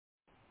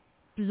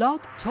Blog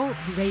Talk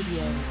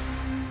Radio.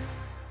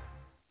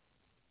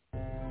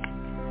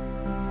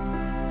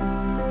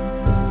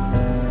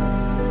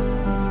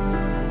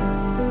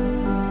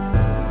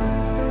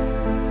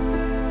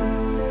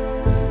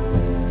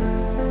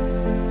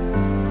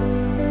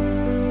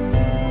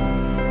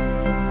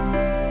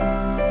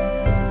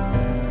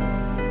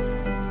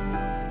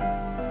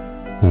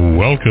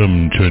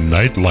 Welcome to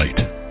Night Light.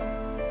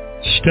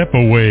 Step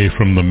away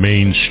from the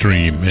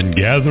mainstream and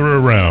gather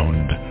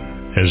around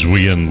as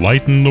we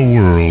enlighten the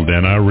world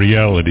and our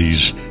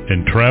realities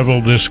and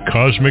travel this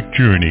cosmic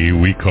journey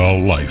we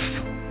call life.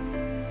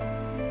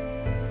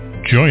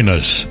 Join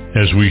us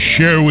as we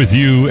share with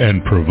you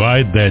and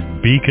provide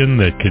that beacon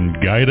that can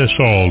guide us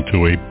all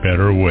to a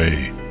better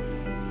way.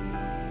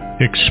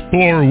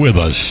 Explore with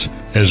us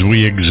as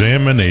we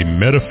examine a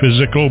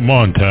metaphysical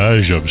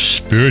montage of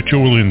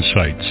spiritual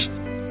insights,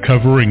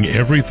 covering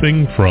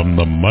everything from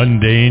the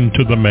mundane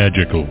to the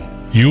magical,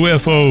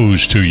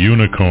 UFOs to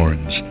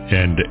unicorns,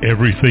 and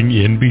everything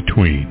in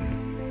between.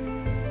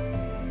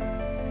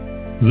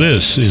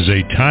 This is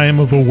a time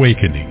of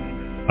awakening,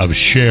 of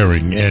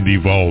sharing and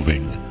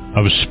evolving,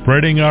 of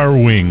spreading our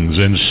wings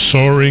and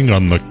soaring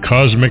on the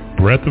cosmic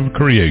breath of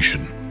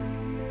creation.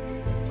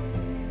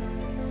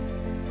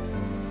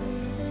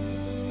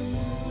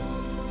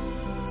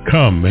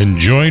 Come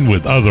and join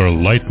with other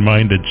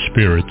light-minded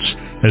spirits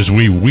as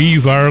we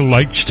weave our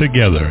lights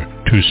together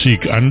to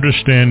seek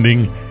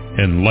understanding,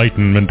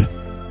 enlightenment,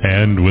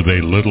 and with a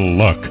little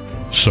luck,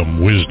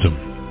 some wisdom.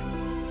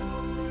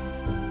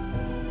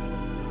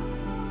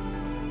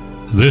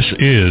 This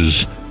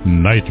is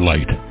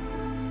Nightlight,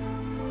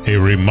 a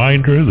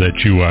reminder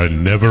that you are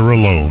never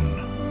alone.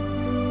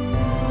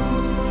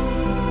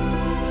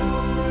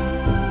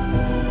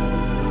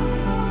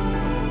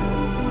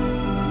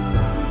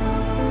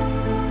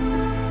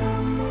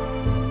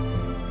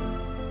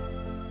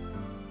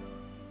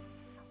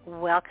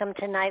 Welcome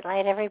to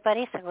Nightlight,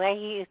 everybody. So glad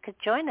you could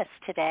join us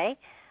today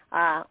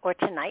or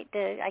tonight.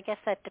 I guess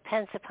that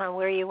depends upon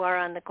where you are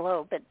on the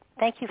globe, but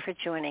thank you for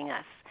joining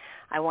us.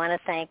 I want to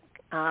thank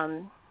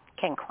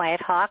Ken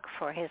Quiethawk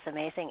for his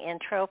amazing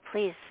intro.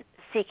 Please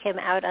seek him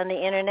out on the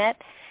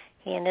Internet.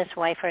 He and his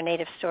wife are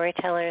native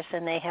storytellers,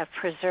 and they have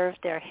preserved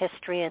their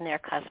history and their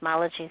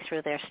cosmology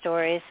through their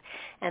stories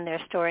and their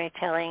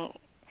storytelling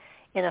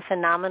in a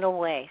phenomenal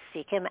way.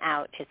 Seek him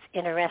out. It's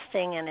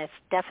interesting, and it's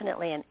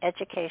definitely an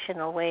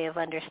educational way of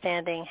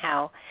understanding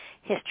how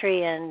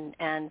history and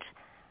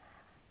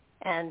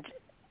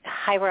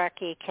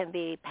hierarchy can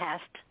be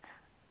passed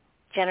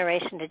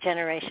generation to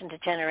generation to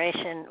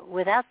generation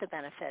without the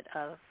benefit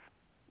of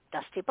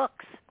dusty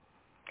books.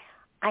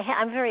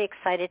 I'm very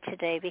excited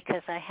today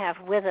because I have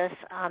with us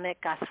Amit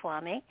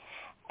Goswami,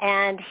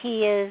 and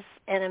he is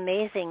an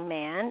amazing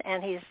man,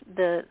 and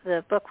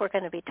the book we're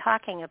going to be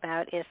talking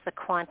about is The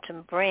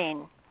Quantum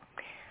Brain.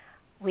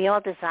 We all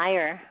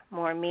desire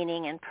more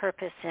meaning and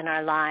purpose in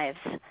our lives.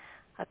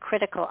 A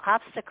critical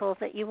obstacle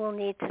that you will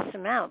need to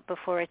surmount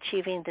before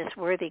achieving this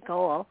worthy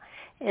goal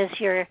is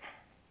your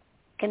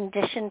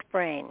conditioned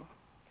brain.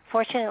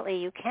 Fortunately,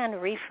 you can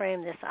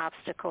reframe this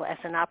obstacle as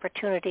an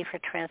opportunity for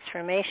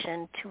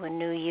transformation to a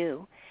new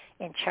you,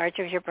 in charge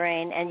of your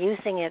brain and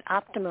using it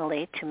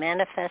optimally to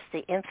manifest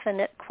the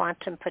infinite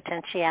quantum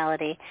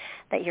potentiality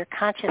that your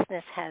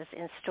consciousness has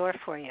in store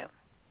for you.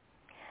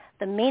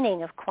 The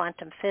meaning of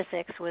quantum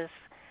physics was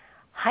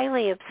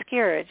highly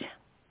obscured.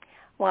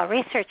 While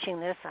researching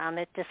this,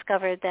 Amit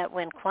discovered that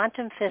when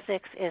quantum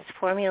physics is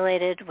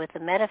formulated with the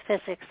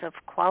metaphysics of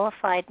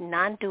qualified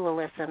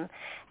non-dualism,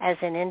 as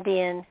in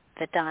Indian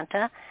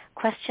Vedanta,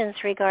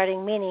 questions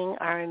regarding meaning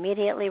are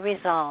immediately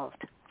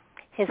resolved.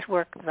 His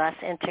work thus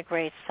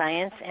integrates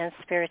science and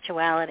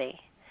spirituality.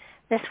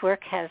 This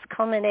work has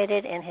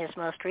culminated in his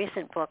most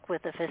recent book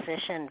with the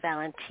physician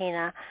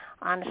Valentina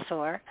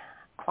Onsor,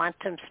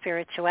 Quantum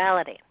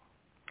Spirituality.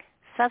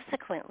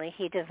 Subsequently,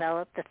 he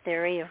developed the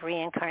theory of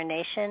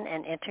reincarnation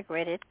and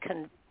integrated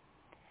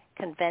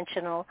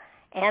conventional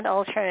and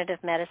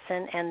alternative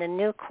medicine and the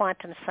new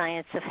quantum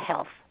science of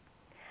health.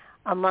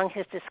 Among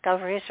his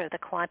discoveries are the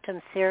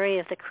quantum theory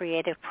of the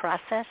creative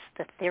process,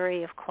 the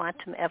theory of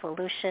quantum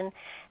evolution,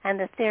 and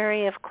the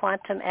theory of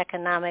quantum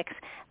economics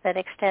that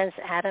extends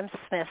Adam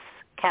Smith's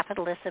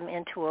capitalism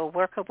into a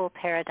workable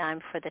paradigm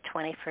for the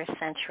 21st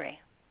century.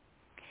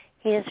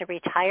 He is a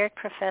retired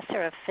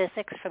professor of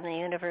physics from the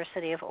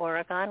University of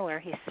Oregon,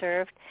 where he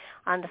served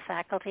on the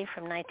faculty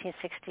from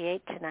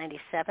 1968 to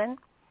 97.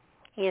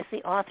 He is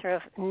the author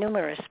of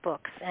numerous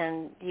books,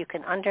 and you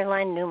can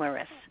underline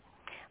numerous.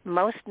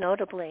 Most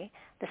notably,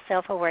 The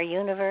Self-Aware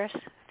Universe,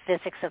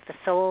 Physics of the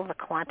Soul, The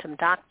Quantum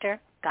Doctor,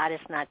 God is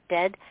Not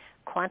Dead,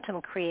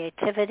 Quantum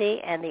Creativity,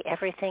 and the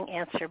Everything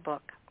Answer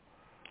book.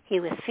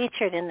 He was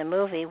featured in the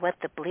movie What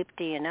the Bleep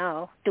Do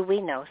We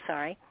Know,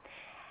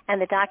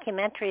 and the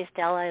documentaries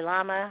Dalai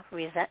Lama,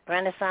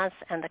 Renaissance,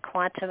 and The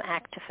Quantum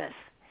Activist.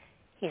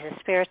 He's a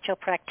spiritual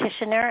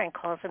practitioner and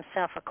calls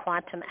himself a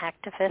quantum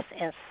activist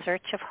in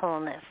search of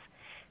wholeness.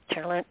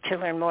 To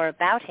learn more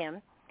about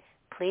him,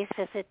 please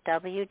visit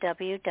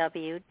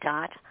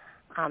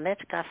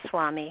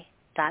www.amitgoswami.com.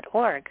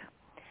 Amit.org.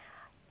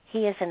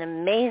 He is an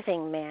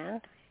amazing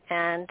man,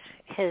 and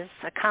his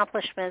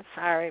accomplishments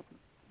are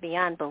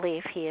beyond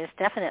belief. He is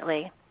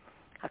definitely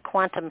a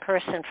quantum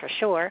person for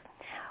sure.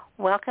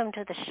 Welcome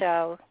to the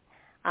show,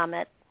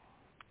 Amit.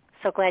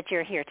 So glad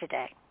you're here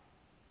today.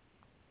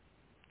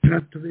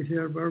 Glad to be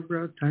here,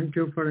 Barbara. Thank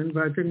you for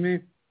inviting me.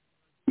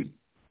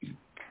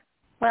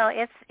 Well,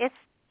 it's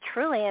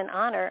truly an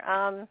honor.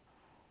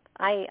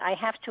 I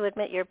have to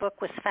admit your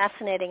book was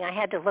fascinating. I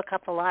had to look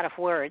up a lot of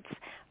words,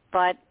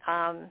 but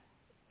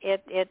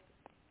it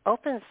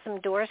opens some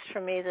doors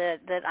for me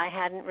that I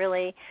hadn't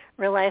really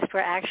realized were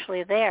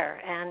actually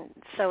there. And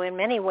so in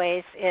many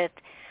ways it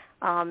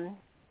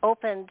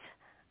opened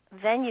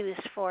venues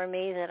for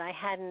me that I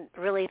hadn't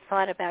really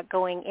thought about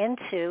going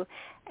into.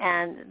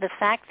 And the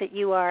fact that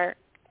you are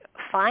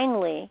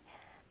finally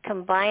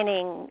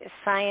combining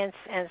science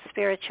and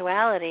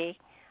spirituality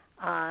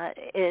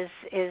is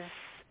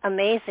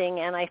amazing,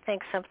 and I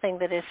think something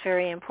that is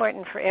very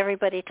important for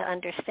everybody to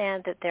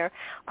understand, that there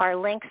are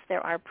links,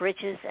 there are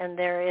bridges, and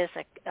there is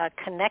a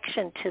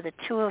connection to the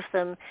two of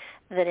them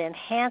that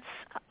enhance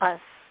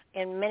us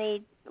in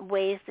many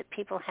ways that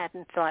people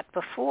hadn't thought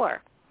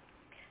before.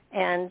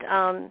 And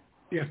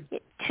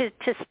to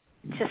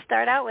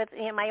start out with,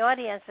 my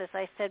audience, as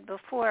I said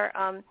before,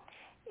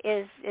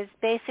 is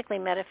basically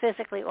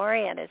metaphysically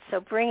oriented.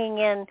 So bringing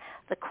in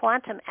the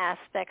quantum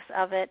aspects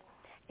of it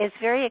is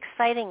very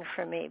exciting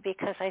for me,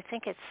 because I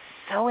think it's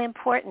so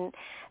important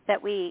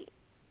that we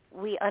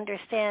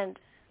understand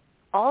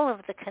all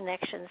of the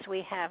connections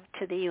we have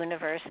to the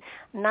universe,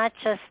 not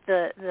just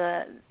the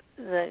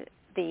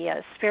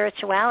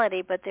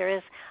spirituality, but there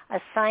is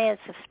a science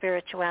of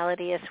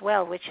spirituality as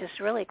well, which is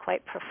really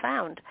quite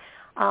profound.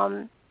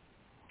 I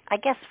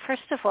guess,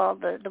 first of all,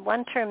 the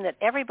one term that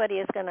everybody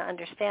is going to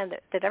understand,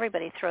 that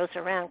everybody throws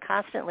around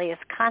constantly, is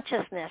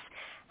consciousness.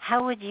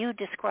 How would you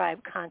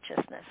describe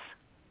consciousness?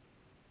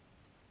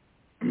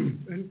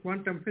 And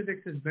quantum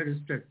physics is very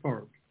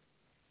straightforward.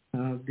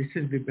 This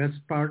is the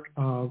best part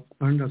of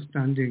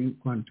understanding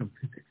quantum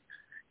physics.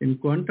 In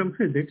quantum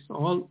physics,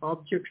 all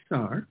objects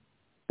are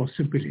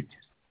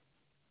possibilities.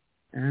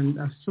 And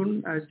as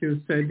soon as you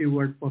say the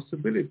word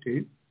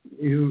possibility,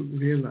 you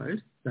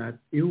realize that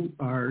you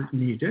are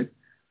needed,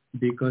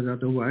 because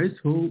otherwise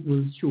who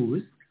will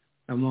choose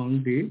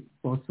among the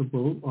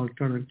possible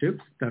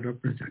alternatives that are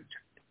presented?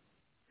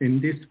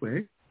 In this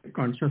way,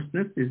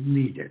 consciousness is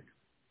needed.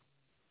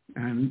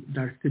 And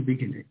that's the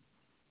beginning.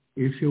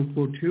 If you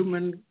put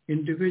human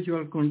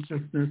individual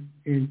consciousness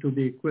into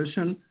the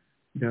equation,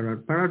 there are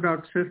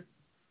paradoxes.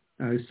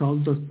 I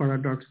solved those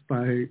paradoxes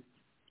by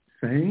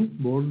saying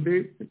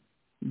boldly,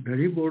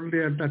 very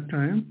boldly at that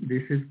time,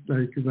 this is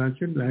like,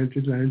 imagine,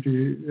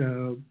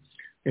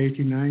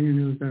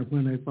 1989,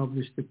 when I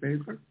published the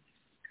paper,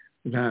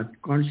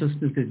 that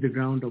consciousness is the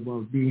ground of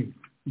all being.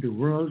 The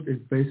world is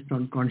based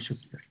on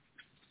consciousness.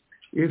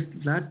 If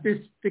that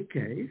is the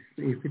case,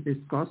 if it is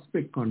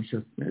cosmic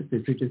consciousness,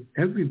 if it is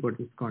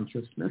everybody's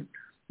consciousness,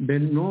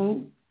 then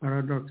no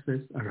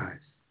paradoxes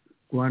arise.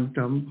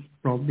 Quantum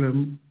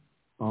problem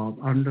of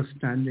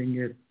understanding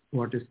it,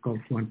 what is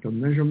called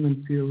quantum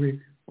measurement theory,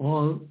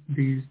 all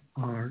these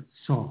are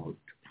solved.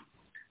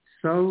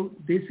 So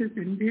this is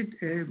indeed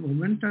a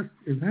momentous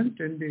event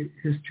in the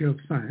history of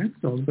science,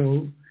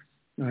 although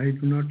I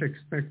do not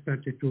expect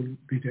that it will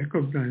be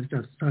recognized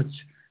as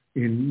such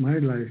in my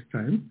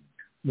lifetime.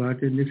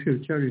 But in the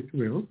future it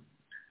will,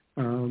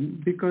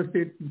 because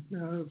it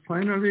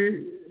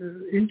finally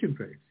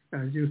integrates,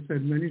 as you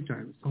said many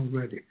times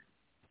already,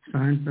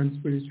 science and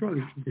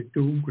spirituality, the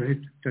two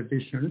great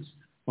traditions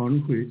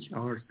on which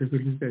our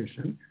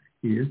civilization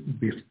is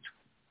built.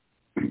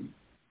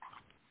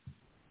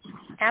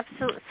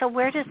 Absolutely. So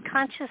where does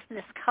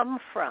consciousness come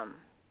from?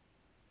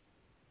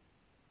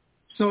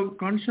 So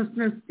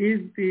consciousness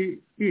is the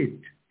it.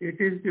 It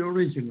is the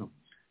original.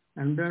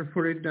 And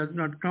therefore it does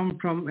not come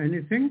from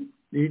anything.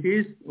 It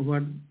is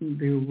what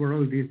the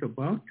world is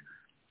about,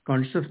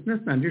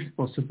 consciousness and its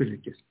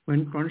possibilities.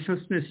 When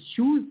consciousness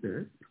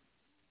chooses,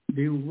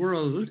 the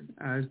world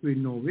as we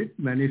know it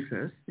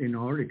manifests in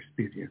our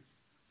experience.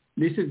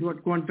 This is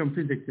what quantum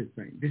physics is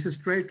saying. This is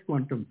straight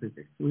quantum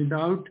physics.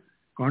 Without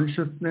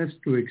consciousness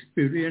to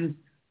experience,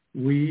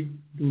 we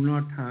do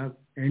not have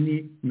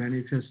any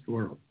manifest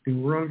world. The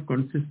world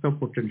consists of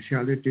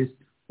potentialities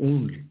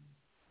only.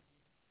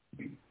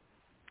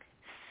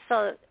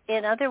 So,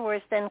 in other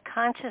words, then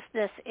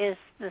consciousness is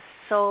the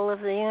soul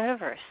of the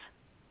universe.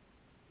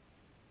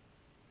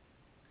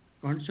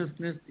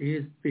 Consciousness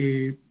is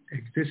the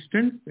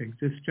existence.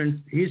 Existence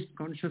is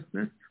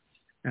consciousness.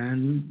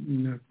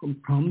 And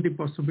from the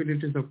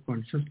possibilities of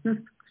consciousness,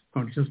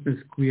 consciousness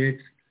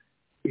creates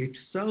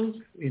itself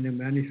in a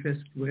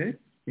manifest way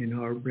in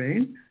our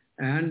brain,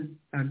 and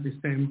at the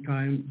same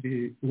time,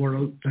 the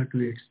world that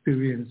we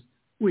experience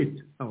with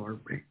our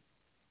brain.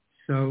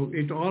 So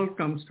it all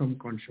comes from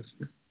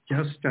consciousness,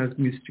 just as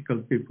mystical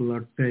people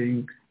are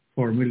saying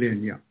for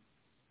millennia.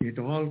 It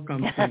all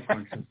comes from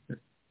consciousness.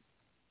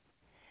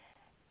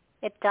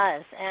 It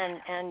does,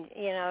 and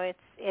you know,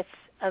 it's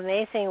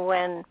amazing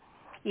when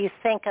you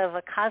think of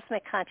a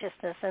cosmic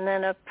consciousness and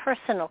then a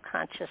personal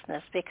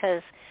consciousness,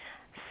 because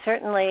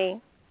certainly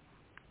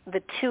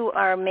the two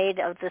are made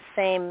of the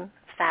same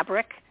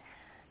fabric,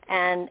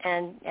 and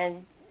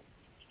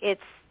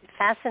it's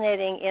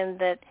fascinating in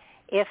that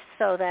if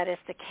so that is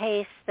the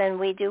case, then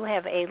we do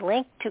have a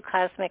link to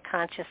cosmic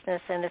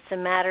consciousness, and it's a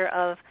matter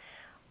of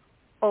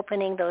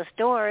opening those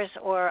doors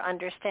or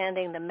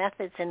understanding the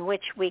methods in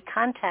which we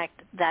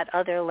contact that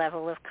other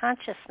level of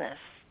consciousness.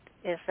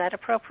 Is that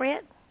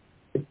appropriate?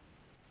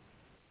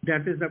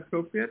 That is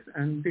appropriate,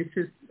 and this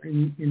is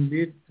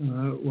indeed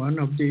one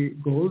of the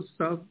goals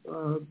of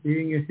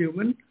being a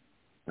human.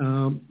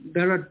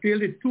 There are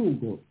really two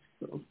goals.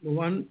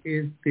 One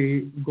is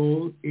the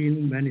goal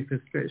in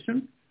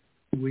manifestation.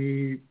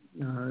 We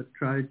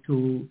try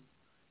to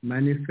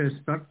manifest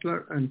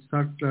subtler and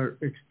subtler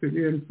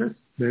experiences,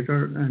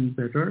 better and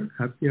better,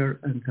 happier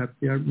and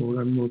happier,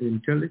 more and more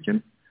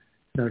intelligent.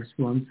 That's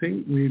one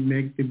thing. We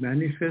make the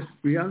manifest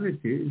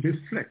reality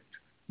reflect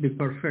the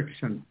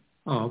perfection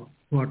of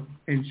what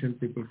ancient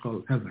people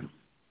call heaven,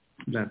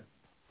 that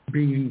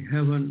bringing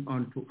heaven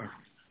onto earth.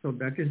 So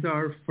that is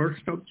our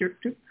first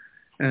objective.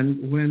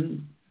 And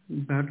when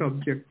that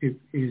objective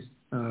is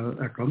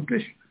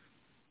accomplished,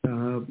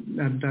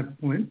 at that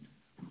point,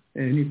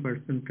 any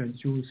person can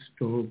choose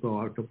to go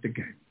out of the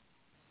game.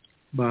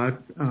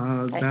 But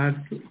that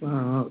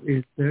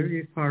is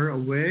very far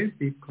away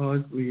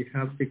because we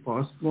have the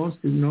cosmos,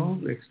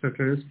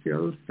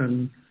 extraterrestrials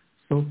and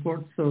so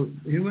forth. So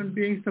human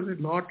beings have a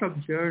lot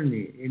of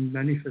journey in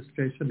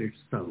manifestation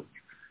itself.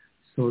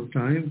 So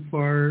time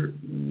for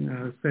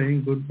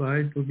saying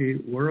goodbye to the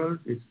world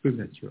is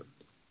premature.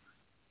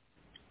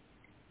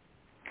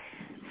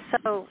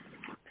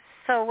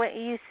 So when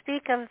you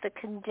speak of the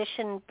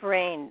conditioned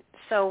brain,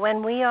 so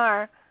when we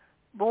are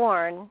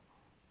born,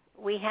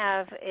 we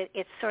have,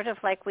 it's sort of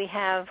like we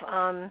have,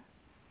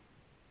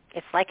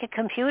 it's like a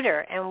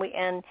computer,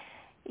 and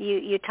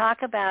you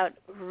talk about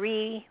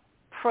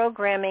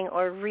reprogramming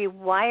or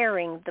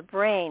rewiring the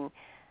brain.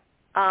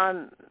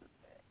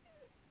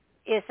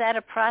 Is that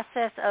a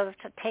process of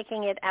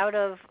taking it out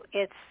of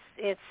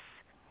it's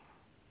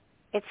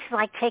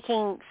like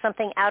taking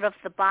something out of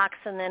the box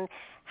and then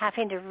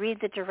having to read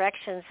the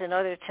directions in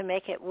order to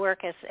make it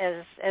work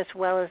as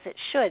well as it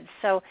should.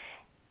 So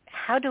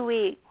how do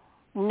we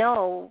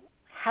know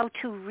how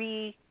to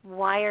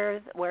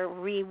rewire or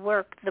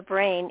rework the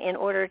brain in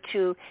order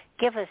to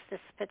give us this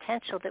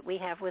potential that we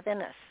have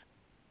within us?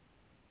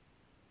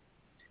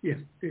 Yes,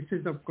 this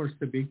is, of course,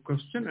 the big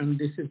question, and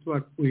this is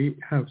what we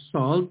have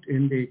solved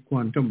in the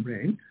quantum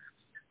brain.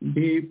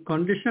 The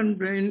conditioned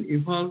brain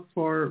evolved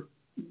for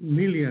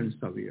millions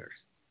of years,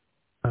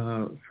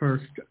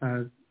 first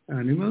as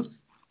animals,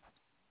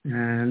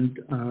 and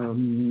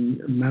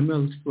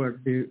mammals were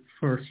the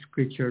first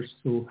creatures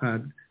who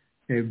had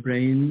a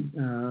brain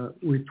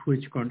with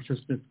which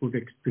consciousness would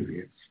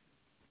experience.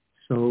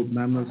 So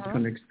mammals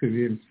can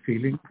experience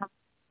feeling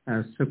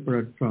as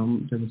separate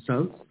from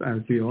themselves.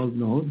 As we all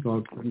know,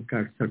 dogs and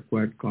cats are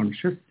quite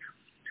conscious.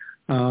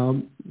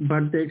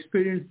 But they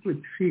experience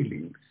with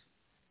feelings.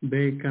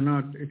 They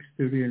cannot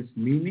experience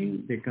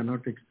meaning. They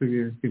cannot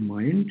experience the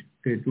mind.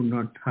 They do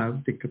not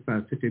have the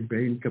capacity,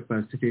 brain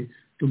capacity,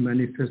 to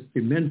manifest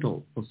the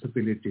mental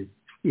possibilities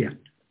yet.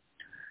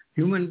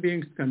 Human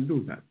beings can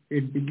do that.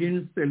 It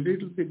begins a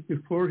little bit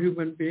before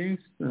human beings.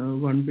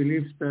 One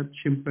believes that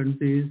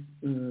chimpanzees,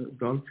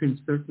 dolphins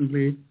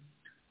certainly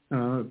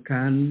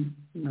can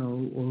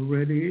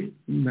already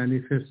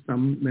manifest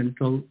some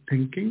mental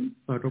thinking,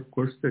 but of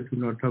course they do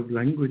not have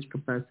language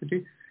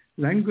capacity.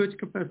 Language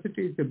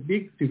capacity is a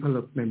big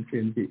development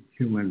in the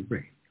human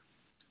brain.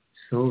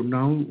 So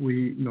now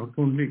we not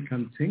only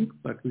can think,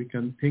 but we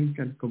can think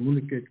and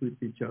communicate with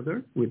each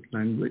other with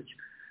language.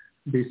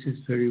 This is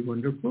very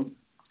wonderful.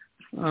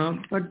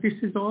 But this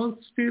is all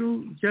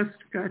still just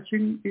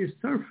scratching the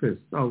surface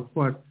of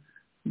what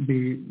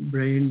the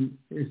brain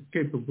is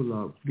capable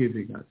of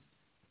giving us,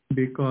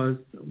 because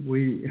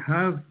we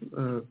have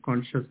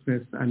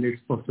consciousness and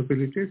its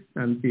possibilities,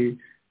 and the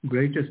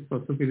greatest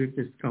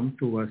possibilities come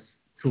to us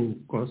through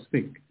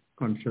cosmic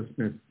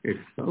consciousness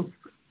itself.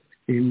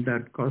 In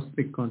that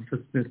cosmic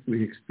consciousness,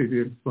 we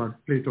experience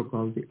what Plato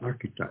called the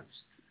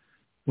archetypes,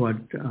 what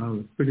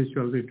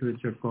spiritual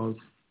literature calls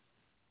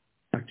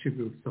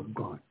attributes of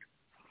God.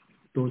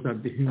 Those are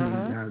the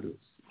human values,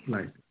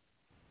 like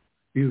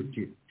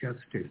beauty,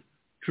 justice,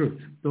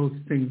 truth, those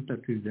things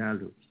that we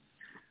value.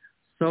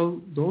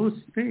 So those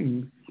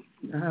things,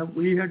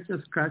 we had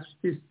just scratched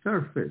the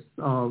surface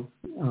of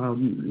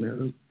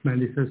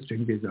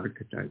manifesting these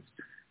archetypes.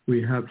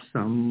 We have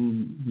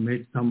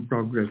made some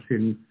progress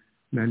in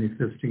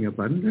manifesting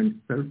abundance.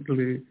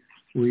 Certainly,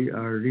 we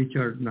are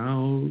richer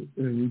now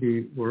in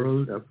the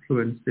world.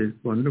 Affluence is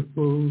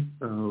wonderful.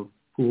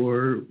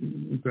 Poor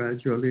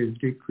gradually is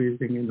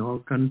decreasing in all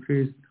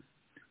countries.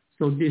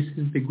 So this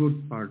is the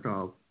good part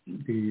of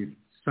the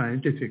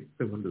scientific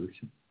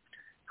revolution.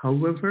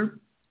 However,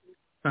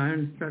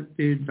 science has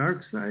the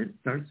dark side.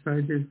 Dark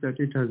side is that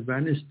it has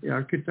vanished the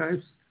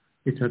archetypes.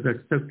 It has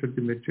accepted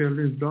the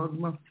materialist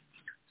dogma.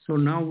 So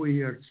now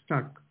we are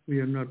stuck. We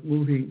are not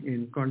moving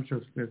in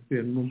consciousness. We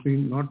are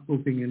not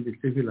moving in the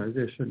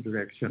civilization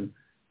direction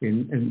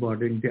in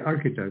embodying the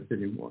archetypes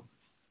anymore.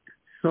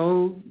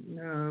 So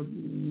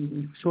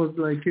shows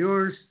like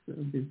yours,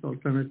 this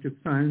alternative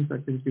science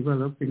that is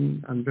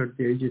developing under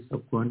the aegis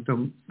of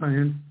quantum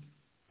science,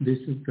 this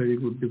is very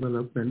good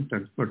development,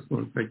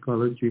 transpersonal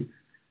psychology,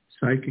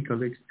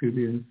 psychical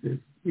experiences,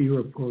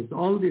 UFOs,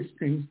 all these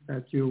things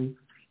that you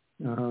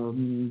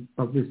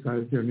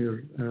publicized on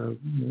your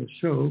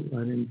show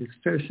and in this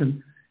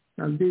station.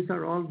 And these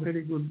are all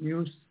very good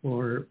news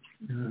for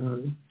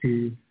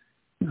the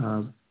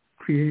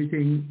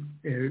creating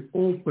an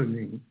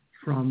opening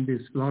from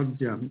this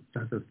logjam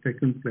that has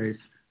taken place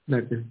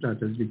that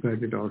has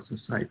divided our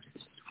society.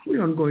 We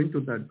aren't going to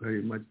that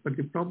very much. But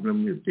the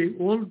problem with the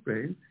old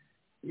brain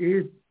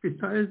is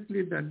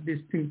precisely that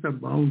these things are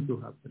bound to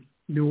happen.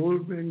 The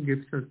old brain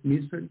gives us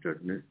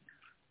me-centeredness.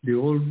 The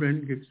old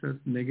brain gives us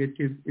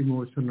negative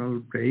emotional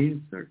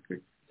brain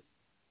circuits.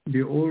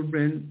 The old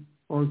brain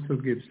also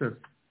gives us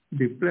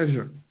the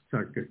pleasure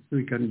circuits.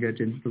 We can get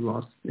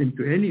lost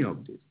into any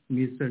of these.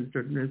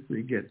 Me-centeredness,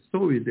 we get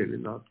so easily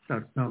lost.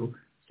 That's how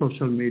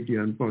social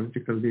media and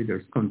political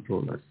leaders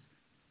control us.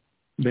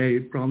 They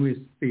promise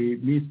the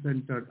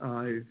me-centered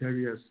I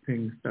various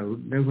things that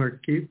would never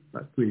keep,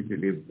 but we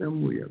believe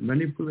them. We are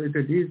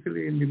manipulated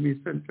easily in the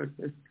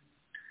me-centeredness.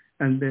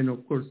 And then,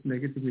 of course,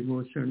 negative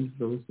emotions,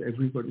 those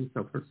everybody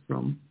suffers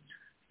from.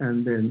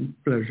 And then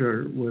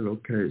pleasure, well,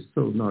 okay,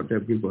 so not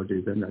everybody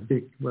is an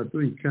addict, but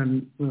we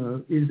can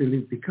easily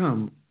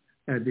become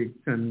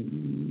addicts.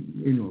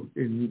 And,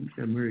 in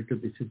America,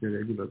 this is a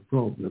regular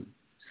problem,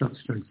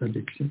 substance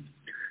addiction.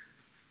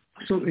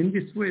 So in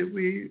this way,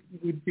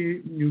 with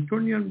the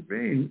Newtonian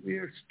brain, we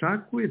are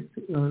stuck with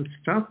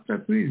stuff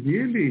that we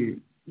really,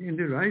 in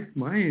the right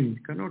mind,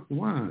 cannot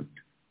want.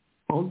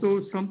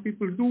 Although some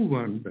people do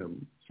want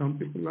them. Some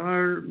people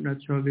are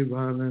naturally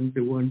violent.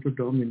 They want to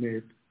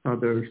dominate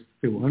others.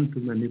 They want to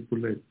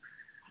manipulate.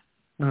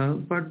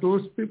 But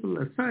those people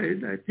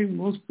aside, I think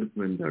most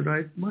people in their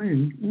right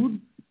mind would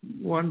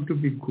want to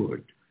be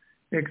good,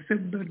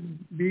 except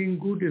that being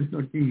good is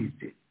not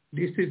easy.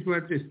 This is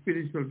what the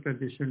spiritual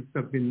traditions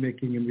have been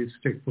making a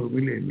mistake for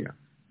millennia.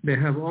 They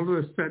have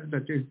always said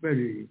that it's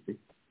very easy.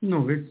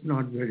 No, it's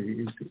not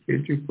very easy.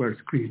 It requires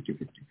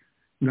creativity.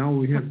 Now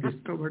we have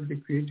discovered the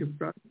creative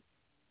process.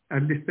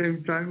 At the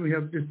same time, we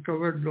have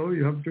discovered,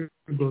 you have to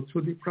go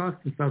through the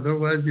process.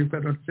 Otherwise, you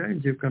cannot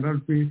change. You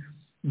cannot be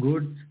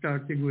good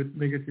starting with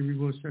negative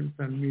emotions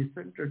and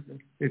me-centeredness.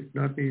 It's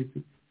not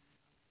easy.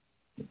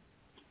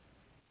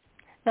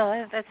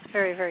 No, that's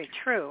very, very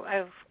true.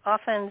 I've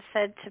often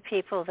said to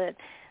people that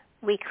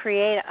we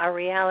create our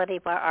reality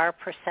by our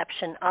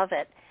perception of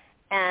it,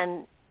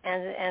 and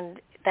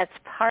that's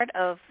part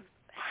of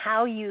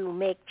how you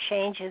make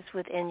changes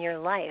within your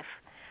life.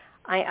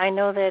 I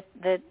know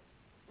that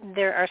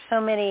there are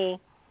so many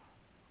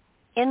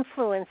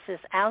influences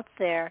out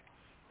there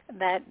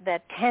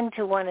that tend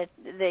to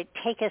they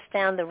take us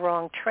down the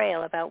wrong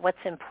trail about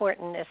what's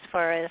important as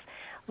far as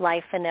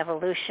life and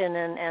evolution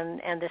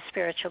and the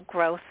spiritual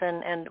growth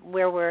and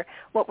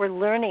what we're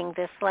learning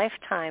this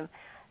lifetime.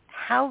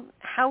 How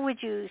would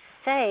you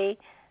say,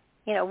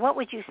 what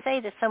would you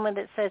say to someone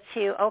that says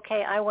to you,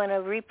 okay, I want to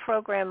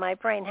reprogram my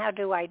brain, how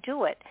do I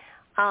do it?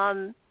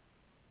 And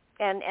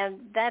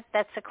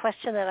that's a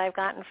question that I've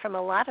gotten from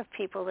a lot of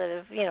people that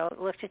have,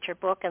 looked at your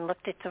book and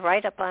looked at the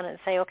write-up on it and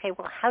say, okay,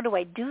 well, how do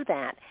I do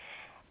that?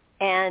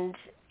 And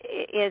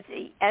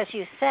as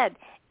you said,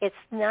 it's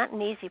not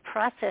an easy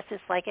process.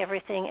 It's like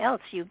everything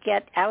else. You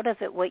get out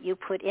of it what you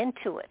put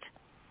into it.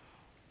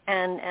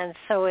 And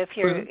so if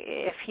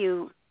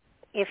you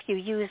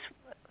use,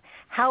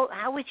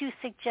 how would you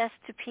suggest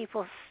to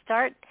people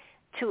start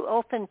to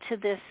open to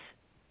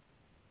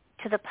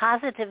the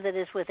positive that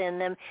is within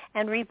them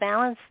and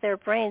rebalance their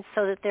brains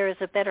so that there is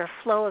a better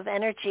flow of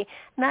energy,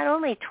 not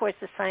only towards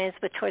the science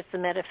but towards the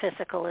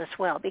metaphysical as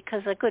well,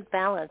 because a good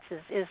balance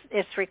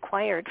is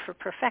required for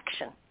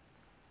perfection.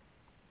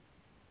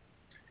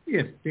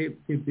 Yes, the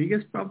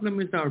biggest problem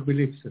is our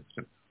belief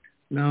system.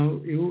 Now,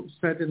 you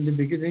said in the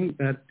beginning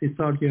that this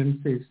audience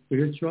is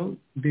spiritual.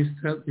 This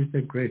help is a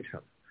great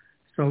help.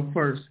 So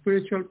for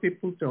spiritual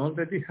people, they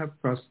already have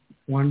crossed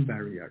one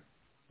barrier,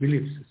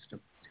 belief system.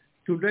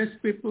 Today's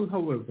people,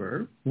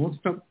 however, most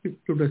of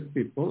today's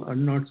people are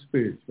not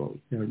spiritual.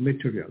 They are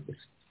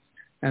materialists.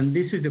 And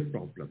this is a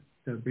problem.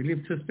 The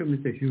belief system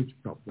is a huge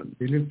problem.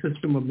 Belief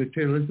system of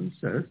materialism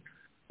says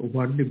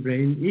what the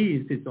brain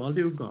is all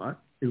you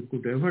got, you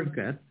could ever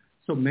get,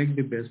 so make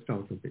the best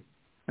out of it.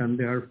 And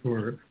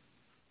therefore,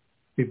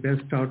 the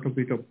best out of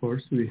it, of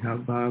course, we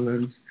have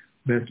violence.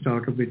 Best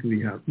out of it,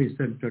 we have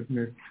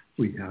me-centeredness.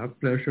 We have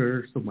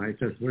pleasure, so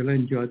might as well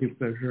enjoy the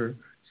pleasure.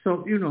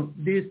 So,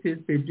 this is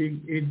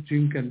eat,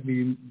 drink, and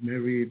be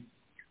merry.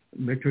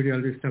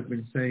 Materialists have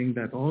been saying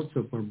that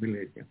also for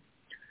millennia.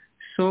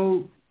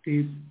 So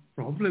the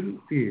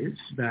problem is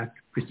that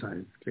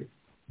precisely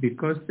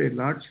because a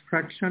large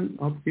fraction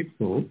of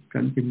people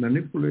can be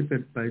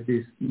manipulated by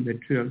this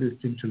materialist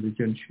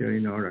intelligentsia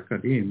in our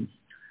academe,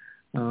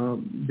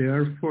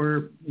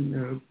 Therefore,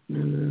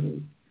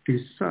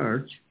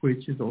 research,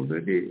 which is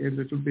already a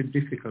little bit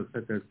difficult,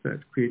 as I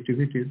said,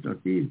 creativity is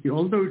not easy,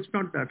 although it's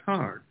not that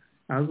hard.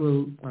 I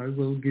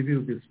will give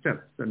you the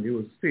steps, and you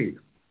will see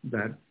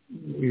that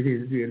it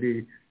is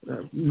really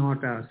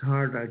not as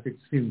hard as it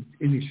seems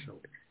initially.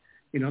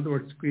 In other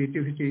words,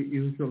 creativity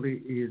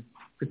usually is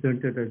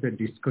presented as a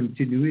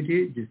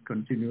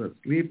discontinuous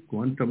leap,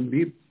 quantum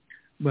leap.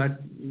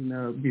 But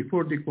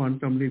before the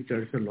quantum leap,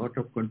 there's a lot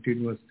of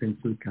continuous things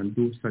we can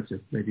do, such as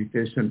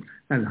meditation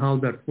and how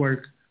that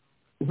works.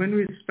 When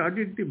we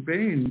studied the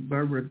brain,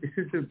 Barbara, this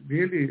is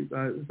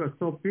it was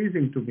so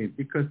pleasing to me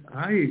because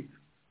I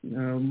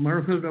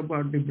marveled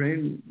about the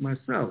brain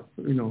myself.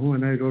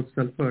 When I wrote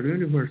Self-Aware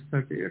Universe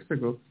 30 years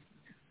ago,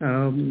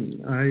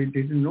 I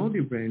didn't know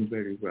the brain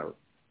very well.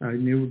 I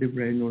knew the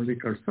brain only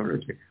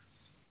cursorily.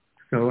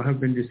 So I have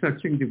been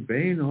researching the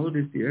brain all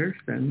these years,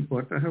 and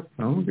what I have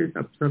found is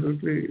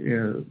absolutely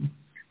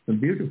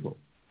beautiful.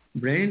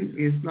 Brain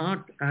is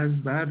not as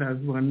bad as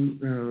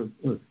one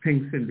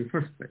thinks in the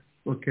first place.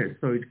 Okay,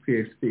 so it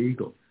creates the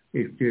ego.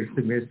 It creates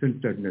the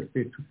messengeredness.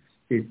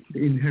 It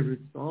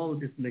inherits all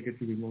these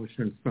negative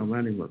emotions from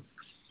animals.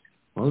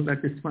 All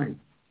that is fine.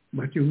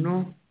 But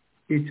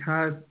it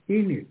has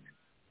in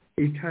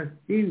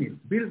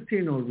it, built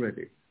in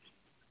already,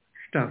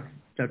 stuff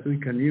that we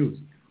can use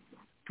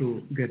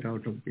to get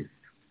out of this.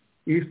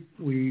 If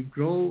we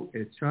grow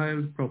a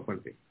child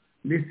properly,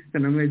 this is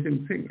an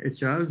amazing thing. A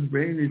child's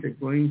brain is a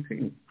growing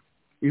thing.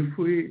 If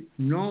we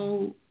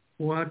know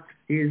what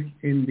is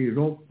in the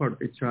rope for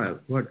the child,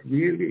 what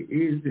really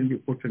is in the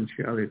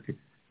potentiality,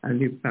 and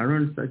the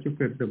parents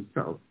educate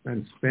themselves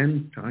and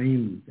spend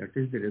time, that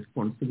is the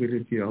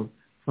responsibility of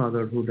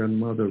fatherhood and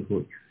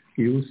motherhood.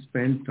 You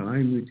spend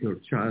time with your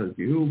child.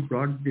 You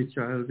brought the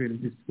child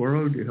in this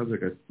world. You have a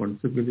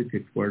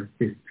responsibility towards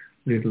this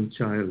little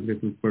child,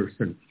 little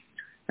person.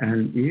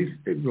 And if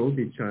they grow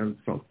the child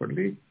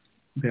properly,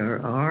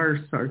 there are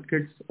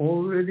circuits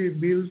already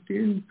built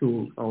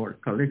into our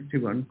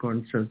collective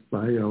unconscious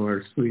by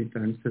our sweet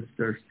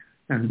ancestors,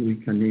 and we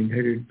can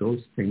inherit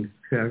those things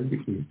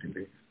fairly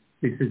easily.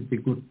 This is the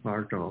good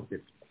part of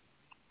it.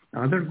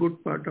 Other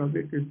good part of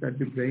it is that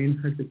the brain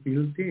has a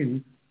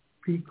built-in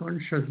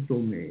pre-conscious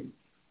domain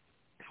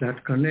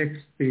that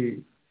connects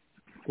the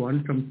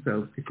quantum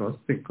self, the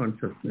cosmic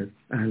consciousness,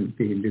 and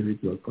the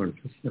individual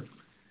consciousness.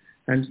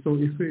 And so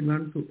if we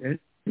learn to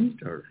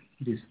enter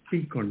this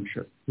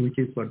pre-conscious, which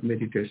is what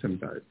meditation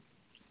does,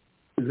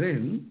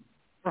 then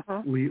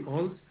we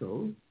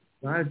also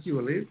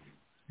gradually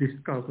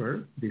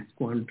discover this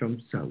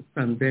quantum self.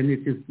 And then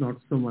it is not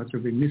so much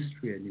of a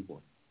mystery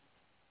anymore.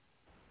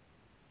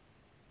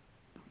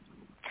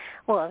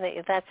 Well,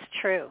 that's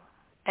true.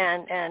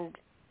 And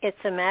it's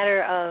a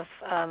matter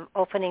of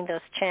opening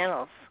those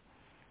channels.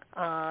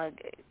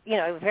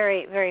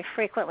 Very, very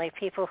frequently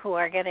people who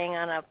are getting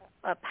on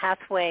a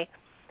pathway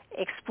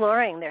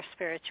exploring their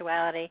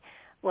spirituality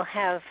will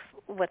have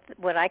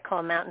what I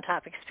call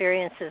mountaintop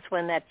experiences,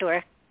 when that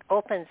door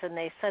opens and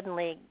they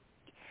suddenly,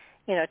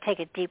 take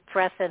a deep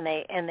breath and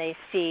they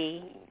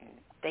see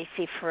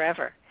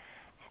forever.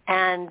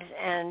 And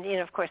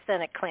of course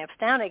then it clamps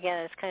down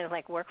again. It's kind of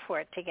like work for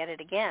it to get it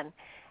again.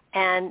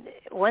 And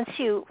once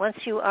you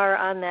are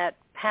on that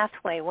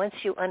pathway, once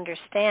you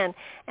understand,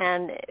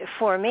 and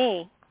for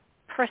me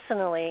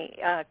personally,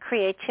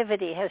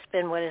 creativity has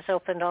been what has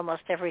opened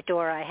almost every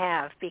door I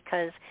have,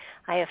 because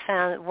I have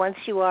found that once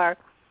you are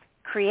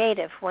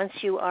creative, once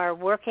you are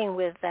working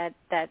with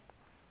the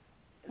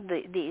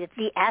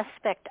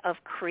aspect of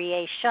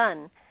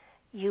creation,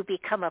 you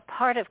become a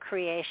part of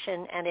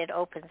creation and it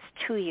opens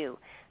to you.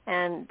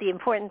 And the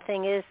important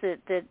thing is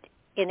that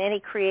in any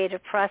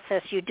creative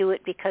process, you do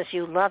it because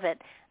you love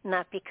it,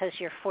 not because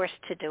you're forced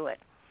to do it.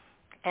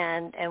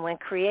 And when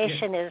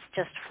creation is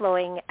just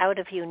flowing out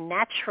of you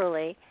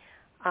naturally,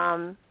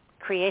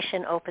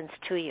 creation opens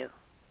to you.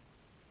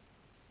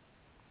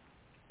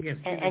 Yes,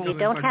 and you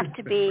don't have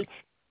to be,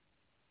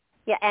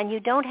 and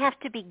you don't have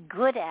to be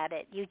good at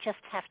it. You just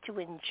have to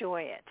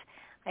enjoy it.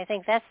 I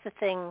think that's the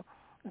thing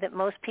that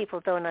most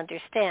people don't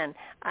understand.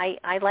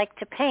 I like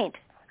to paint.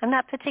 I'm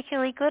not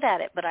particularly good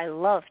at it, but I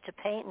love to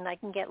paint, and I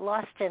can get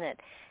lost in it.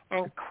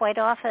 And quite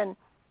often,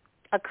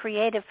 a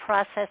creative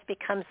process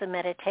becomes a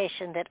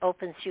meditation that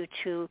opens you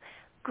to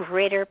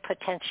greater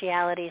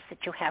potentialities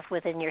that you have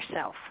within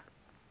yourself.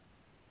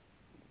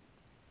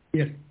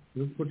 Yes,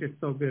 you put it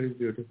so very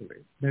beautifully.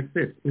 That's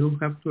it. You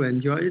have to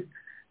enjoy it.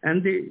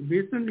 And the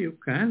reason you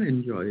can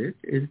enjoy it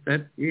is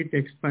that it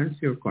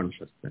expands your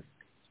consciousness.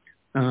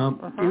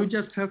 You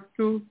just have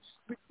to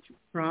switch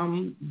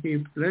from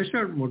the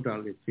pleasure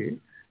modality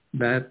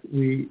that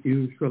we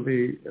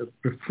usually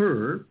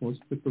prefer,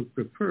 most people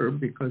prefer,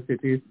 because it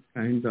is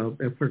kind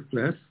of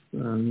effortless.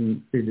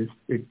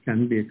 It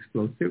can be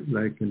explosive,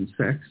 like in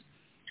sex.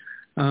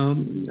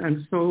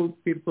 And so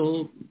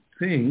people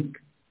think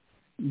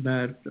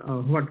that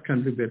what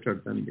can be better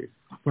than this?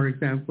 For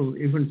example,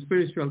 even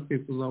spiritual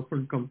people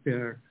often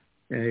compare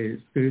a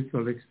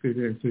spiritual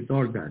experience with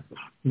orgasm,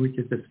 which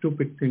is a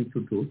stupid thing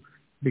to do,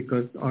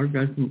 because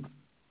orgasm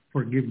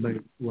forgive my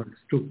word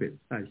stupid.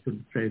 I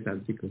should say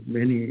that because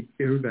many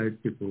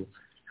erudite people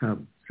have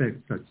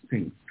said such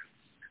things.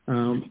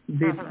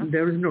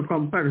 There is no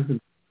comparison.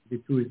 The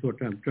two is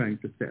what I'm trying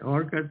to say.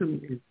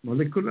 Orgasm is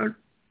molecular.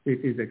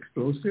 It is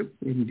explosive.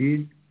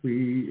 Indeed,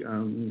 we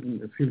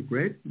feel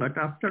great. But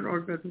after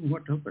orgasm,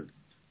 what happens?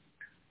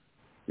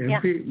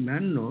 Every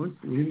man knows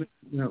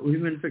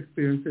women's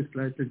experience is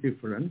slightly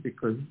different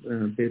because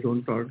they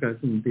don't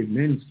orgasm the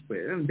men's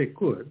way, and they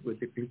could with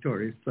the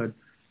clitoris, but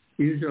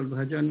usual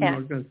vaginal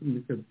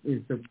orgasm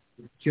is a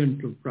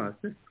gentle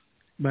process.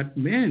 But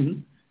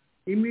men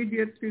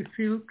immediately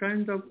feel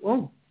kind of,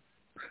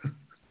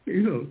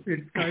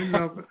 it's kind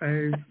of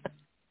a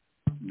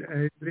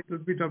little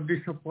bit of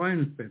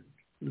disappointment.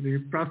 The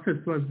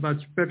process was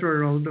much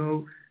better,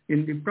 although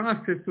in the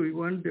process we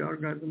want the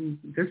orgasm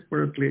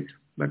desperately.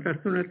 But as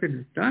soon as it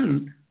is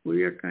done,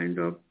 we are kind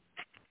of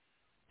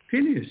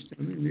finished.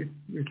 I mean,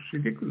 it's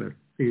ridiculous,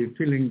 the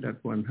feeling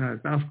that one has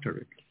after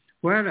it.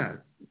 Whereas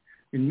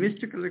in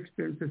mystical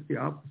experience, it's the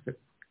opposite.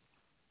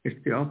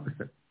 It's the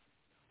opposite.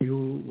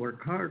 You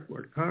work hard,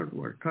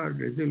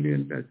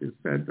 resilient, as you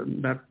said,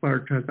 and that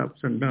part has ups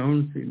and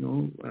downs,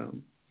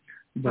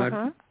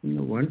 But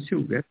once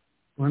you get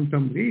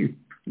quantum leap,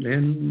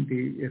 then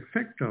the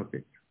effect of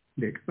it,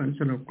 the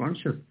expansion of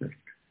consciousness,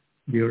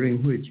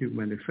 during which you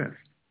manifest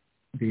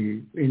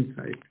the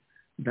insight,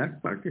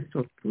 that part is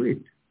so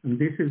sweet. And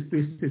this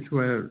is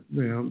where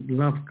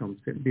love comes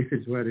in. This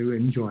is where you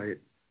enjoy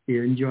it.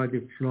 You enjoy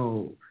the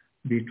flow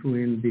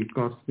between the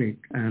cosmic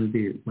and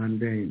the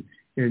mundane.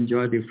 You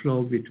enjoy the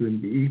flow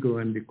between the ego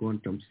and the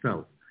quantum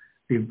self.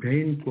 The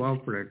brain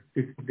cooperates.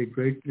 This is the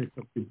greatness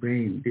of the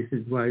brain. This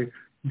is why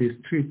this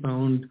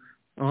 3-pound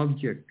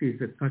object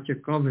is such a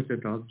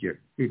coveted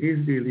object. It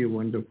is really a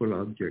wonderful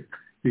object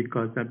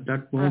because at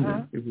that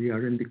moment we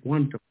are in the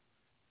quantum.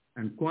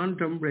 And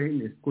quantum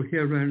brain is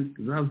coherent,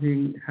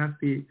 loving,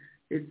 happy.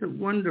 It's a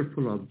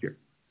wonderful object.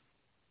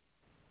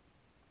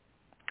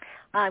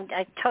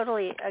 I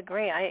totally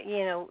agree.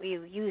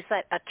 You use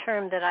a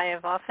term that I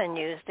have often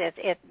used,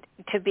 it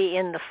to be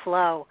in the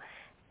flow.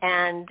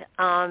 And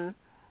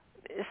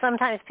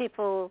sometimes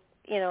people,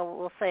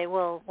 will say,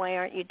 well, why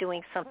aren't you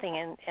doing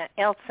something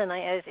else? And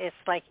it's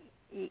like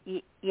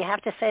you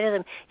have to say to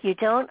them, you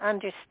don't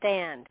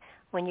understand.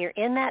 When you're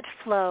in that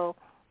flow,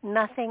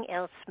 nothing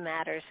else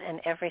matters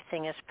and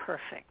everything is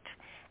perfect.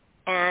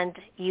 And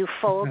you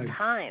fold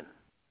time.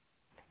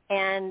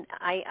 And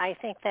I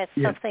think that's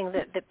something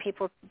that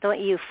people don't.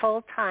 You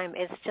fold time.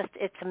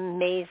 It's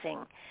amazing.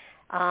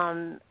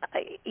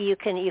 You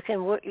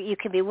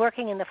can be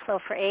working in the flow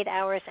for 8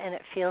 hours and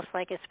it feels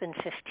like it's been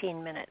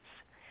 15 minutes.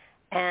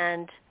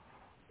 And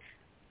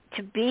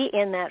to be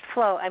in that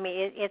flow, I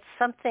mean, it's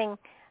something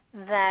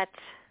that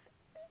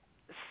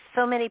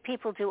so many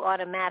people do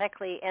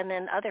automatically, and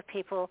then other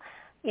people,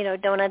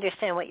 don't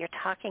understand what you're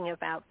talking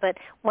about. But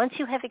once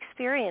you have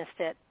experienced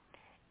it,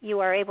 you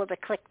are able to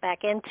click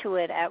back into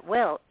it at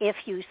will if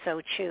you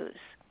so choose.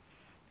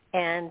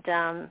 And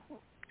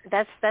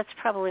that's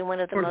probably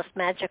one of the most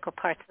magical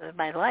parts of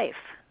my life.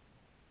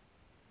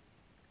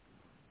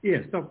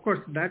 Yes, of course,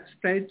 that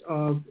state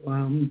of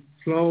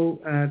flow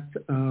at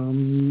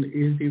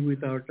easy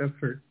without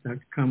effort that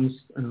comes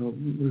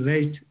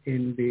late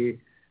in the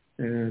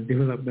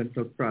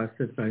developmental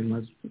process, I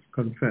must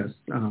confess.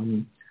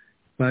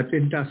 But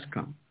it does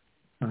come.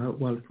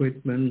 Walt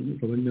Whitman,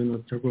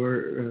 Rabindranath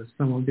Tagore,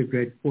 some of the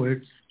great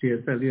poets,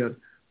 T.S. Eliot,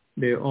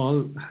 they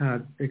all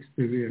had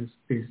experienced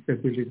the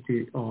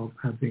stability of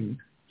having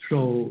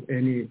flow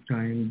any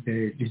time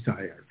they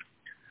desired.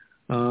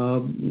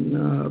 I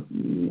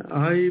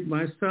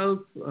myself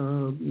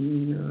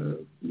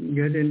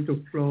get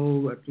into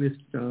flow at least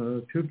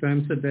 2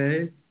 times a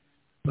day,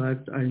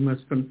 but I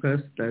must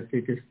confess that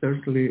it is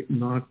certainly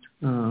not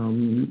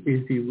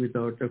easy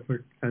without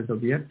effort as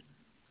of yet.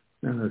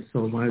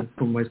 So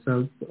for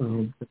myself,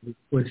 the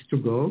quest to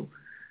go,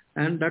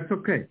 and that's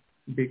okay,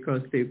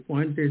 because the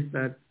point is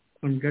that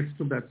one gets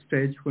to that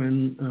stage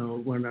when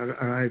one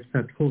arrives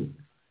at wholeness.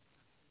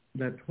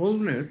 That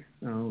wholeness,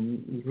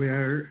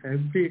 where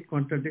every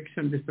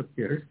contradiction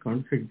disappears,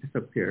 conflict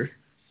disappears,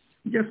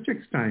 just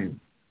takes time.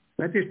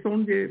 That is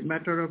only a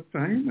matter of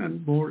time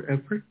and more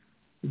effort.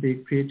 The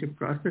creative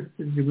process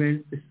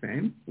remains the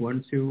same.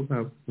 Once you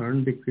have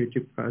learned the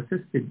creative process,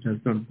 it does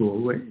not go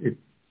away.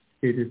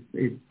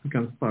 It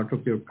becomes part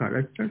of your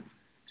character.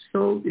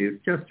 So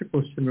it's just a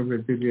question of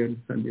resilience,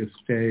 and you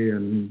stay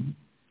and,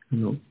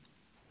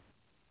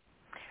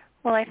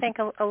 Well, I think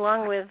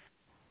along with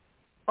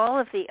all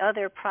of the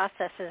other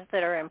processes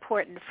that are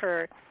important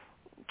for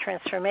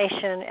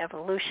transformation,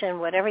 evolution,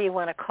 whatever you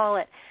want to call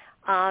it,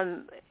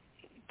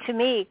 to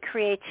me,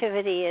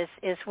 creativity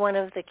is one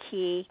of the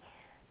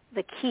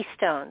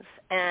keystones.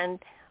 And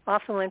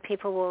often when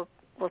people will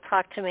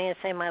talk to me and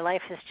say, my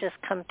life has just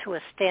come to a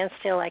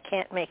standstill, I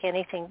can't make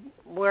anything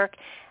work,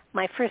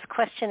 my first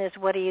question is,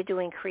 what are you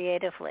doing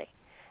creatively?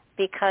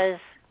 Because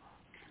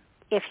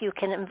if you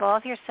can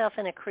involve yourself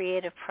in a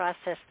creative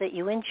process that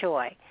you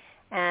enjoy,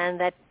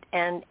 and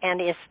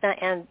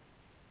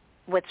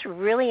what's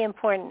really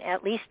important,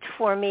 at least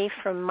for me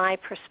from my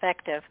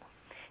perspective,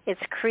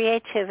 it's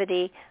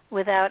creativity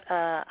without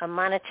a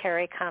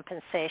monetary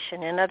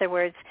compensation. In other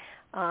words,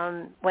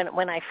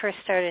 when I first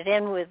started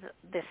in with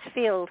this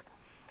field,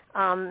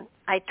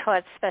 I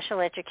taught special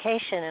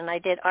education, and I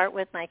did art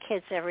with my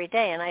kids every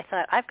day, and I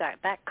thought, I've got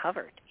that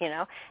covered, you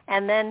know.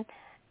 And then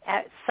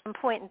at some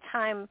point in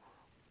time,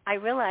 I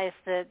realized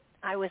that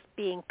I was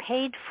being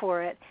paid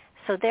for it,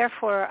 so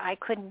therefore I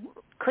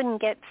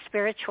couldn't get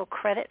spiritual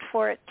credit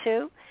for it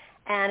too,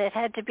 and it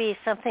had to be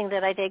something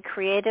that I did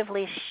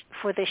creatively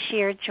for the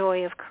sheer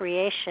joy of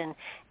creation.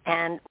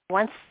 And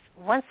once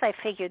I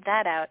figured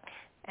that out,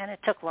 and it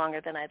took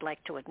longer than I'd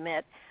like to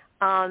admit,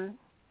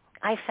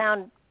 I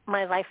found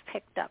my life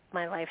picked up,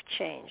 my life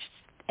changed,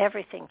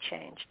 everything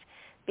changed,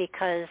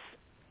 because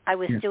I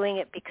was doing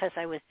it because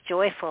I was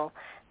joyful,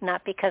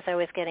 not because I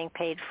was getting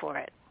paid for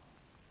it.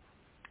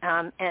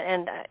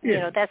 You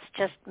know, that's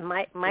just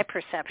my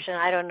perception.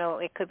 I don't know.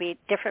 It could be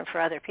different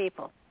for other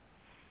people.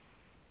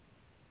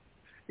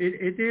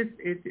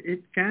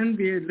 It can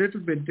be a little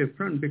bit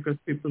different because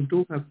people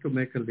do have to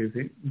make a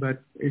living.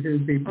 But it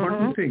is the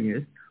important thing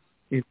is,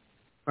 in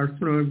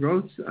personal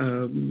growth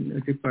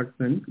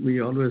department,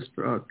 we always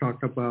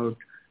talk about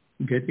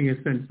getting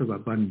a sense of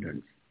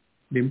abundance.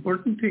 The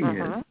important thing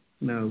is,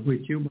 now,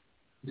 which you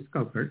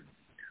discovered,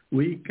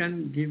 we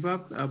can give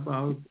up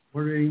about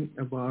worrying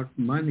about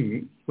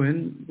money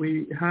when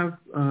we have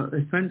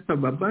a sense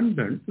of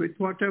abundance with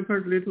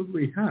whatever little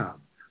we have.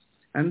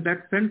 And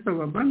that sense of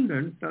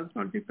abundance does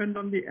not depend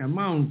on the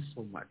amount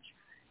so much.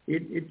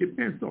 It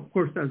depends, of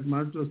course, as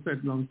Maslow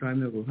said a long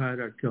time ago,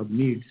 hierarchy of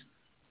needs.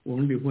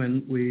 Only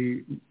when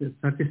we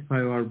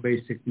satisfy our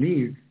basic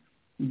needs,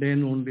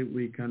 then only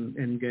we can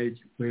engage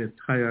with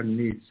higher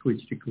needs,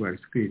 which requires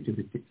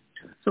creativity.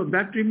 So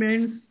that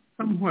remains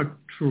somewhat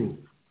true.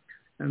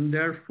 And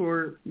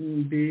therefore,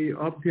 the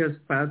obvious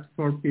path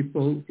for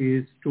people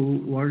is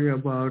to worry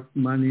about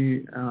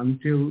money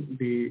until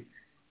the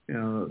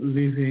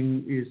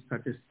living is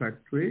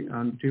satisfactory,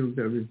 until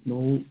there is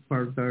no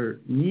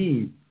further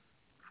need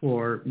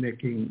for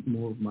making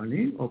more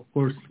money. Of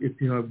course, if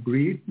you have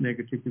greed,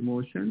 negative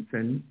emotions,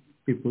 then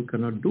people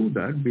cannot do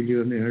that.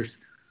 Billionaires,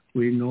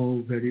 we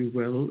know very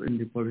well in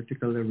the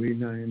political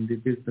arena, in the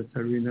business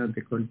arena,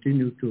 they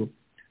continue to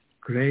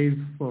crave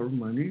for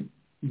money.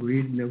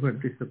 Greed never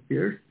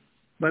disappears,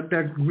 but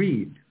that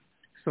greed.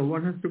 So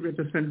one has to get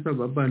a sense of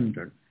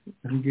abundance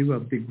and give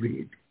up the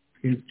greed.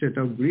 Instead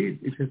of greed,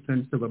 it's a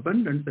sense of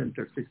abundance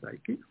enters the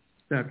psyche,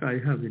 that I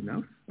have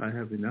enough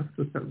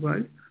to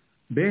survive.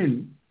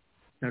 Then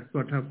that's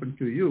what happened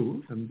to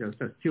you. I'm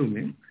just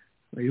assuming.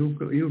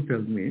 You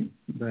tell me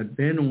that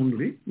then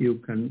only you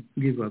can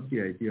give up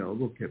the idea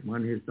of, okay,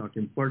 money is not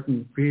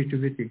important.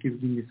 Creativity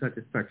gives me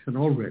satisfaction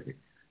already,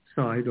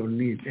 so I don't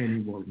need any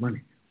more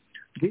money.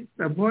 This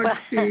avoids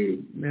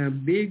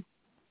the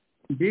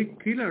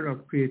big killer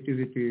of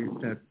creativity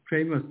that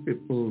famous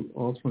people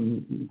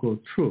often go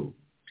through.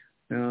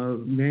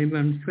 Name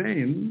and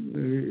fame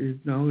is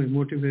now a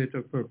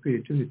motivator for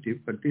creativity,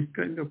 but this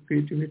kind of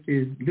creativity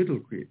is little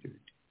creativity.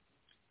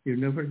 You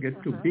never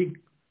get to big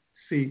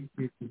C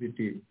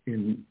creativity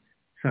in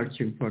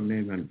searching for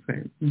name and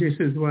fame. This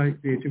is why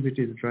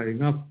creativity is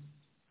drying up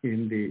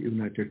in the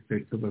United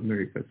States of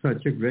America.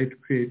 Such a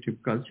great creative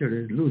culture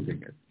is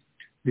losing it.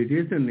 The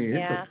reason is,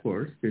 of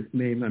course, this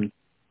name and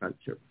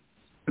culture.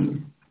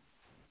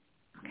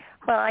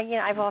 Well,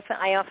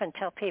 I often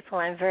tell people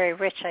I'm very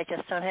rich. I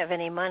just don't have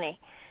any money,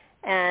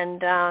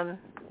 and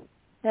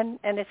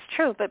it's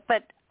true.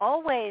 But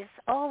always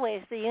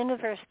the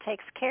universe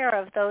takes care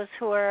of those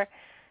who are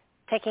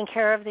taking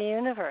care of the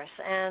universe,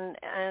 and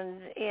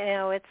you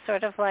know, it's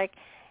sort of like,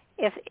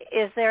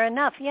 is there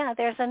enough? Yeah,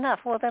 there's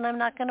enough. Well, then I'm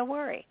not going to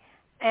worry.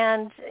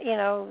 And you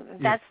know,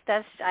 that's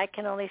I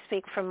can only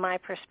speak from my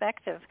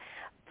perspective.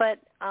 But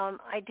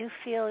I do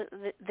feel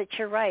that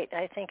you're right.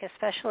 I think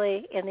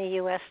especially in the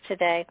U.S.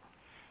 today,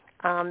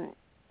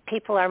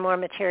 people are more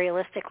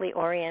materialistically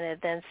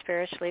oriented than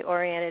spiritually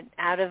oriented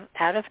out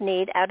of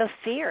need, out of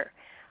fear.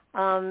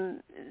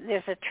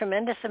 There's a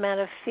tremendous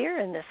amount of fear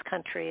in this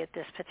country at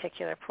this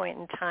particular point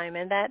in time,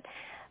 and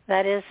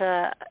that is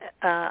a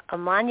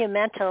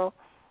monumental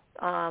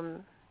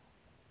hump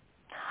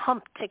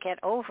to get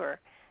over.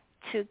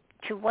 To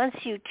once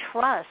you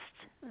trust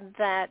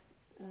that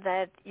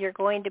you're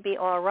going to be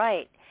all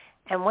right,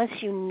 and once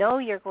you know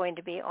you're going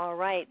to be all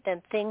right,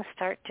 then things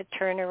start to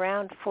turn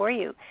around for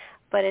you.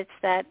 But it's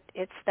that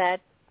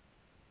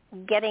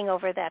getting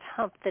over that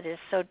hump that is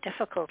so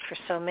difficult for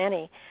so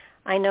many.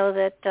 I know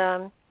that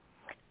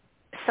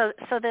so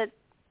that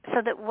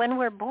when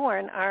we're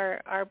born,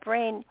 our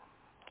brain,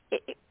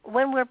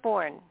 when we're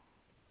born,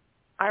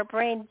 our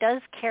brain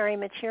does carry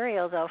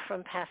material though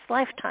from past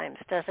lifetimes,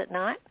 does it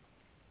not?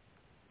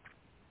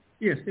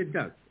 Yes, it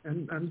does.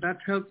 And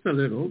that helps a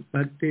little,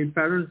 but the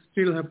parents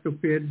still have to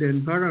create the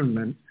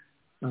environment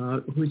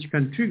which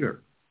can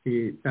trigger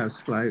the past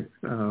life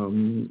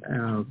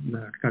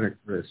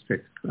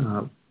characteristics,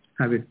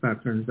 habit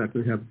patterns that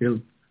we have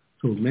built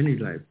through many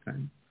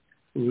lifetimes.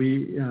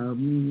 We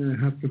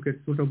have to get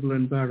suitable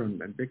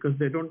environment because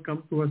they don't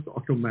come to us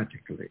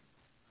automatically.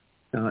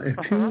 A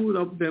few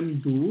of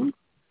them do,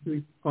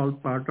 we call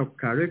part of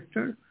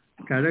character.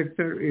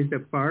 Character is a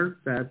part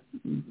that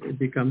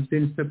becomes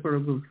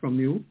inseparable from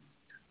you.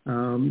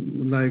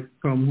 Like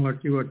from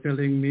what you are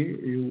telling me,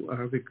 you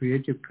have a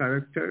creative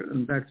character,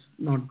 and that's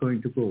not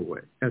going to go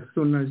away. As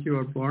soon as you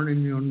are born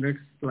in your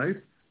next life,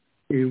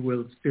 you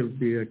will still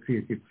be a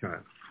creative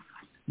child.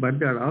 But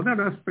there are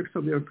other aspects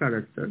of your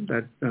character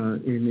that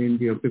in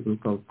India people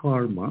call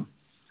karma.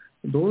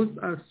 Those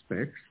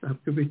aspects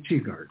have to be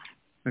triggered.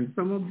 And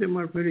some of them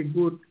are very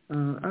good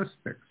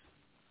aspects,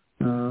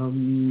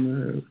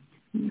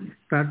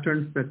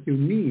 patterns that you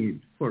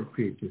need for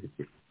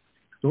creativity.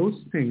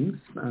 Those things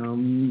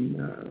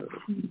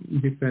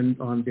depend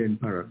on the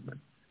environment.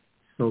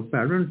 So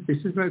parents,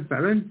 this is why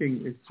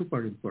parenting is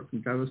super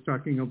important. I was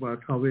talking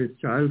about how a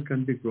child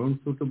can be grown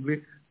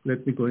suitably.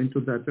 Let me go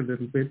into that a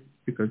little bit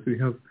because we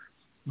have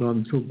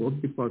gone through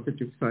both the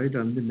positive side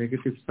and the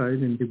negative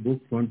side. In the book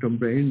Quantum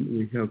Brain,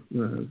 we have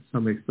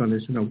some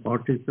explanation of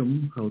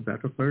autism, how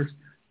that occurs.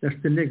 That's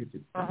the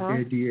negative.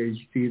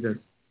 ADHD, that's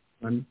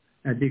one.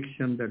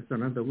 Addiction, that's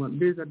another one.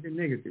 These are the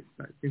negative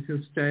side. If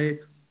you stay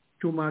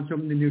too much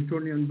on the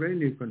Newtonian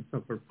brain, you can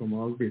suffer from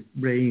all these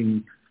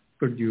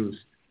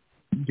brain-produced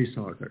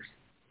disorders.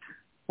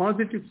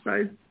 Positive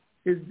side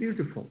is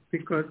beautiful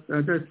because,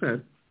 as I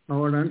said,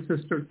 our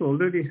ancestors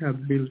already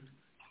have built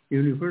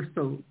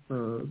universal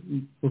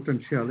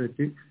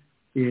potentiality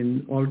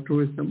in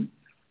altruism,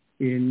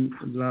 in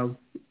love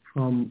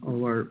from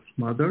our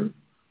mother.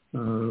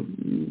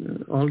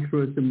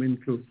 Altruism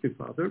includes the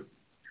father.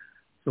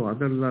 So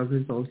other love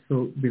is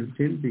also built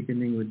in,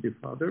 beginning with the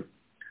father.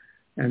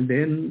 And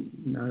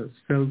then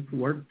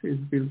self-worth is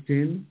built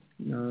in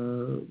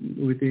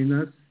within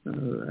us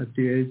at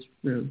the age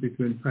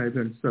between 5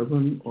 and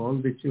 7.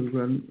 All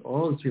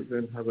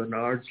children have an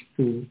urge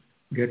to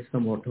get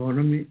some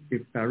autonomy.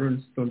 If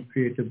parents don't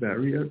create a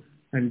barrier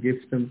and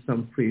give them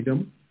some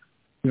freedom,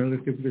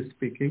 relatively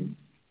speaking,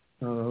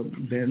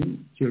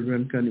 then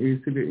children can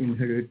easily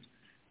inherit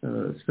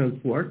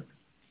self-worth.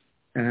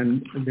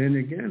 And then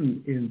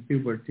again, in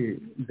puberty,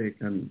 they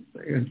can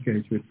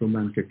engage with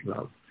romantic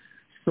love.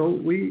 So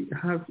we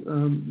have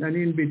an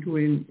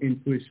in-between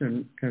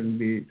intuition can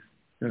be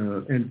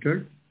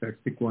entered. That's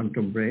the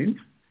quantum brain.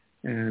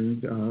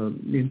 And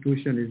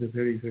intuition is a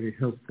very, very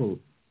helpful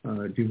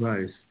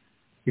device.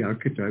 The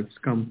archetypes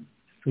come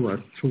to us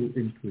through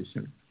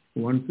intuition.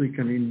 Once we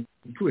can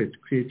intuit,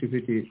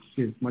 creativity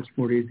is much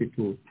more easy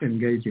to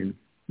engage in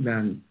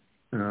than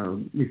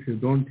if you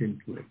don't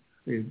intuit.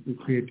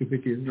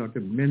 Creativity is not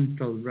a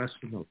mental,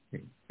 rational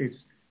thing. It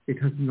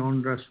has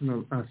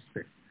non-rational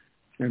aspect.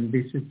 And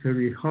this is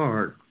very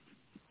hard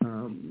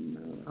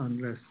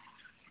unless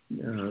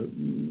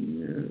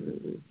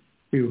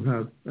you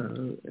have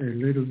a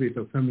little bit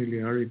of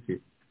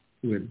familiarity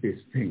with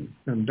these things.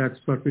 And that's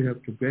what we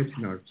have to get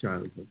in our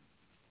childhood.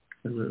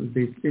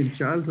 In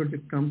childhood,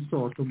 it comes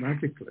so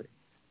automatically.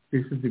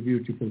 This is the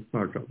beautiful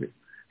part of it.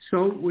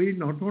 So we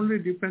not only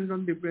depend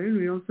on the brain,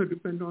 we also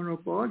depend on our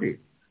body.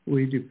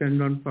 We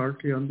depend on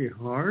partly on the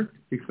heart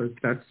because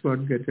that's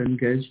what gets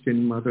engaged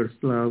in mother's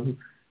love,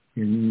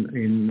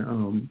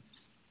 in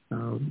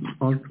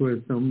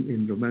altruism,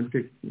 in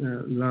romantic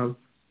love.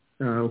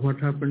 What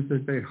happens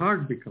is the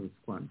heart becomes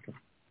quantum.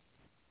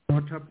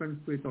 What happens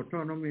with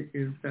autonomy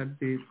is that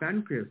the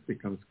pancreas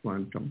becomes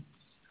quantum,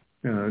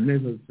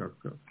 navel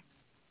chakra.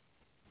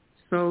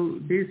 So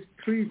these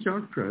three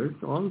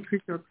chakras, all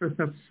three chakras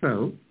have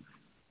self,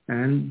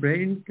 and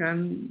brain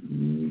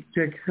can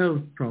take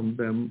help from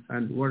them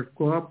and work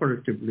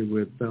cooperatively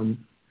with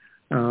them.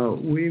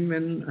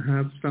 Women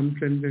have some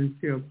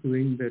tendency of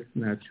doing that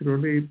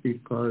naturally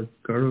because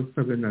girls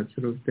have a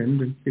natural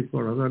tendency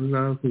for other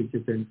love, which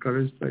is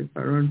encouraged by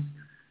parents.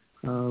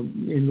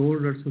 In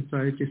older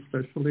society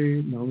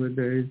especially,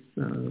 nowadays,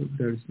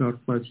 there's not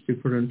much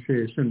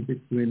differentiation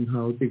between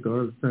how the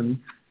girls and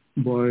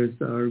boys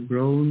are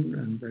grown,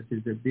 and that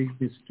is a big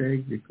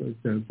mistake because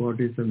their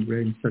bodies and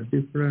brains are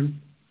different.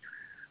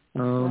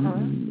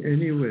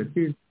 Anyway,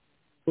 these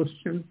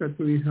questions that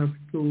we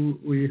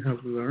have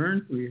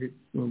learned,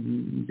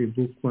 the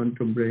book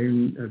Quantum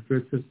Brain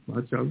addresses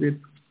much of it,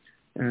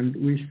 and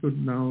we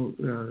should now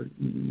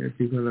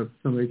develop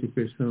some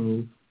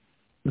educational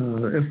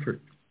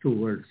effort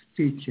towards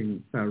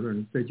teaching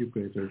parents,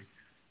 educators,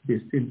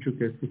 these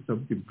intricacies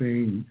of the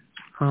brain,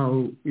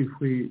 how if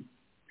we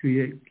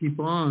keep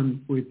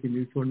on with the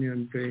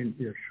Newtonian brain,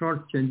 we are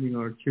shortchanging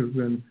our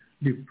children,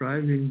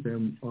 depriving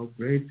them of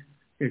great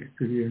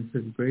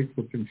experiences, great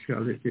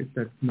potentiality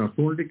that not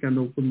only can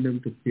open them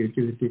to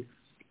creativity,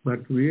 but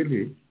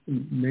really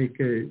make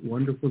a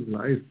wonderful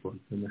life for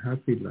them, a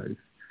happy life,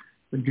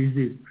 a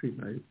disease-free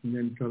life,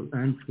 mental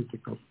and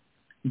physical.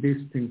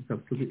 These things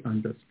have to be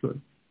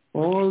understood.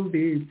 All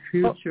the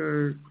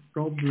future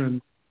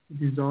problems,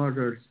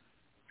 disorders,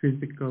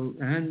 physical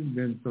and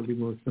mental,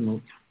 emotional,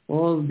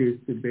 all this,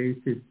 the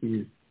basis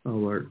is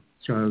our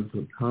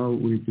childhood, how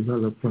we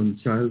develop from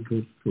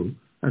childhood to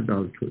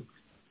adulthood.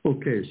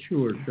 Okay,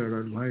 sure, there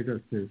are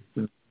viruses.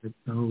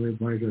 Now a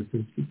virus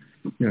is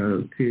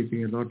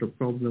creating a lot of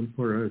problem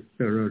for us.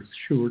 There are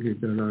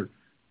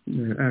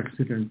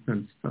accidents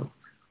and stuff.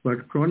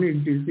 But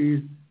chronic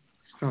disease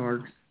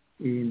starts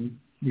in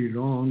the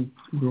wrong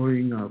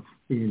growing up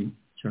in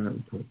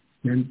childhood,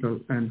 mental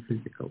and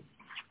physical.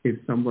 If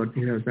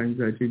somebody has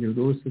anxiety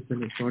neurosis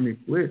in a chronic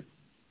way,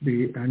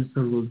 the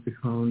answer will be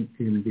found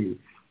in the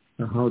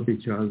how the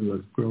child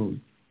was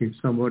grown. If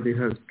somebody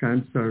has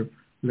cancer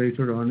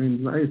later on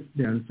in life,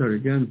 the answer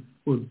again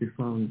would be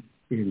found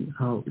in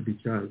how the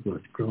child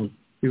was grown.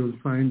 You will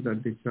find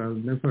that the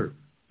child never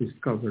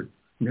discovered,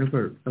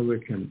 never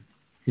awakened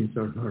his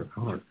or her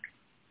heart.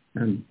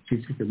 And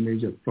this is a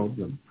major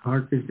problem.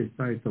 Heart is the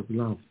site of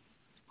love.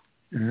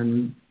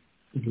 And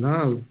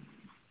love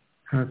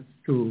has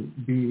to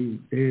be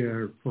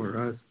there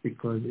for us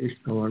because it's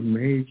our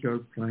major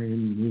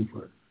prime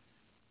mover.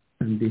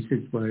 And this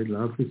is why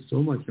love is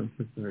so much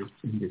emphasized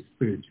in the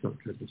spiritual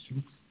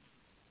traditions.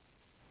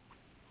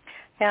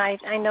 Yeah,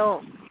 I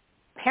know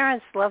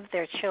parents love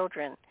their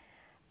children,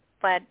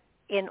 but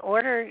in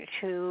order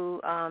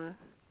to,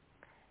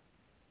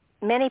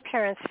 many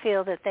parents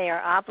feel that they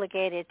are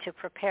obligated to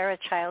prepare a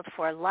child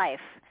for life,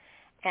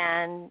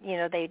 and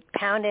they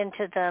pound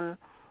into them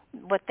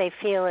what they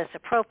feel is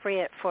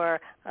appropriate for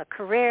a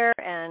career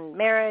and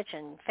marriage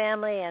and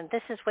family, and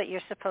this is what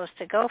you're supposed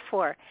to go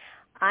for.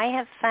 I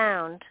have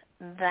found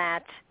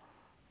that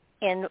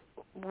in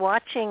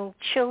watching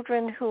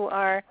children who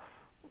are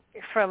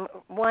from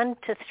 1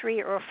 to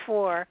 3 or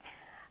 4,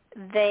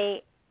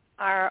 they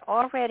are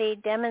already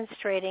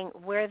demonstrating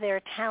where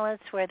their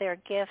talents, where their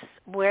gifts,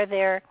 where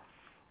their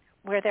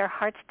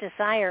heart's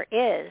desire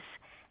is.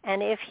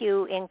 And if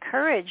you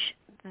encourage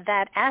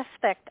that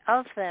aspect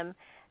of them,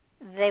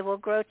 they will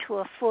grow to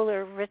a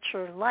fuller,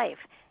 richer life.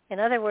 In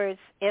other words,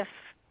 if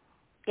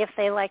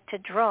they like to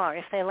draw,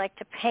 if they like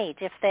to paint,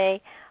 if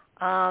they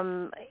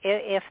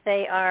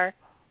are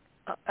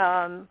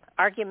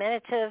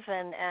argumentative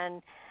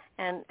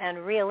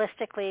and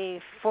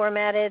realistically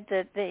formatted,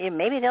 that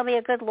maybe they'll be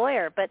a good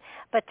lawyer. But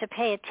to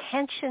pay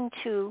attention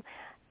to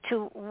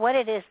what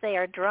it is they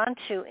are drawn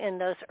to in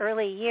those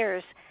early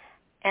years,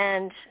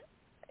 and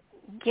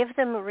give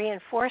them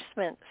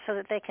reinforcement so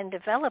that they can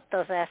develop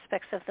those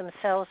aspects of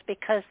themselves,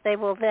 because they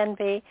will then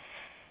be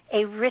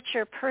a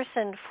richer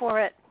person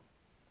for it,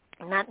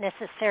 not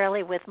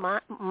necessarily with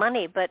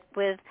money, but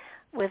with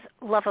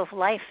love of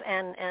life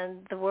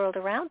and the world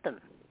around them.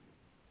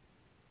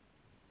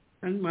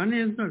 And money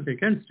is not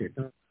against it.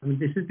 I mean,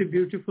 this is the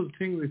beautiful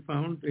thing we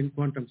found in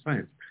quantum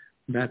science,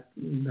 that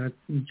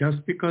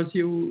just because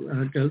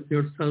you dealt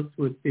yourself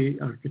with the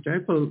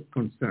archetypal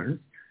concerns,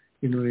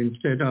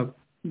 instead of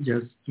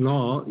just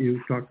law,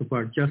 you talk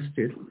about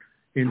justice.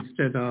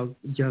 Instead of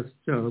just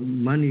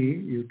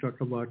money, you talk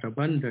about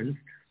abundance.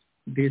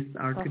 This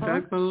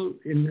archetypal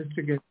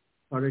investigation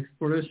or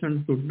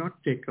exploration could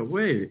not take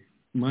away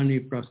money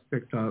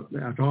prospect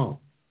at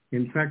all.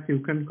 In fact, you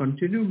can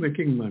continue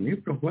making money,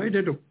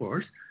 provided, of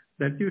course,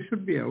 that you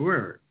should be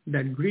aware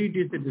that greed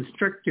is a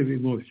destructive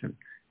emotion,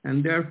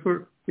 and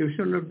therefore you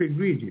should not be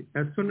greedy.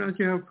 As soon as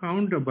you have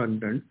found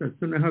abundance, as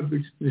soon as you have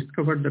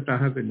discovered that I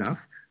have enough,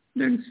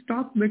 then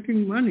stop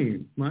making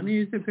money. Money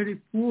is a very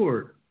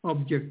poor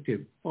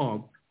objective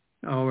of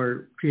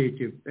our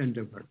creative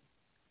endeavor.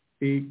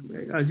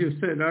 As you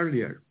said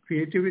earlier,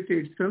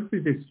 creativity itself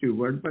is a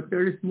steward, but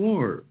there is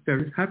more. There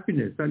is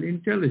happiness and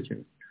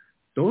intelligence.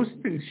 Those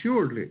things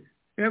surely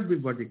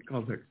everybody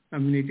covers. I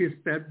mean, it is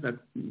said that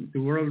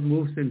the world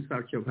moves in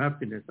search of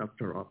happiness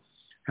after all.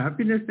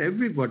 Happiness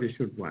everybody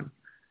should want.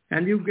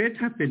 And you get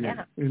happiness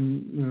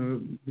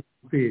in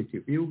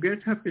creative. You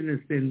get happiness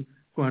in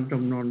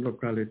quantum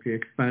non-locality,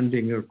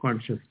 expanding your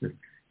consciousness.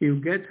 You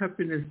get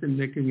happiness in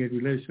making a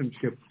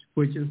relationship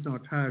which is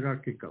not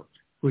hierarchical,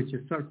 which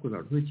is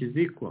circular, which is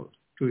equal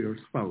to your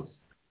spouse.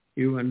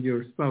 You and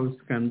your spouse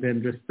can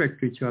then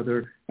respect each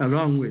other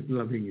along with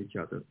loving each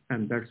other.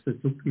 And that's the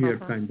superior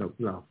kind of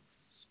love.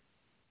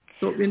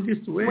 So in this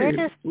way,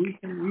 we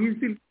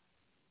can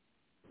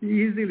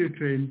easily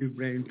train the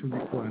brain to be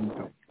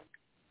quantum.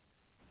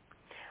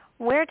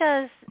 Where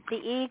does the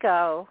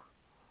ego,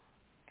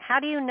 how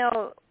do you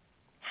know,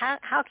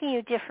 how can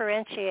you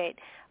differentiate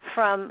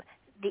from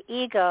the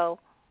ego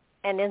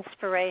and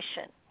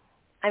inspiration?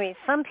 I mean,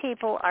 some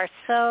people are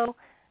so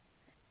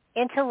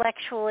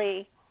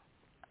intellectually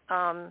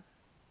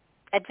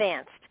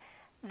advanced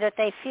that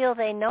they feel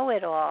they know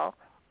it all,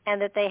 and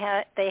that they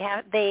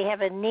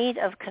have a need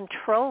of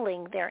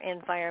controlling their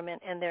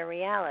environment and their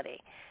reality,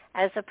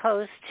 as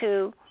opposed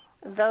to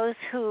those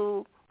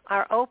who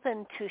are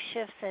open to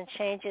shifts and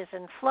changes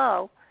and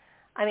flow.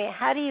 I mean,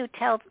 how do you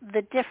tell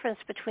the difference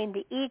between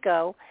the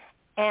ego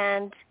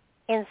and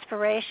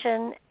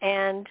inspiration,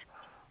 and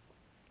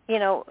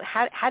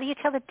how do you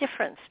tell the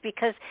difference?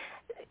 Because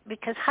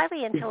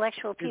highly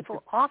intellectual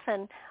people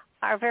often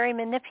are very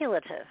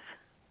manipulative.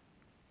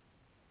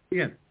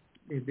 Yes,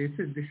 this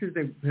is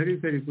a very,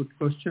 very good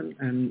question,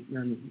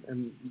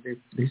 and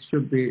this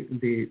should be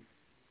the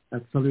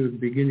absolute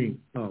beginning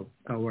of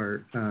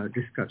our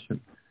discussion.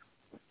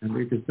 And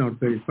it is not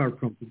very far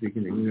from the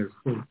beginning. We are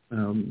still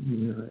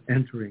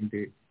entering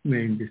the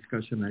main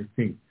discussion, I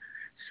think.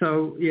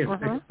 So, yes,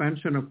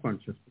 expansion of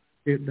consciousness,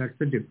 that's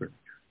the difference.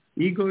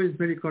 Ego is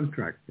very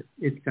contracted.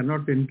 It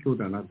cannot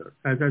include another.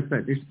 As I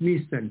said, it's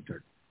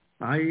me-centered.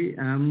 I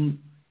am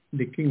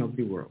the king of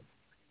the world.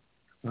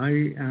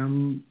 I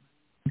am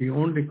the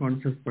only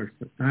conscious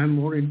person. I am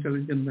more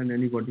intelligent than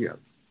anybody else.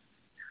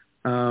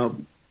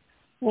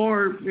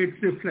 Or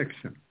it's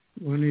reflection.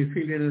 When we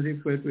feel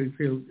inadequate, we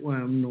feel, well,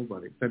 I'm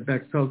nobody. But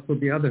that's also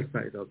the other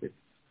side of it.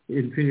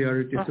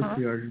 Inferiority,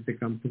 superiority, they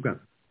come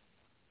together.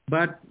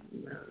 But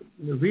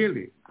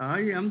really, I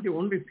am the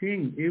only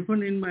thing.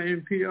 Even in my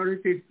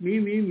inferiority, it's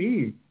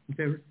me.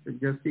 There's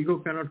just ego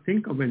cannot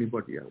think of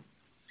anybody else.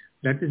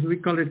 That is, we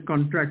call it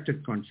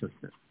contracted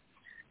consciousness.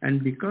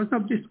 And because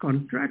of this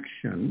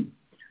contraction,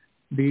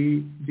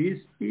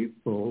 these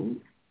people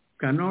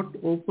cannot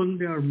open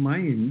their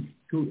mind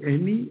to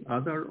any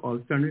other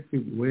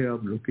alternative way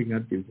of looking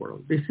at the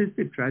world. This is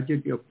the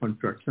tragedy of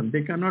contraction.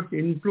 They cannot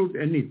include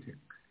anything.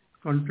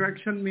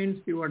 Contraction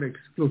means you are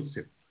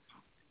exclusive.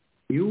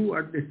 You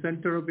are the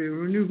center of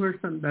your universe,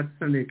 and that's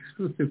an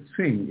exclusive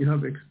thing. You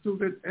have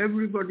excluded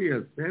everybody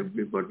else.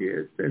 Everybody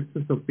else has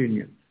this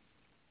opinion.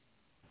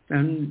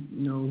 And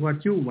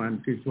what you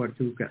want is what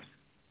you get.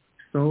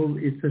 So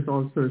it is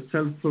also a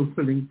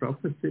self-fulfilling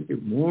prophecy. The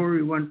more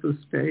you want to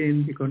stay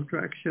in the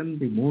contraction,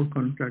 the more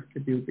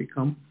contracted you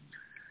become.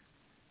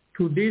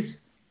 To this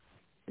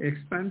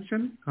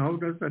expansion, how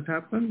does that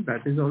happen?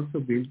 That is also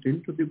built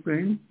into the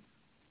brain,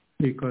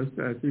 because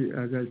as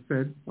I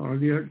said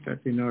earlier, that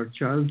in our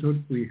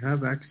childhood we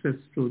have access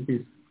to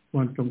this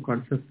quantum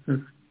consciousness,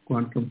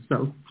 quantum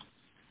self.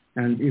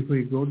 And if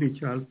we grow the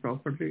child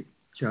properly,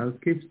 child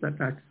keeps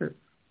that access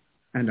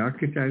and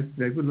archetypes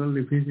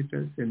regularly visit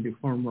us in the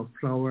form of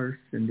flowers,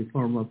 in the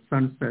form of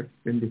sunsets,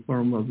 in the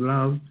form of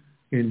love,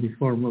 in the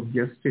form of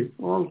justice,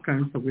 all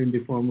kinds of in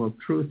the form of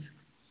truth.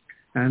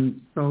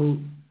 And so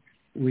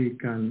we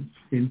can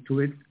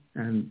intuit,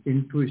 and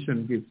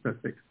intuition gives us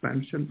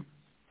expansion.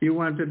 You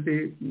wanted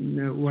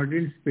the word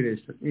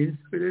inspiration.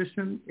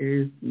 Inspiration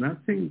is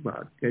nothing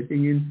but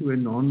getting into a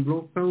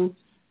non-local,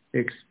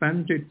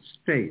 expanded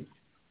state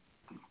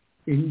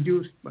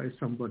induced by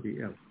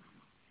somebody else.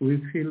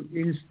 We feel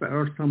inspired,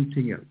 or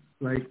something else,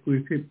 like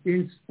we feel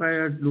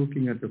inspired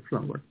looking at the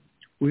flower.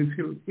 We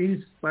feel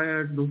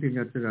inspired looking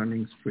at the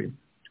running stream.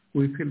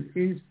 We feel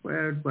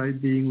inspired by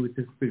being with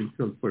a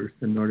spiritual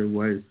person or a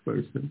wise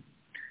person.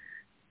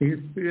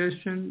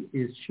 Inspiration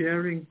is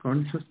sharing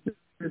consciousness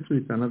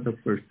with another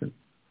person.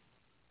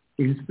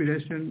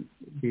 Inspiration,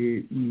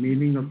 the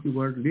meaning of the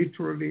word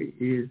literally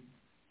is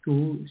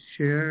to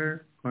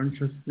share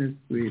consciousness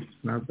with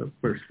another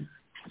person.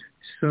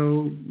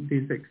 So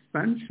this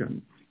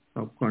expansion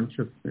of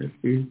consciousness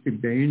is the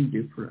main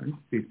difference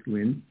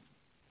between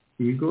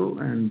ego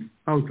and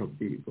out of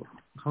the ego.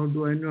 How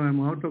do I know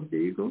I'm out of the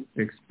ego?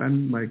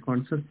 My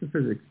consciousness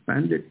is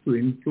expanded to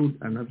include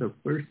another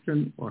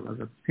person or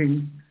other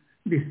thing.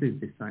 This is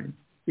the sign.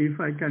 If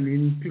I can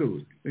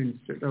include,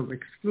 instead of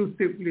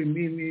exclusively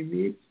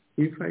me,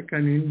 if I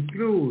can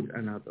include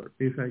another,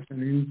 if I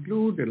can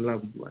include a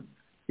loved one,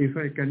 if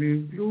I can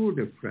include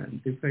a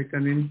friend, if I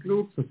can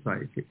include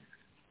society,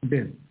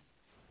 then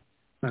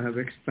I have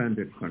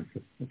expanded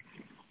consciousness.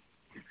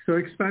 So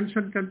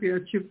expansion can be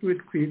achieved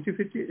with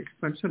creativity.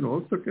 Expansion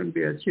also can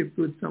be achieved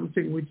with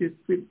something which is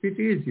a bit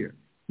easier,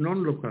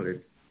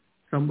 non-locality.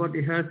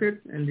 Somebody has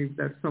it, and if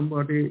that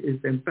somebody is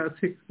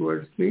empathic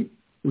towards me,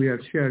 we are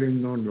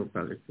sharing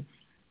non-locality.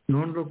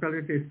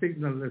 Non-locality is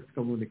signal-less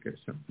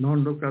communication.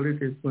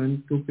 Non-locality is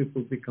when two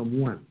people become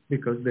one,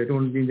 because they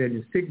don't need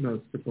any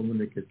signals to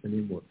communicate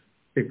anymore.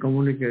 They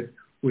communicate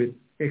with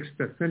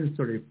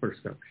extrasensory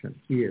perception,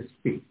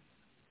 ESP.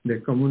 They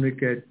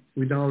communicate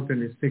without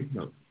any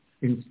signal,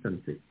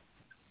 instantly.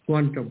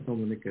 Quantum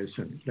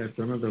communication, that's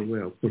another way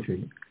of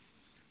putting it.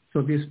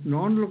 So this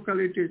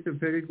non-locality is a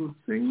very good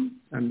thing.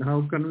 And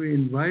how can we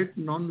invite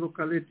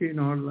non-locality in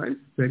our life?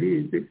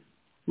 Very easy.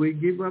 We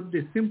give up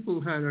the simple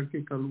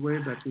hierarchical way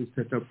that we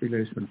set up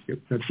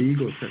relationships, that the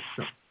ego sets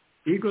up.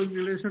 Ego's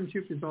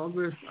relationship is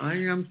always, I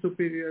am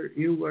superior,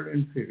 you are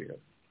inferior.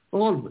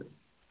 Always.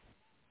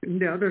 In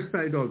the other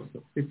side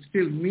also. It's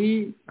still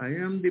me, I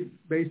am the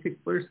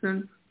basic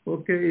person.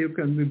 Okay, you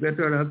can be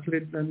better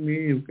athlete than me,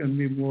 you can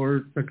be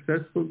more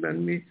successful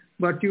than me,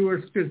 but you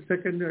are still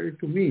secondary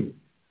to me.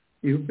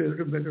 You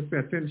better pay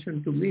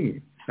attention to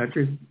me. That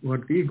is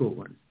what the ego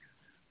wants.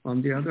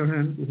 On the other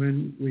hand,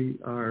 when we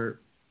are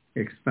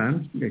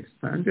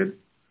expanded,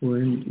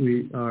 when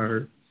we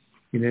are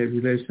in a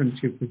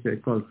relationship which I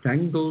call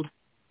tangled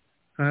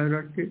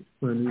hierarchy,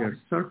 when we are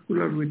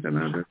circular with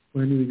another,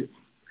 when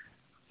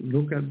we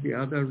look at the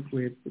other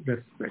with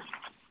respect,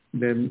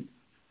 then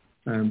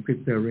I'm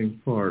preparing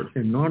for a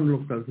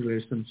non-local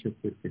relationship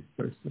with this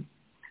person.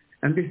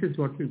 And this is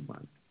what we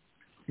want.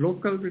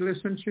 Local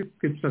relationship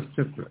keeps us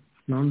separate.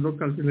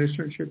 Non-local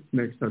relationship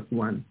makes us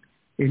one,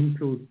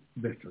 include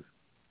better.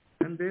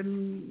 And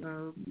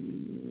then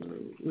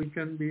we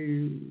can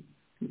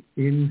be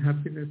in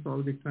happiness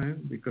all the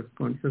time because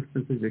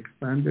consciousness is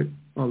expanded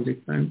all the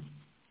time.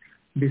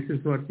 This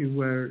is what you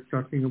were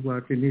talking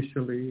about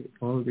initially,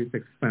 all this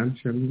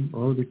expansion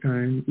all the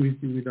time,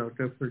 easy without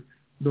effort.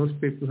 Those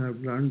people have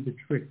learned the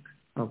trick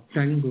of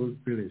tangled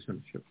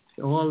relationships.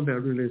 All their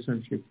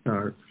relationships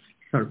are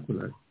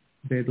circular.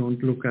 They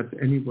don't look at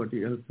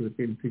anybody else with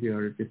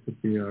inferiority,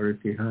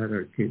 superiority,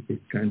 hierarchy, this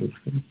kind of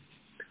thing.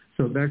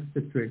 So that's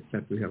the trick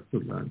that we have to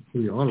learn.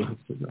 We all have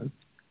to learn.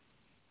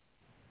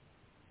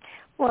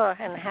 Well,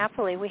 and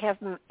happily we have,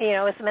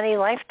 as many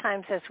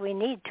lifetimes as we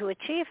need to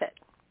achieve it.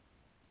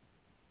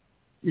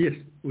 Yes,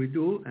 we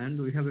do,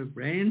 and we have a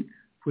brain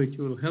which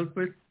will help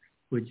us,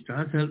 which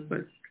does help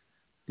us.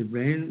 The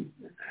brain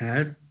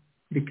has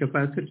the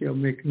capacity of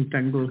making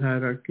tangled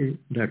hierarchy.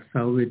 That's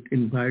how it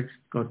invites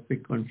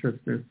cosmic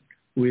consciousness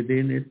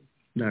within it.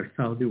 That's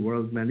how the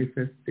world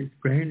manifests. The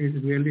brain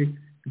is really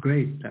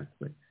great that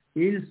way.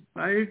 In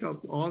spite of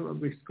all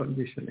of its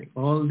conditioning,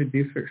 all the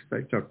defects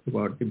I talked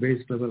about, the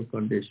base level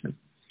condition,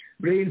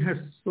 brain has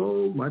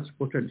so much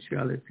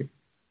potentiality.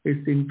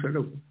 It's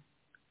incredible.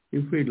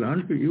 If we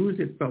learn to use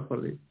it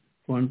properly,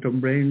 quantum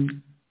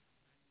brain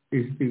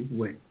is the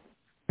way.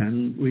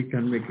 And we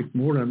can make it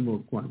more and more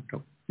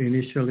quantum.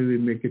 Initially, we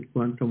make it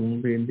quantum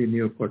only in the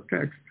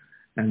neocortex,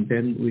 and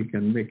then we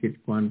can make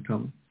it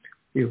quantum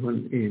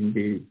even in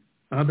the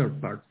other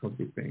parts of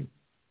the brain.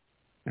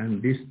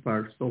 And these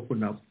parts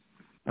open up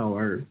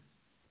our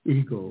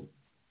ego,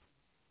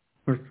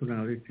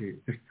 personality,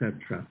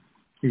 etc.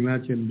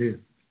 Imagine this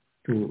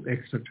to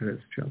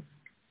extraterrestrials.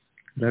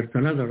 That's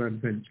another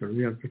adventure.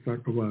 We have to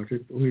talk about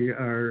it. We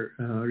are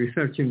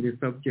researching the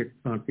subject,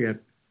 not yet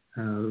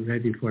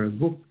ready for a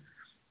book,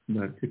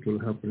 but it will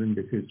happen in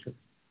the future.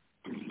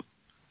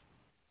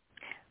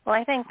 Well,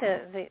 I think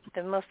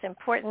the most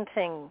important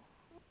thing,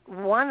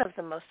 one of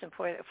the most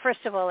important, first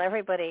of all,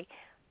 everybody,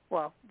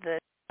 well, the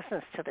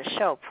listens to the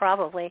show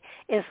probably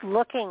is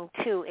looking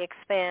to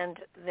expand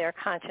their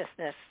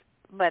consciousness,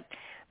 but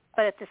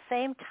at the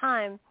same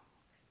time,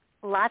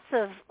 lots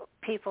of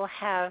people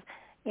have,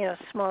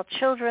 small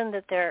children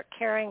that they're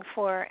caring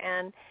for,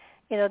 and,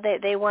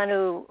 they want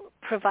to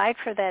provide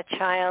for that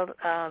child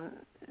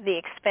the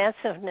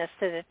expansiveness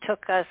that it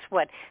took us,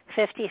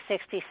 50,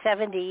 60,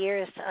 70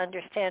 years to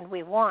understand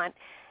we want,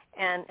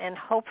 and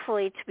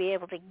hopefully to be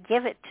able to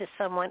give it to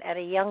someone at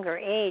a younger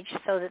age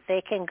so that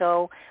they can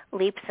go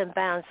leaps and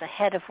bounds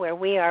ahead of where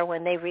we are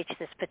when they reach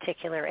this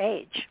particular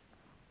age.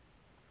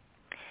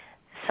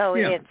 So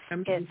this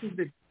is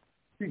the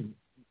thing.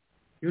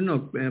 We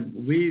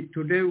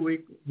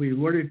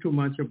worry too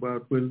much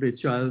about will the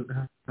child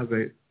have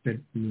a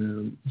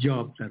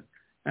job that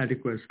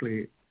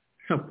adequately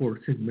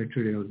supports his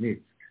material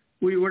needs.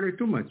 We worry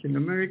too much. In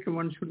America,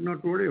 one should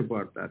not worry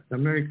about that.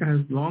 America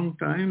has long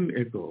time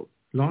ago,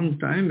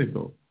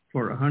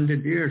 for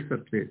 100 years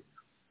at least,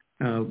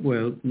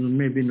 well,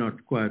 maybe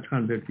not quite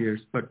 100 years,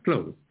 but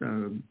close,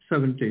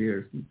 70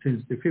 years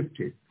since the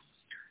 50s,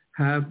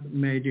 have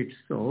made it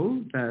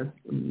so that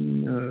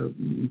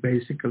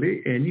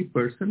basically any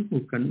person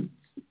who can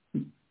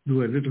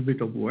do a little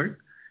bit of work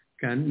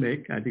can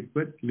make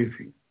adequate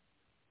living.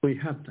 We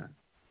have that.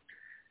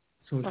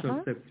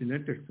 Social safety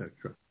net,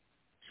 etc.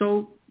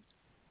 So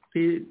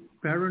the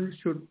parents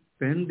should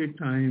spend the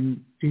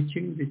time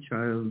teaching the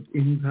child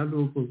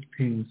invaluable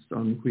things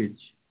on which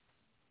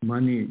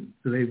money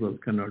label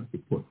cannot be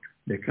put.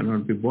 They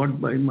cannot be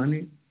bought by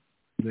money.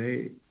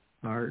 They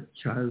are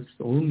child's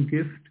own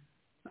gift.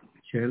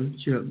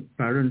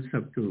 Parents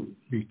have to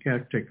be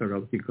caretaker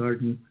of the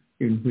garden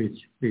in which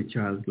the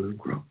child will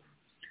grow.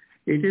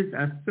 It is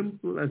as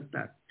simple as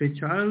that. The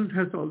child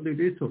has all the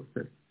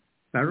resources.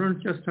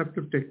 Parents just have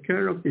to take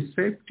care of the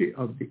safety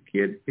of the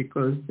kid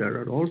because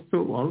there are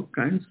also all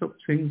kinds of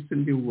things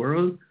in the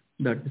world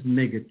that is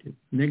negative.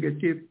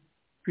 Negative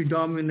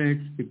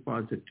predominates the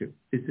positive.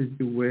 This is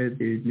the way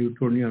the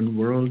Newtonian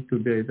world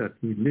today that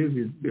we live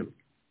is built.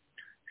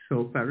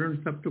 So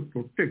parents have to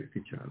protect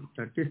the child.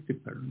 That is the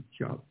parent's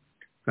job.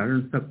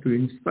 Parents have to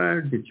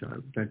inspire the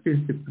child. That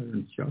is the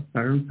parent's job.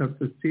 Parents have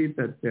to see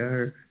that they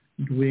are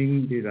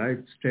doing the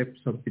right steps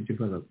of the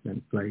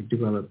development, like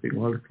developing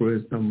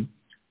altruism,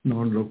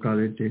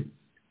 non-locality,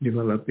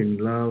 developing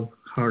love,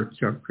 heart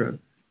chakra,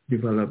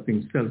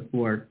 developing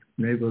self-worth,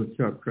 navel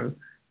chakra.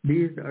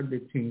 These are the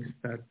things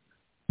that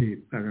the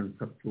parents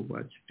have to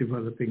watch.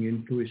 Developing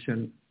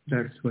intuition,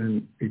 that's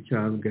when the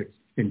child gets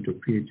into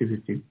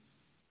creativity.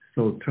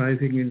 So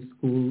thriving in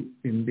school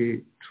in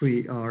the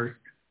 3 R's,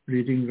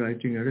 reading,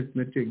 writing,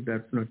 arithmetic,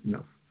 that's not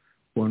enough.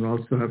 One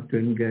also have to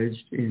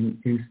engage in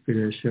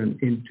inspiration,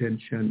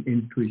 intention,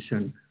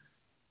 intuition.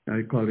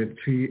 I call it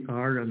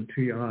 3R and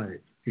 3I.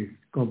 Is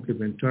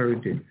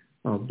complementarity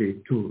of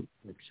the 2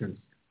 actions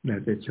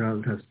that the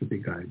child has to be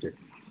guided.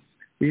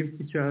 If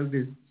the child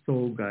is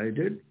so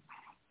guided,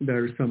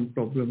 there are some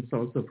problems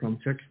also from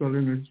sexual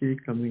energy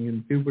coming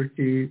in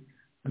puberty,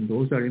 and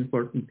those are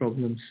important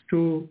problems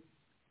too,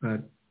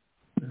 but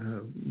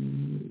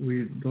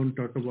we don't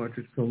talk about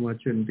it so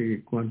much in the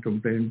quantum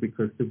brain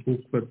because the book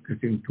was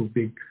getting too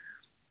big.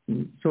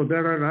 So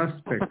there are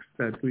aspects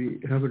that we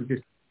haven't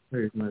discussed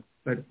very much,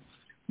 but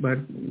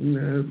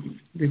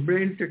the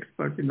brain takes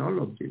part in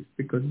all of this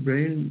because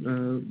brain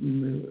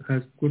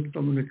has good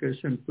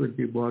communication with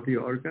the body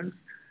organs.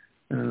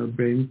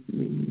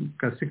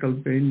 Classical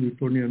brain,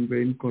 Newtonian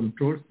brain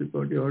controls the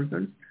body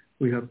organs.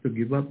 We have to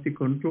give up the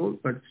control,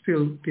 but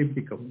still keep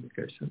the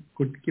communication.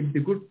 Could keep the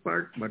good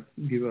part, but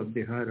give up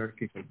the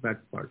hierarchical bad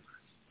part.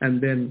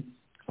 And then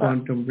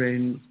quantum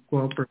brain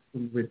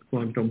cooperating with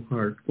quantum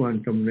heart,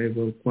 quantum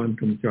navel,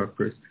 quantum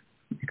chakras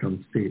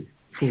becomes the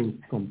full,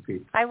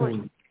 complete,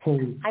 whole.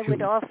 I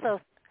would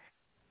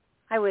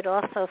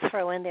also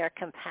throw in there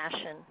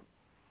compassion.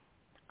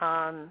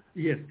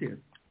 Yes.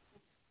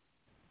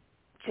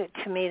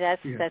 To me,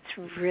 that's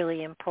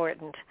really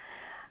important.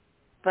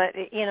 But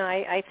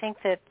I think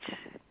that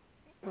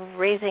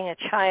raising a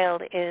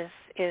child is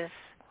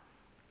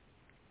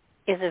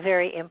a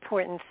very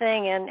important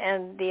thing,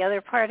 and the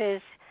other part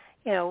is,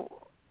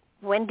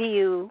 when do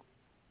you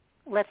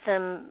let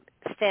them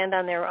stand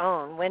on their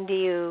own? When do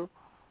you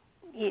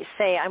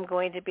say, I'm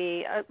going to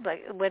be,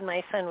 like when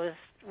my son was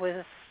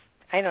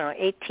I don't know,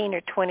 18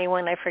 or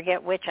 21, I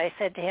forget which, I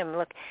said to him,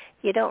 look,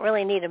 you don't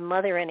really need a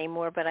mother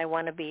anymore, but I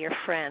want to be your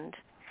friend.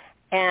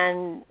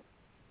 And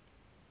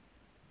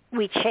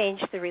we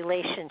changed the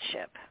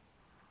relationship.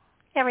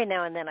 Every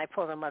now and then I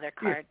pull the mother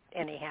card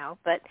anyhow,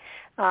 but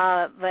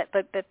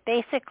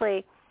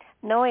basically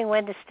knowing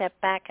when to step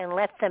back and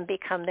let them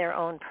become their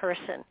own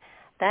person.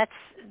 That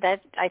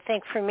I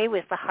think for me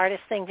was the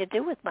hardest thing to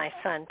do with my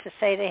son, to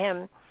say to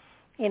him,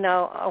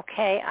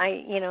 okay,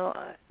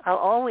 I'll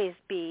always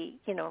be,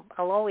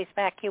 I'll always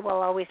back you,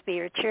 I'll always be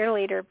your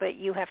cheerleader, but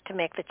you have to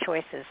make the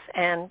choices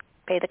and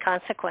pay the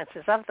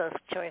consequences of those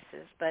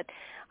choices, but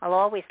I'll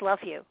always love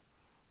you.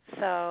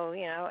 So,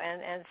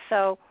 and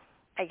so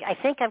I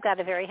think I've got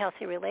a very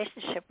healthy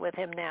relationship with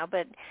him now,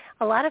 but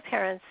a lot of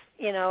parents,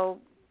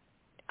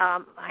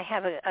 I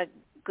have a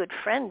good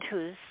friend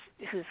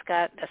who's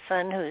got a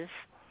son who's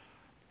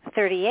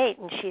 38,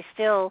 and she's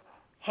still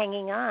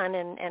hanging on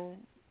and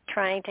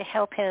trying to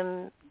help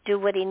him do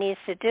what he needs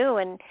to do,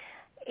 and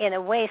in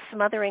a way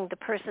smothering the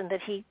person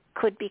that he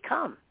could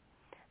become.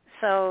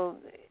 So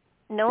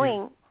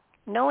knowing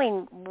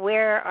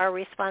where our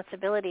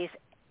responsibilities,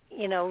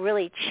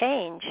 really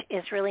change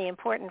is really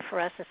important for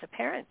us as a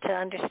parent to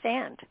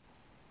understand.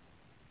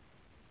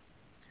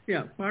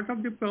 Yeah, part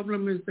of the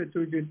problem is that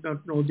we did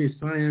not know the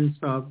science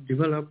of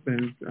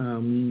development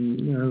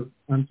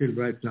until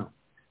right now.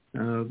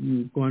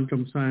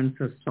 Quantum science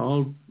has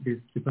solved this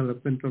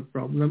developmental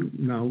problem.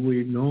 Now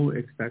we know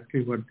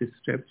exactly what the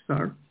steps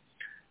are,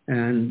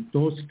 and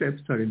those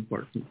steps are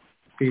important.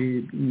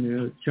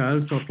 The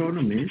child's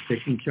autonomy,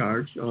 taking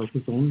charge of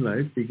his own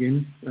life,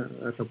 begins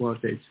at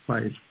about age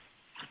 5.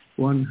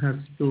 One has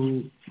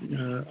to,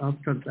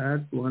 after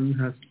that, one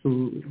has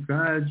to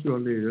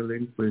gradually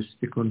relinquish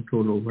the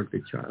control over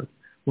the child.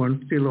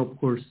 One still, of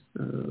course,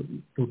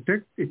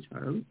 protects the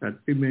child, that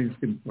remains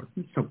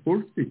important,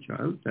 supports the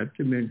child, that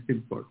remains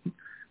important,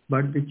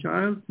 but the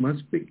child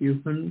must be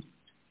given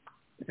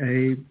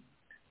a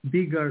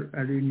bigger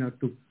arena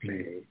to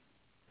play,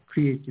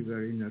 creative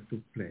arena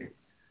to play,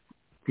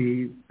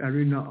 the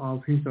arena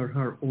of his or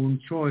her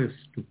own choice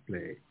to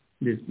play.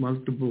 These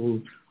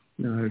multiple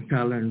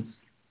talents,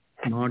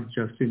 not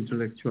just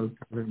intellectual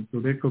talent, to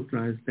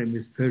recognize them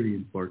is very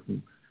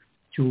important.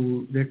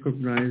 To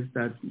recognize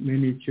that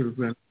many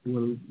children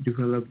will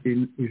develop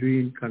in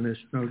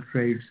reincarnational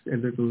traits a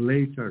little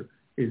later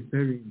is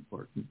very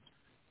important.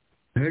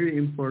 Very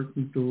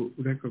important to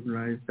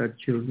recognize that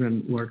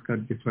children work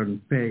at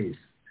different pace.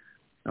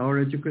 Our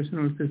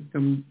educational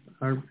systems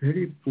are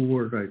very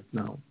poor right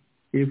now.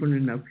 Even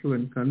in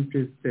affluent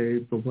countries, they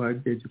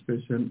provide the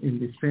education in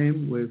the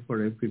same way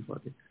for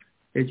everybody.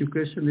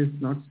 Education is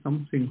not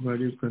something where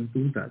you can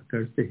do that.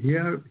 There's a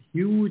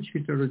huge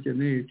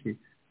heterogeneity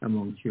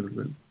among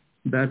children.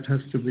 That has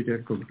to be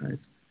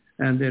recognized.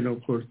 And then,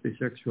 of course, the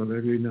sexual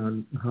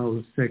arena,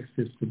 how sex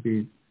is to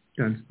be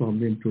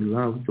transformed into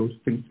love, those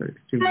things are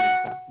extremely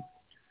important.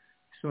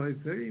 So a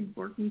very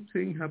important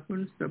thing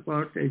happens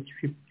about age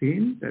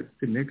 15. That's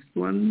the next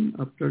one,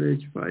 after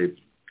age 5.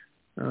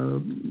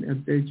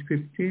 At age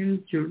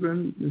 15,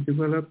 children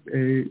develop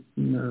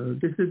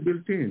this is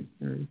built in,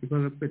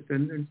 develop a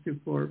tendency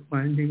for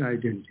finding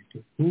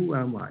identity. Who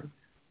am I?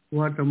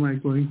 What am I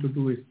going to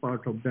do is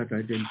part of that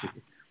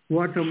identity.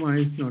 What am I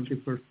is not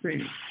the first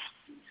thing.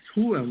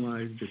 Who am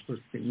I is the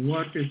first thing.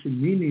 What is the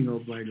meaning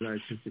of my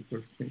life is the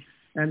first thing.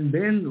 And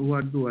then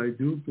what do I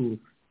do to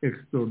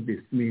explore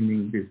this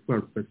meaning, this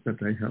purpose that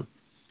I have?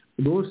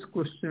 Those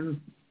questions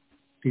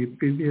the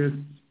previous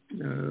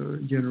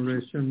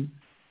generation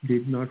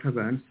did not have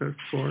answers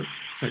for.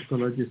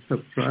 Psychologists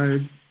have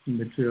tried.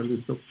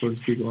 Materialists, of course,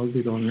 did all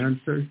the wrong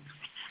answers.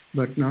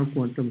 But now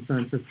quantum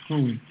science has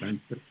found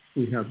answers.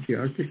 We have the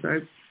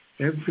archetype.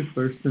 Every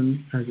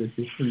person has a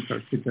different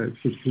archetype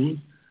to choose.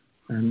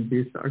 And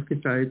this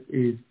archetype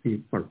is the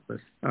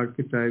purpose.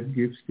 Archetype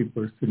gives the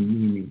person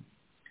meaning.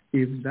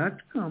 If that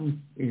comes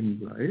in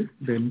life,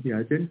 then the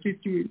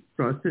identity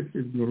process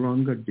is no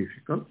longer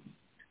difficult.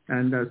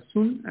 And as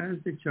soon as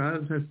the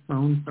child has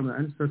found some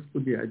answers to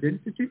the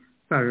identity,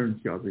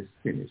 parent job is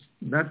finished.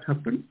 That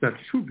happens, that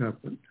should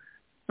happen,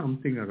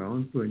 something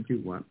around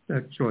 21.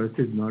 That choice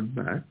is not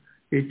bad.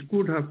 It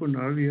could happen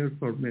earlier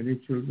for many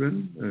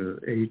children.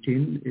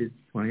 18 is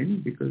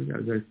fine because,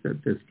 as I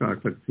said, they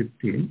start at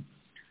 15.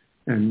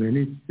 And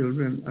many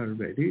children are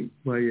ready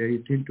by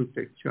 18 to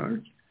take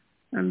charge.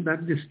 And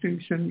that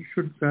distinction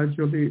should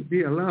gradually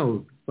be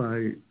allowed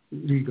by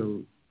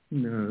legal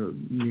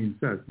means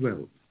as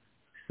well.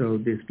 So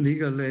this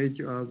legal age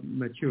of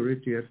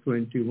maturity at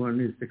 21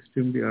 is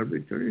extremely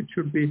arbitrary. It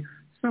should be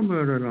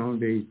somewhere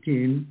around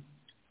 18.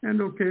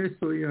 And okay,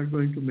 so you are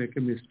going to make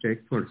a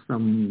mistake for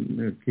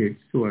some kids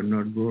who are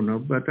not grown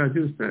up. But as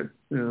you said,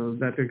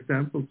 that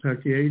example,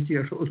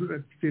 38-year-old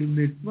that still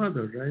needs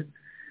mother, right?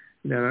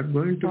 There are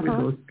going to be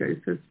those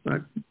cases,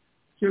 but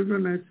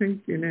children, I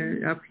think, in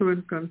an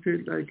affluent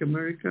country like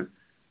America,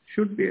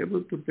 should be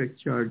able to take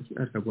charge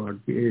at about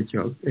the age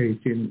of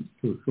 18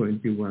 to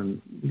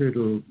 21,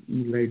 little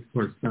late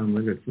for some, a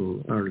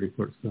little early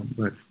for some,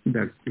 but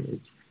that's the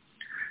age.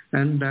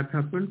 And that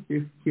happens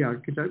if the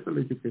archetypal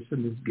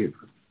education is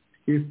given.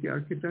 If the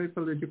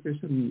archetypal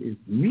education is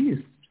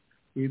missed,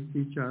 if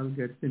the child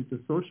gets into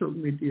social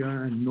media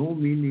and no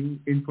meaning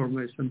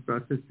information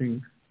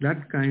processing,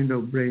 that kind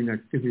of brain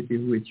activity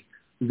which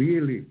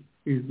really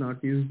is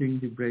not using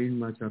the brain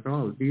much at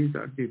all. These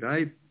are the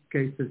ripe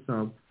cases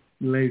of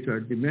later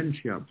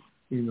dementia.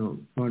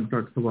 One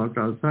talks about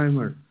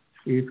Alzheimer's.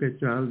 If a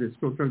child is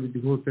totally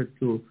devoted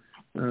to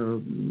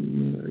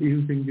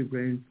using the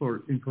brain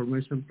for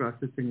information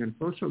processing and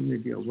social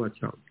media, watch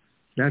out.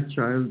 That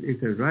child is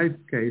a ripe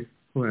case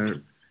where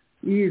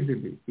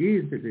easily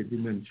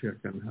dementia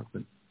can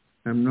happen.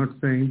 I'm not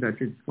saying that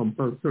it's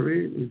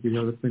compulsory.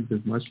 Development is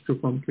much too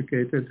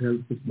complicated.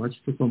 Health is much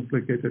too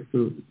complicated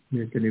to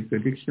make any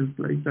predictions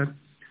like that.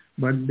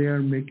 But they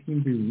are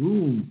making the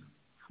room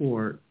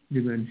for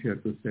dementia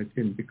to set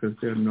in because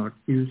they're not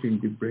using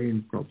the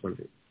brain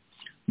properly.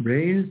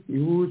 Brain's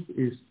use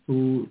is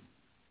to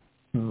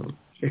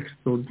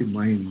explode the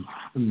mind.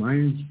 The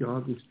mind's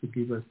job is to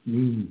give us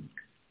meaning.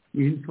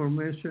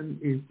 Information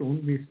is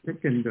only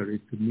secondary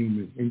to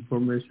meaning.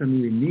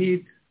 Information we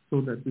need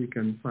so that we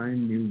can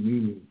find new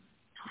meaning,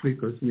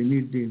 because we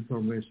need the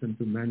information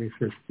to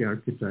manifest the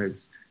archetypes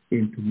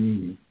into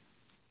meaning.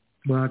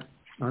 But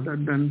other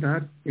than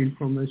that,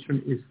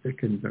 information is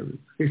secondary.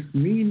 It's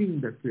meaning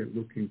that we are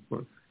looking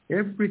for.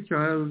 Every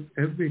child,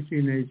 every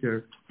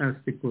teenager asks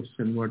the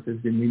question, what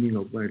is the meaning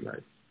of my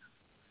life?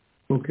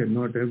 Okay,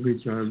 not every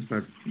child,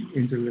 but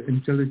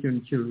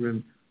intelligent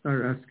children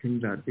are asking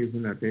that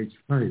even at age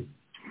 5.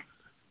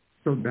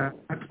 So that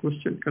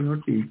question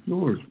cannot be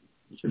ignored.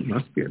 It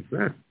must be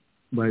addressed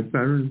by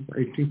parents,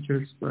 by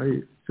teachers,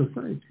 by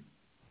society.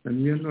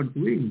 And we are not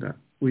doing that.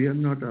 We are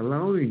not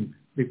allowing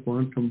the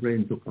quantum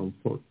brain to come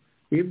forth.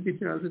 If the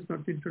child is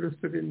not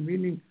interested in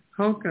meaning,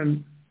 how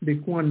can the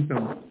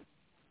quantum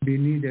be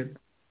needed?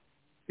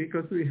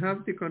 Because we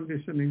have the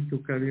conditioning to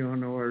carry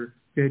on our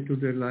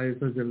day-to-day life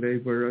as a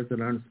laborer, as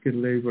an unskilled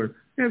laborer.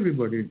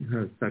 Everybody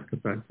has that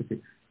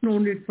capacity. No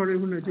need for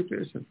even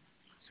education.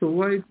 So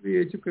why do we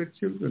educate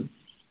children?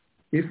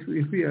 If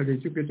we are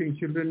educating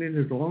children in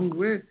a wrong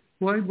way,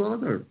 why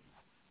bother?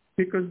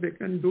 Because they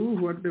can do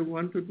what they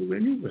want to do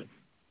anyway.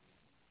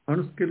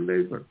 Unskilled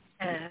labor.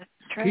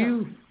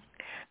 True.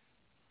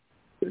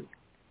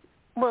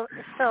 Well,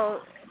 so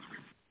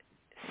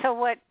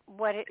what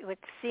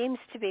seems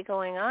to be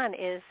going on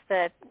is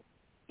that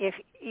if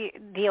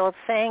the old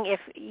saying,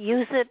 if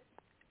use it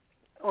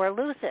or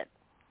lose it,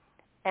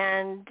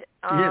 and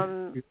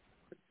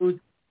yes,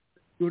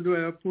 good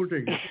way of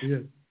putting it.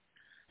 Yes.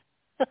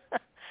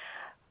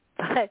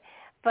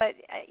 but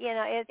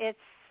it's.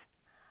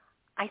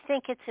 I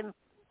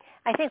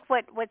think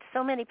what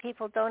so many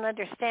people don't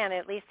understand,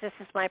 at least this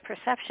is my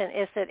perception,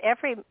 is that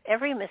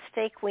every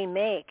mistake we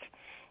make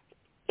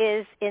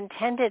is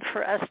intended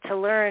for us to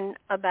learn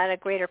about a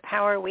greater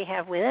power we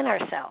have within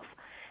ourselves.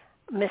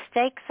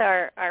 Mistakes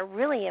are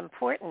really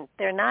important.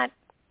 They're not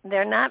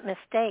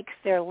mistakes.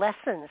 They're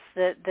lessons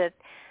that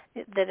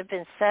have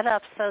been set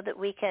up so that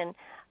we can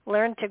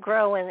learn to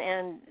grow,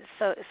 and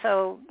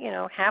so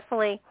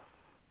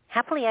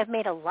happily I've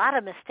made a lot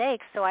of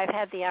mistakes, so I've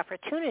had the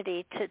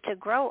opportunity to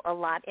grow a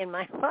lot in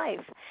my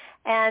life.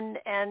 And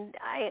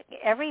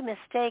every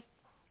mistake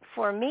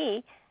for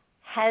me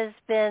has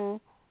been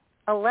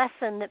a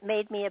lesson that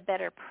made me a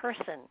better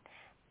person.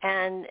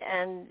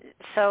 And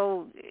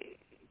so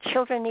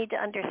children need to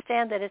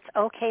understand that it's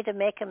okay to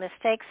make a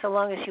mistake so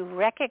long as you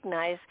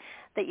recognize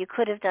that you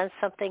could have done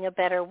something a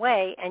better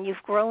way and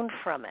you've grown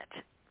from it.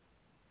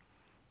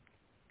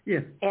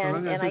 Yes, so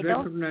long as you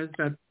recognize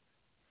that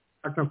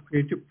part of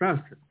creative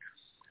process.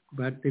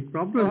 But the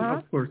problem,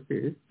 of course,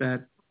 is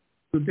that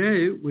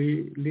today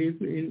we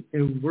live in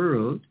a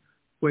world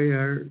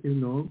where,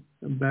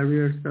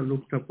 barriers are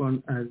looked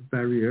upon as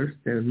barriers.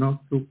 They're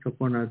not looked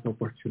upon as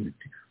opportunity.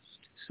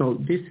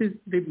 So this is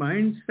the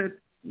mindset,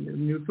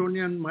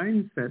 Newtonian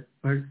mindset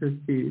versus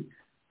the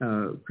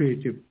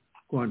creative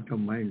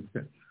quantum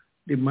mindset.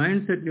 The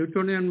mindset,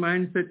 Newtonian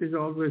mindset is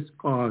always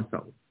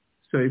causal.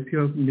 So if you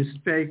have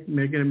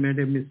made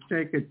a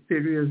mistake, it's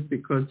serious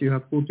because you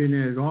have put in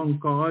a wrong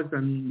cause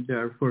and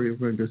therefore you're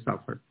going to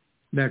suffer.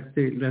 That's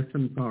the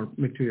lesson for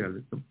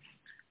materialism.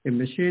 A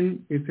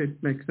machine, if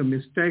it makes a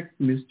mistake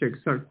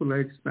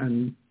circulates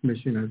and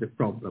machine has a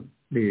problem.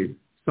 The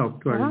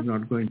software is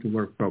not going to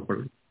work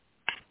properly.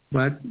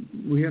 But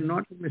we are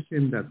not a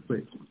machine that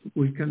way.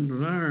 We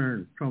can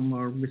learn from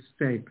our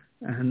mistakes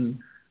and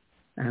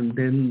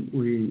then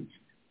we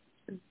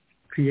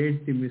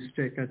create the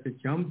mistake as a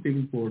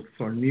jumping board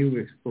for new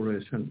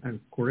exploration and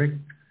correct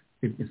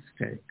the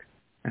mistake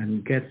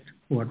and get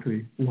what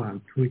we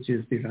want, which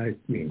is the right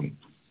meaning.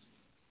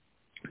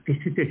 This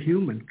is a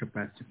human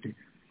capacity.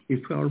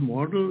 If our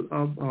model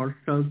of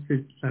ourselves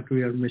is that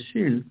we are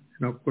machines,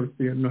 then of course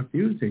we are not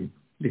using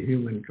the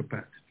human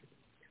capacity.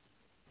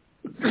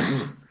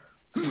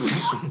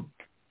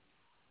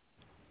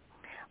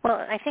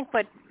 Well, I think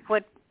what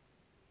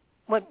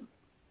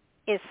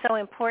is so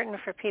important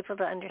for people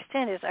to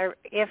understand is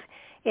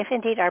if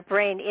indeed our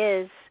brain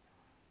is,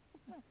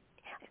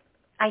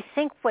 I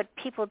think what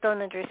people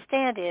don't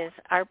understand is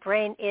our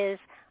brain is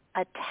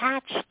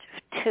attached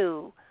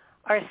to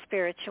our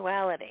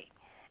spirituality.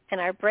 And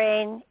our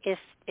brain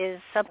is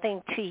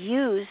something to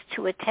use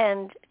to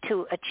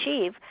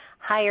achieve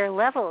higher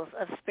levels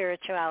of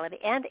spirituality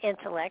and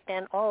intellect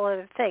and all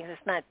other things.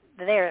 It's not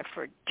there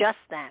for just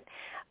that.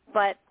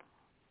 But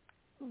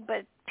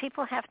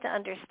people have to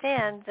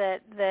understand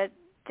that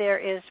there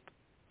is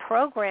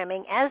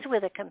programming, as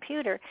with a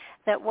computer,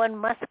 that one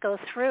must go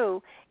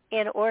through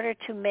in order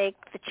to make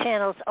the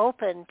channels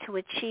open to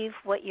achieve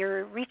what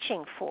you're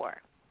reaching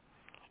for.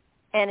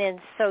 And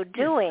in so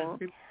doing...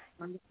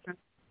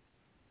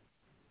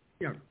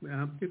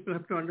 people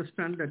have to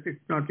understand that it's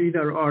not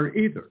either or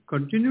either.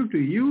 Continue to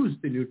use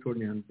the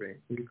Newtonian brain.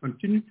 We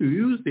continue to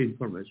use the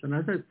information.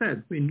 As I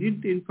said, we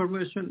need the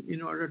information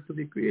in order to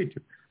be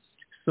creative.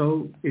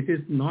 So it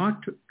is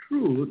not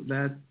true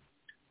that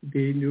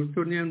the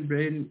Newtonian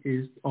brain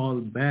is all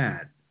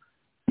bad.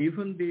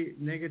 Even the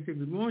negative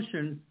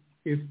emotions,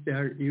 if they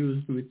are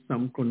used with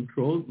some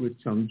control,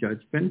 with some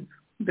judgment,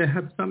 they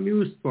have some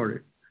use for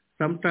it.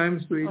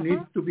 Sometimes we need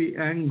to be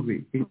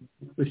angry to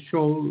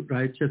show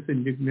righteous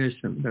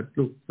indignation that,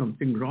 look,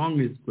 something wrong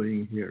is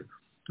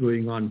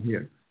going on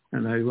here,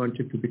 and I want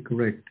it to be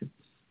corrected.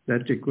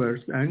 That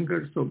requires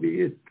anger, so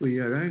be it. We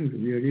are angry.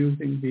 We are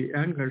using the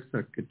anger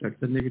circuit. That's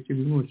a negative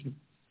emotion.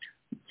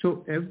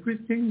 So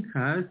everything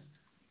has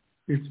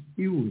its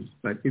use,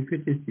 but if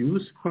it is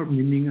used for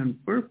meaning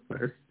and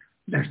purpose,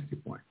 that's the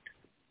point.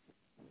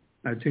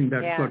 I think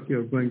that's what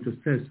you're going to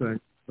say, so I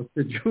hope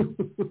that you...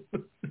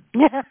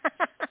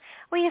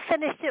 Well, you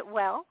finished it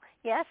well,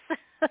 yes.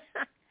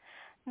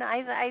 No,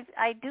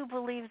 I do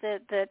believe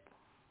that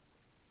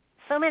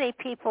so many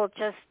people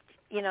just,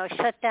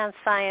 shut down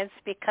science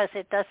because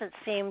it doesn't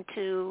seem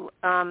to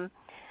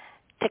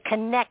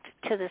connect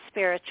to the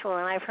spiritual.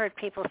 And I've heard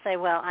people say,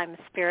 well, I'm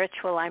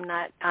spiritual, I'm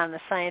not on the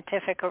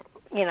scientific,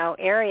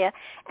 area.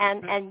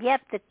 And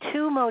yet the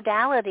two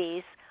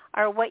modalities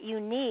are what you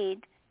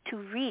need to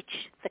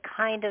reach the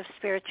kind of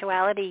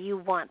spirituality you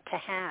want to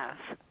have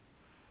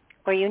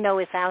or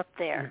is out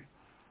there.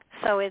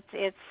 So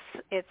it's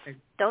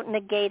don't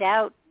negate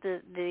out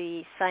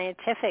the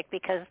scientific,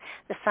 because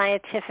the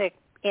scientific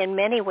in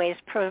many ways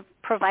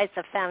provides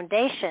a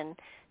foundation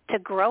to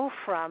grow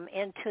from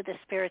into the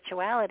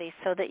spirituality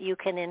so that you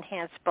can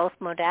enhance both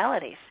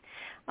modalities.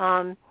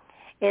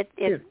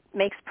 It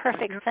makes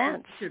perfect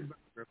sense.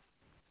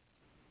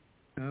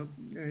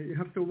 You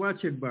have to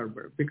watch it,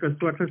 Barbara, because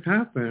what has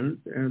happened,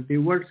 the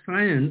word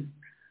science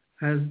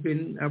has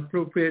been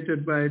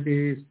appropriated by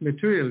the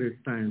materialist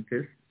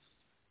scientists,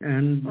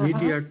 and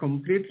media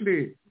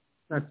completely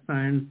that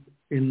science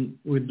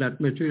with that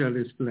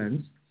materialist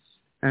lens.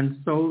 And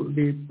so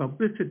the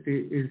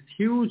publicity is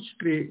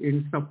hugely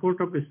in support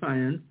of a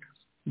science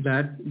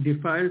that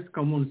defies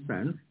common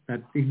sense,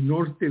 that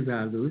ignores the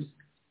values,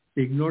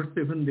 ignores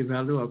even the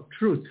value of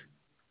truth.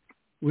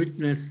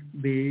 Witness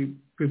the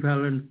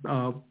prevalence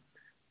of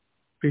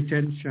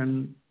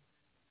pretension,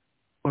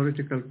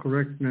 political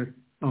correctness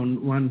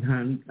on one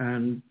hand,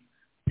 and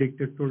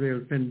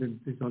dictatorial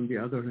tendencies on the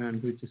other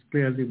hand, which is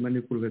clearly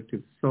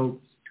manipulative. So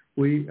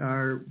we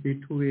are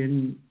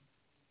between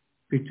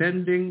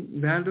pretending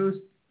values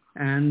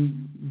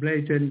and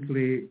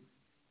blatantly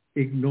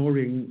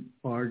ignoring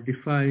or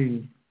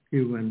defying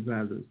human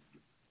values.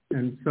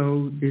 And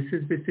so this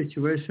is the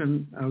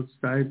situation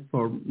outside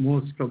for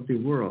most of the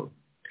world.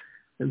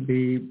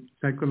 The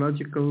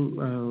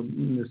psychological,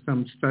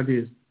 some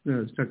studies,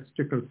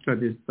 statistical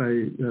studies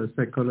by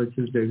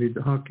psychologist David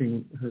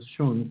Hawking has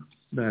shown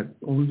that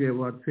only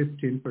about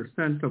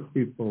 15% of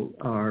people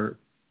are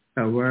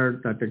aware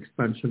that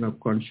expansion of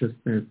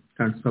consciousness,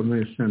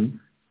 transformation,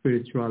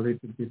 spirituality,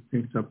 these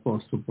things are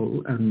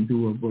possible and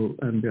doable,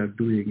 and they are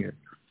doing it.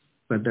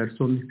 But that's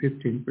only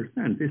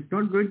 15%. It's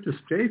not going to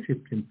stay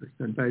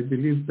 15%. I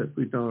believe that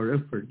with our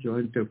effort,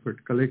 joint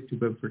effort,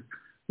 collective effort,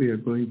 we are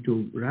going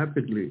to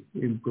rapidly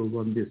improve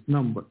on this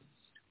number.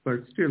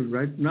 But still,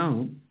 right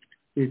now,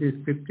 It is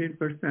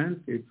 15%.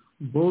 It's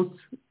both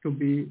to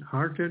be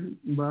heartened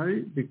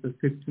by, because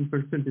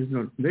 15% is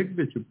not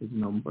negligible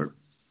number.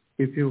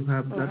 If you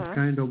have that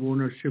kind of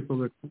ownership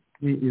of a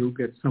company, you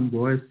get some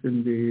voice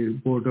in the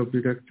board of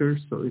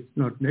directors, so it's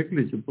not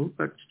negligible,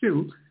 but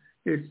still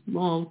it's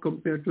small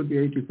compared to the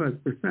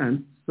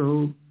 85%.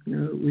 So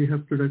we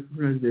have to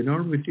recognize the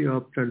enormity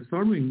of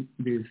transforming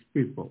these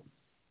people.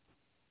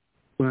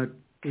 But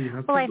we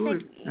have to do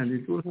it, and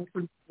it will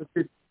happen.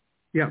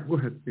 Yeah, go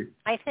ahead, please.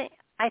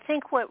 I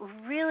think what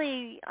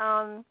really,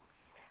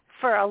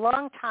 for a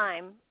long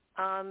time,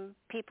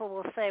 people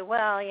will say,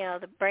 well,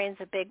 the brain's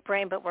a big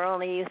brain, but we're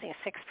only using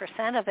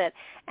 6% of it.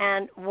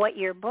 And what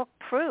your book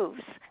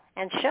proves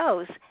and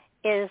shows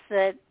is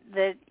that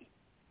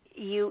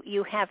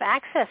you have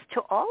access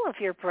to all of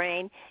your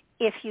brain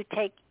if you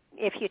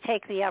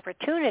take the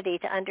opportunity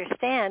to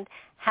understand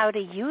how to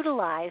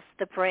utilize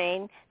the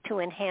brain to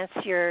enhance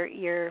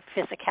your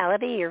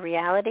physicality, your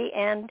reality,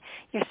 and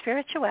your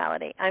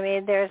spirituality. I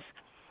mean,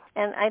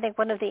 and I think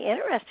one of the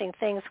interesting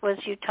things was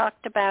you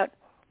talked about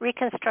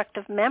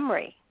reconstructive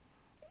memory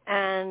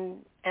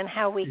and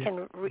how we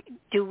can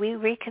do we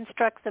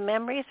reconstruct the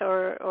memories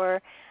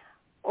or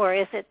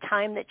is it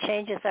time that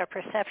changes our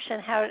perception?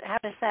 How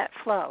does that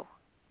flow?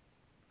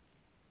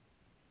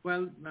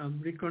 Well,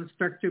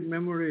 reconstructive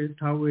memory is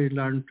how we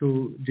learn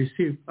to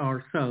deceive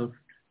ourselves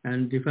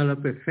and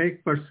develop a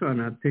fake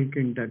persona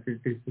thinking that this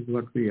is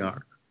what we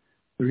are.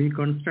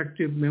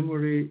 Reconstructive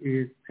memory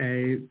is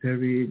a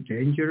very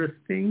dangerous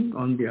thing.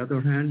 On the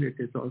other hand, it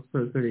is also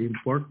a very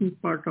important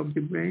part of the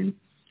brain.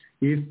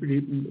 If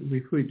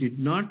we did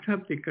not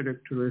have the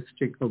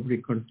characteristic of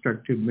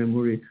reconstructive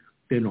memory,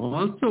 then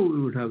also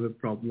we would have a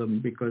problem,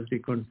 because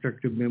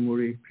reconstructive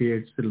memory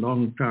creates a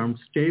long-term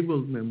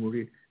stable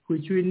memory,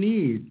 which we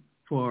need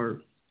for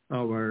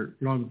our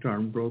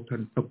long-term growth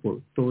and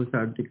support. Those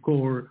are the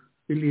core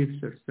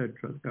beliefs,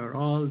 etc. They are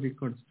all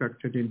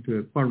reconstructed into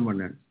a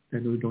permanence,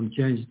 and we don't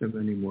change them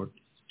anymore.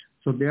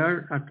 So they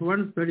are at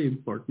once very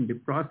important. The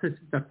process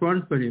is at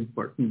once very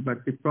important,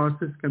 but the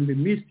process can be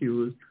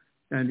misused,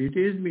 and it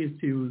is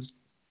misused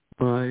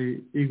by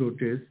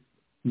egotists,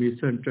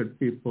 me-centered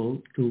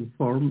people, to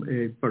form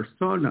a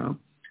persona,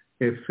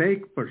 a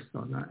fake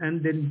persona,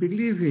 and then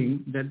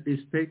believing that this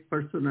fake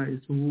persona is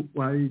who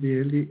I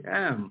really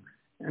am.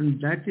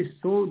 And that is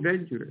so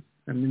dangerous.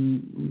 I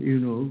mean,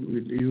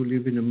 you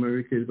live in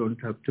America, you don't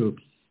have to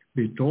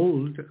be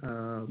told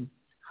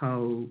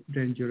how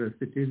dangerous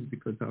it is,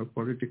 because our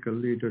political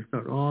leaders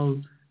are all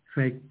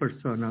fake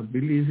persona,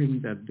 believing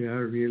that they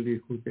are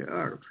really who they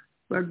are.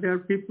 But there are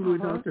people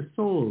without a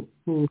soul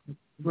who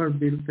never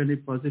built any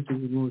positive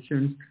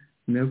emotions,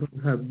 never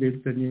have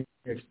built any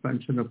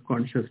expansion of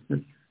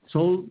consciousness.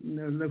 Soul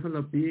level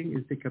of being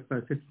is the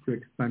capacity to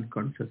expand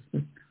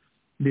consciousness.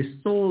 The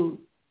soul,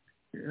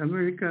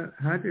 America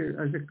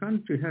as a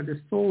country had a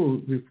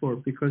soul before,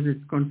 because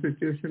its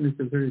constitution is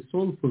a very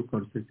soulful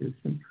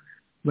constitution.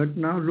 But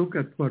now look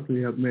at what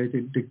we have made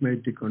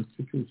the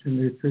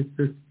constitution.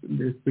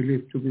 It's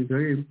believed to be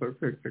very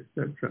imperfect,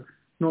 etc.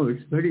 No,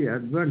 it's very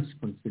advanced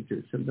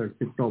constitution. That's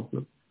the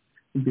problem.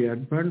 The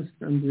advanced,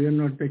 and we are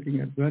not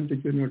taking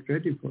advantage. We're not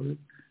ready for it.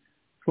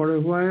 For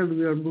a while,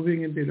 we are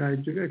moving in the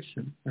right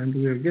direction, and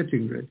we are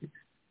getting ready.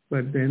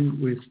 But then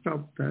we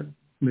stop that.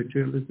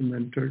 Materialism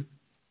entered,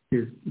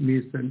 is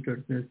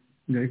me-centeredness,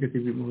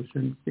 negative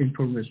emotions,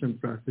 information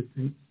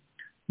processing.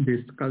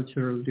 This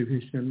cultural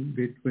division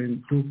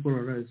between two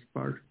polarized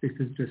parts, this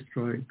is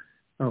destroying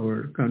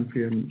our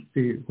country, and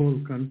the whole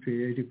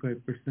country,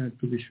 85%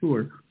 to be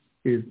sure,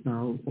 is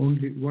now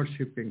only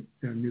worshipping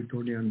their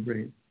Newtonian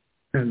brain.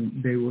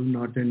 And they will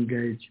not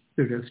engage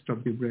the rest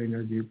of the brain,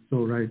 as you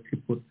so rightly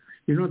put.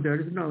 There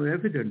is now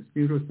evidence,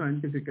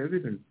 neuroscientific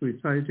evidence, we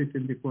cite it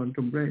in the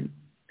quantum brain,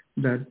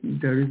 that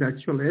there is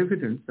actual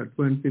evidence that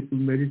when people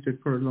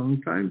meditate for a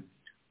long time,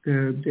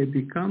 they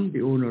become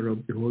the owner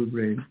of the whole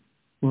brain.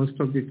 Most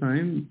of the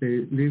time,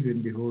 they live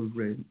in the whole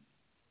brain.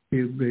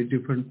 The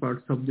different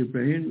parts of the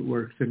brain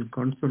works in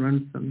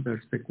consonance, and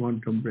that's the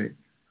quantum brain.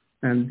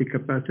 And the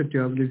capacity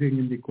of living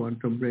in the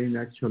quantum brain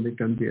actually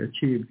can be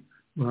achieved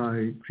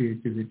by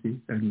creativity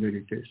and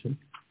meditation.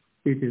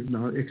 It is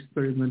now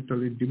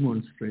experimentally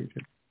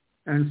demonstrated.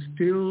 And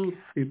still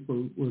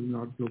people will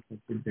not look at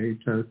the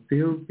data.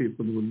 Still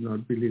people will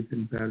not believe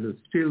in values.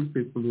 Still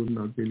people will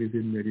not believe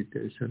in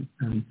meditation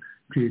and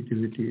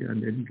creativity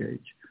and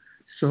engage.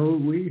 So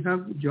we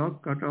have a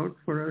job cut out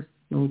for us,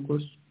 no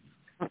question.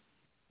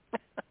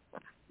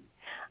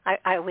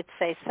 I would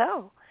say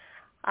so.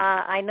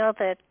 I know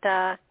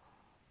that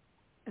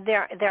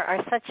there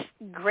are such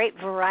great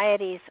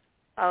varieties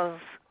of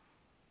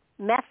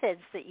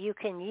methods that you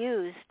can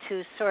use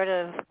to sort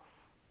of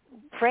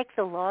break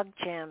the log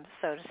jam,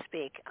 so to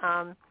speak.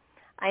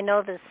 I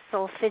know the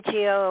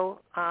solfeggio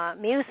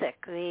music,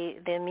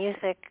 the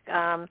music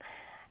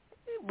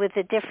with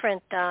the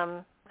different,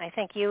 I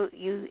think you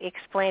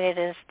explain it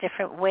as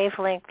different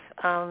wavelength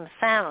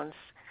sounds.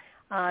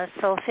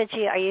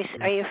 Solfeggio,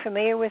 are you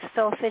familiar with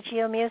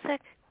solfeggio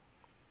music?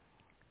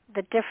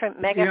 The different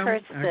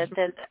megahertz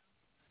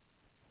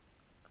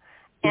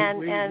Yes,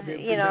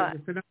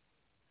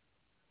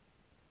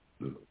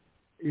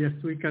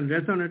 we can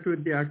resonate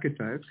with the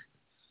archetypes,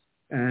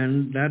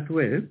 and that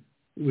way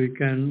we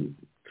can,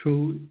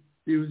 through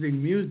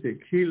using music,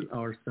 heal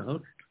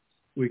ourselves.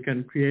 We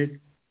can create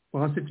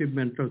positive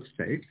mental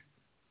states.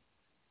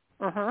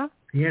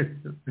 Yes,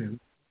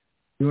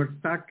 you are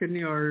stuck in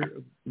your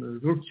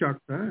root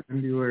chakra,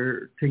 and you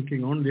are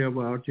thinking only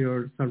about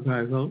your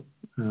survival.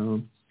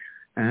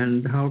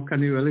 And how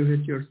can you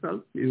elevate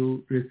yourself?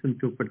 You listen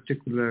to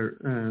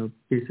particular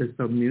pieces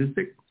of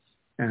music,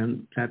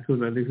 and that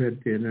will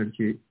elevate the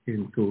energy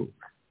into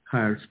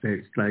higher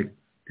states, like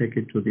take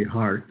it to the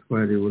heart,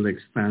 where you will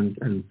expand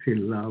and feel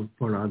love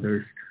for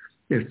others,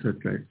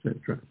 etc.,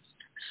 etc.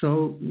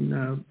 So,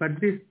 but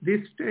these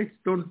states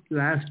don't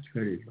last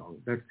very long.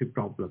 That's the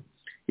problem.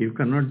 You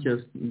cannot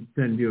just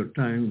spend your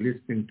time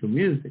listening to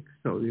music.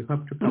 So you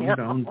have to come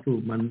down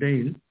to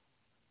mundane,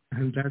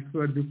 and that's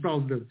where the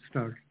problem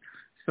starts.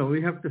 So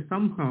we have to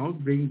somehow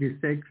bring the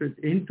sacred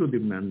into the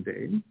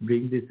mundane,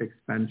 bring this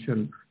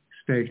expansion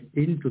state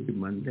into the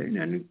mundane.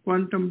 And in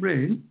quantum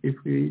brain, if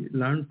we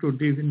learn to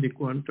live in the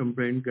quantum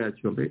brain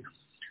gradually,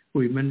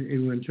 we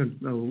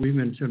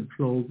mentioned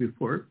flow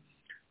before.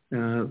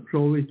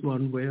 Flow is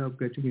one way of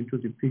getting into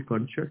the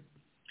P-conscious.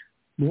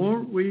 More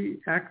we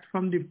act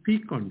from the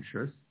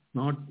P-conscious,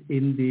 not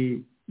in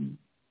the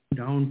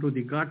down to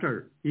the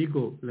gutter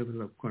ego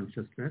level of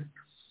consciousness.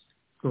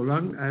 So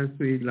long as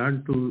we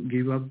learn to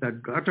give up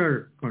that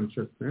gutter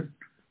consciousness,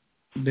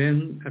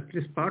 then at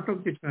least part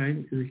of the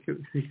time we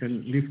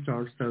can lift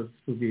ourselves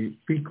to the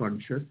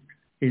P-conscious.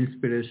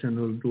 Inspiration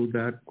will do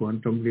that,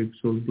 quantum leaps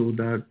will do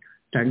that,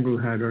 tangle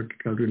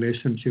hierarchical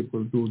relationship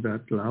will do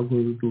that, love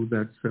will do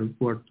that,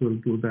 self-worth will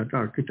do that,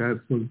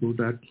 archetypes will do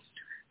that,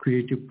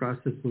 creative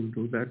process will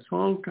do that. So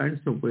all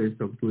kinds of ways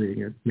of doing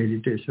it.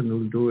 Meditation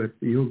will do it,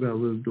 yoga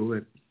will do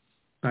it,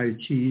 Tai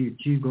Chi,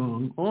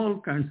 Qigong, all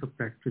kinds of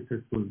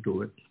practices will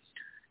do it.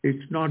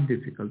 It's not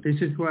difficult.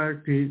 This is why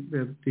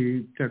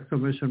the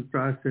transformation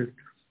process,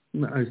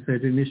 I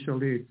said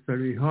initially, it's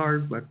very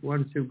hard, but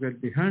once you get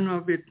the hang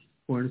of it,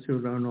 once you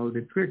learn all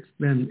the tricks,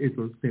 then it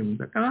will seem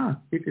that,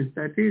 it is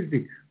that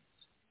easy.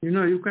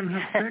 You can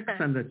have sex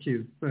and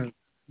achieve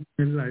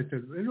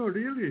enlightenment.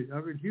 Really, I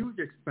mean, huge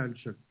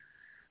expansion.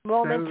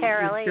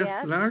 Momentarily, so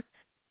yes. Learn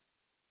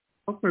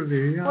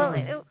properly, yeah. Well,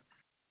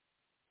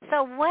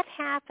 so what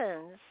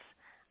happens?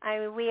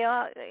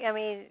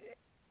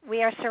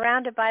 We are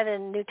surrounded by the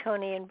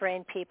Newtonian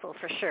brain people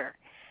for sure.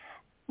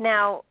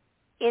 Now,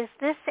 is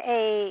this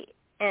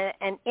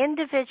an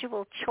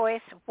individual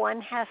choice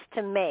one has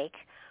to make,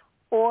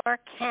 or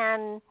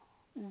can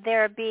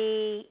there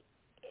be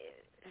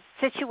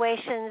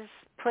situations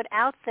put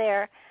out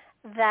there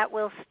that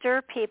will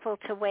stir people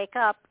to wake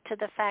up to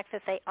the fact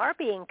that they are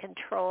being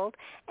controlled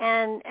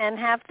and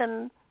have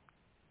them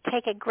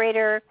take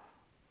greater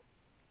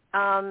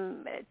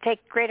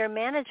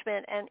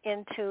management and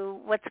into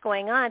what's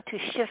going on to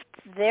shift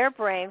their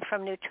brain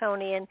from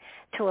Newtonian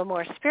to a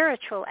more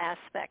spiritual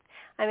aspect?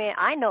 I mean,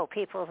 I know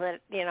people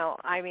that,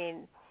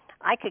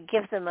 I could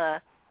give them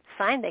a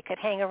sign they could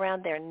hang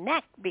around their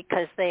neck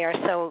because they are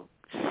so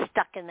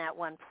stuck in that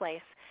one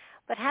place.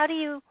 But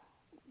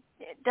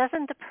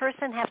doesn't the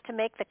person have to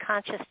make the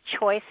conscious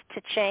choice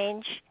to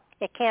change?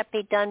 It can't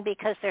be done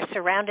because they're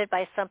surrounded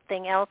by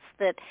something else,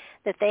 that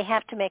they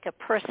have to make a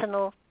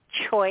personal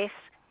choice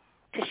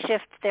to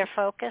shift their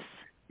focus?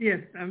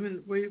 Yes, I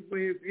mean,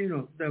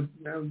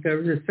 there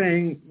is a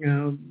saying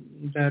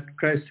that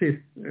crisis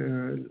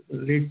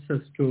leads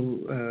us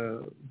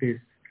to these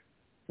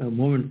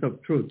moments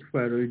of truth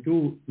where we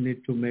do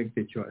need to make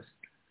the choice.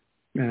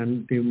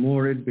 And the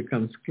more it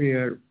becomes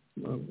clear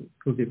to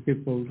the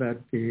people that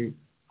the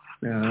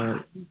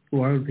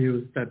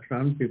worldviews that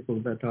run people,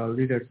 that our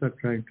leaders are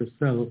trying to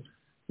sell,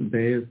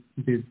 these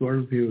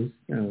worldviews,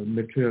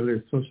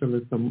 materialist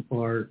socialism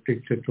or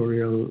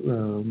dictatorial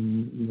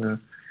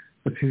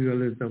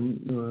feudalism,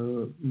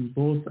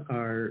 both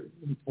are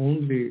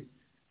only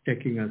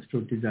taking us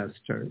to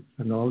disaster,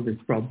 and all these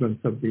problems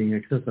are being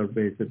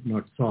exacerbated,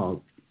 not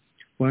solved.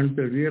 Once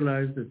they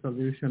realize the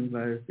solution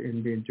lies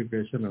in the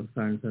integration of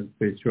science and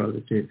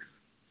spirituality,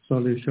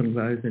 solution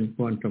lies in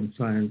quantum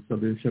science,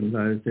 solution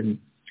lies in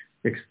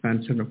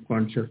expansion of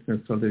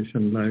consciousness,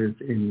 solution lies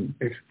in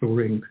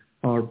exploring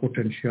our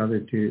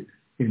potentiality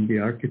in the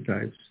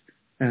archetypes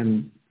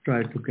and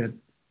try to get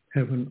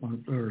heaven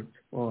on earth,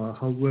 or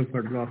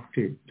however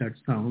lofty that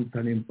sounds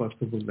and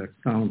impossible that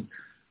sounds.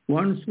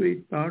 Once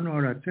we turn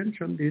our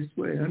attention this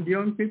way, and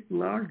young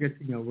people are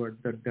getting aware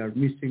that they're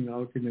missing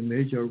out in a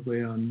major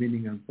way on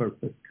meaning and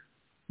purpose.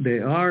 They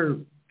are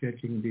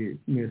getting the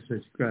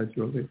message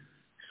gradually.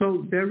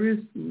 So there is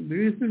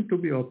reason to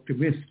be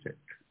optimistic.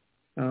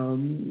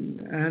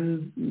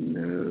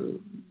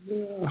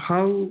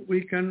 How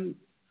we can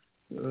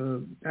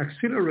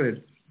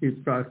accelerate the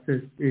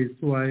process is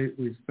why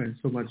we spend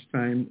so much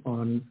time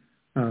on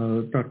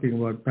talking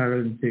about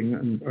parenting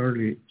and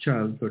early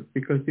childhood,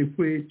 because if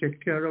we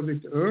take care of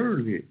it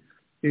early,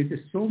 it is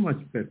so much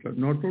better,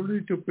 not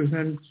only to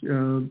prevent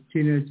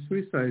teenage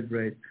suicide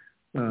rate,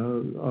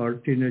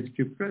 or teenage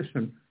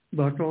depression,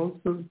 but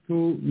also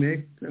to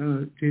make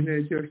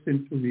teenagers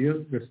into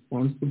real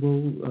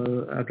responsible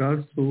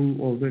adults who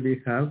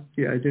already have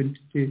the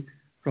identity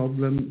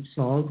problem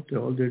solved,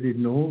 already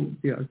know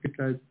the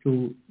archetype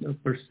to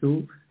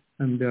pursue,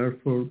 and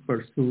therefore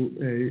pursue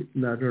a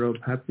ladder of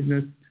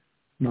happiness,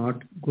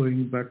 not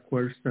going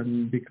backwards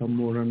and become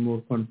more and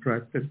more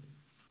contracted.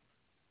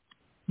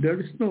 There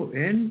is no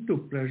end to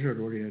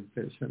pleasure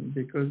orientation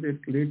because it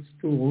leads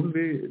to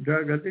only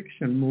drug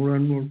addiction, more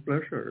and more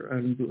pleasure,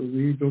 and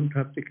we don't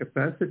have the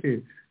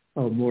capacity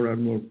of more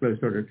and more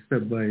pleasure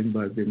except by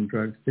imbibing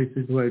drugs. This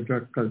is why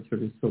drug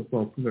culture is so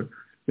popular.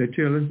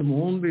 Materialism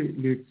only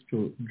leads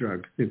to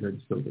drugs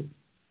eventually,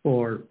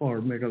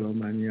 or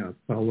megalomania.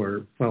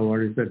 Power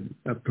is an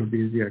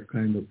aphrodisiac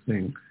kind of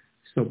thing.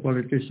 So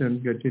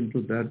politicians get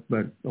into that,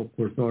 but of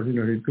course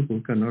ordinary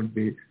people cannot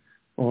be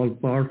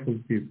all-powerful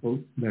people.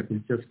 That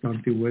is just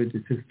not the way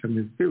the system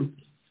is built.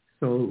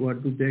 So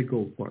what do they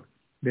go for?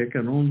 They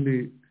can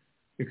only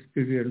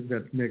experience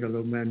that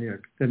megalomaniac.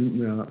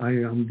 Then I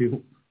am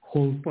the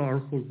whole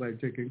powerful by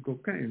taking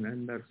cocaine,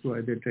 and that's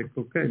why they take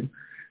cocaine.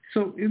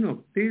 So,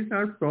 these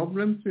are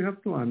problems we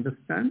have to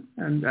understand,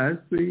 and as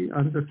we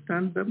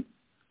understand them,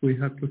 we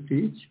have to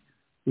teach,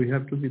 we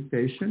have to be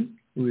patient,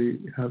 we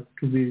have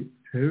to be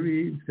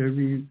very,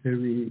 very,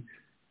 very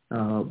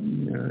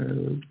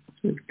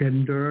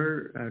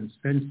tender and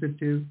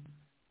sensitive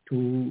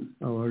to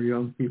our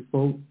young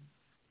people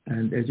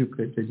and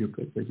educate.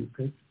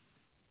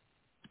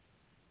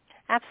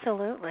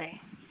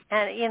 Absolutely.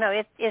 And,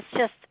 it's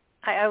just,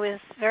 I was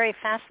very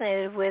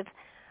fascinated with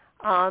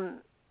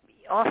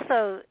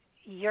also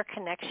your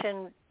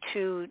connection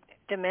to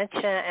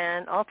dementia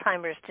and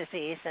Alzheimer's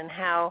disease and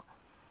how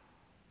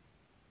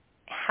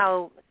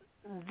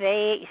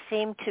they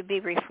seem to be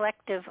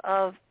reflective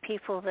of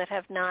people that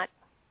have not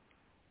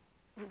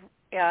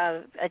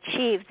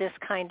achieved this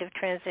kind of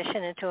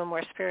transition into a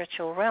more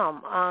spiritual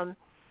realm.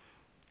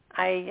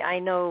 I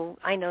know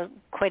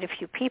quite a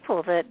few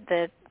people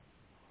that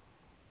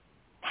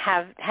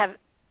have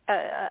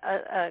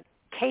a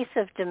case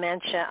of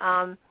dementia.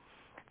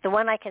 The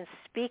one I can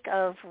speak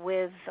of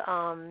with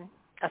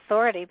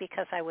authority,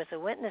 because I was a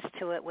witness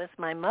to it, was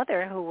my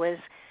mother, who was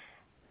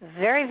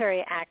very,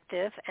 very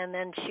active, and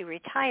then she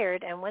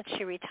retired. And once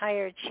she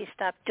retired, she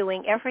stopped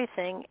doing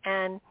everything,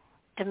 and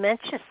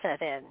dementia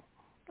set in,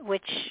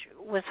 which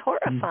was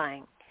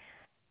horrifying.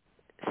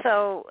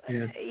 So,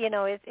 yes.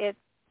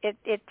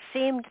 It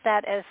seemed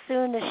that as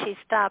soon as she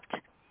stopped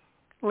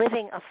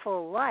living a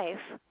full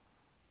life,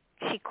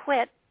 she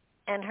quit,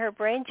 and her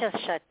brain just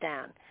shut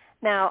down.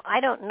 Now, I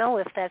don't know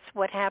if that's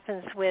what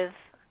happens with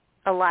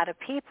a lot of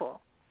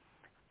people,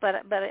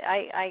 but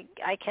I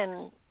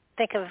can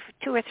think of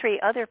 2 or 3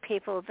 other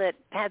people that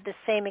had the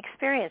same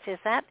experience. Is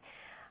that,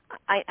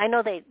 I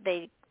know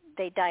they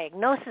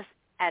diagnose it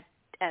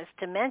as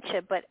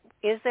dementia, but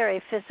is there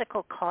a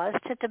physical cause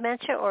to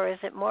dementia, or is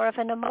it more of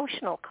an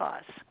emotional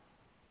cause?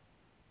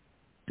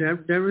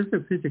 There is a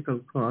physical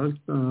cause.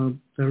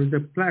 There is a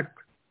plaque,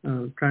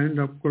 kind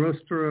of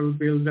cholesterol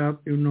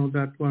buildup,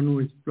 that one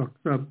which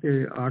blocks up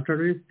the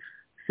arteries.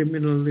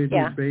 Similarly,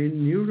 the brain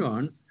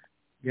neuron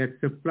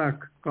gets a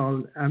plaque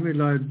called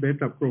amyloid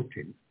beta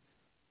protein.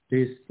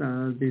 This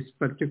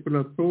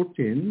particular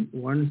protein,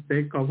 once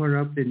they cover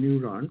up the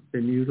neuron,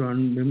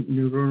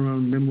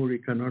 neuronal memory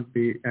cannot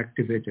be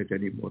activated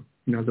anymore.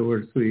 In other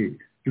words, we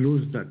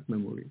lose that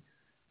memory.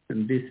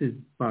 And this is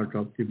part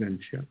of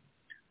dementia,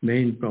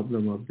 main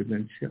problem of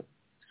dementia.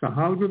 So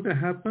how do they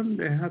happen?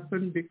 They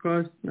happen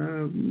because,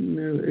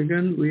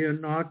 again, we are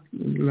not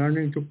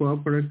learning to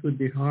cooperate with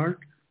the heart.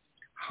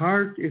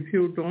 Heart, if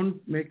you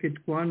don't make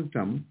it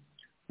quantum,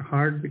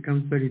 heart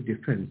becomes very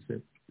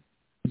defensive.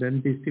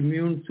 Then this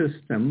immune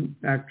system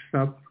acts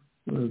up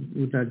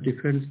with that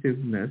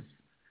defensiveness,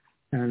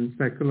 and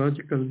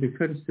psychological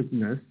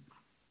defensiveness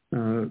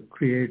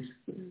creates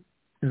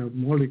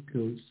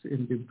molecules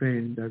in the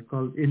brain that are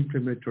called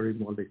inflammatory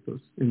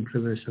molecules,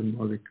 inflammation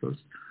molecules.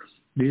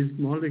 These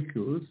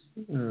molecules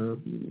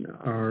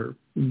are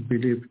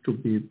believed to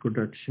be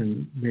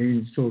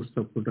main source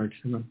of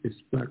production of this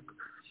plaque.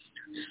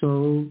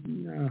 So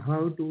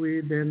how do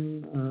we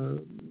then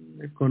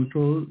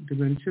control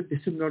dementia? This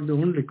is not the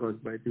only cause,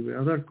 by the way.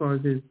 Other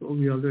causes,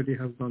 we already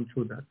have gone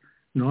through that,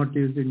 not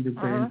using the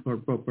brain for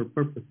proper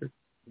purposes.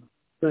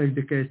 Like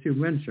the case you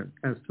mentioned,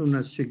 as soon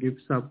as she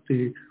gives up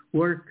the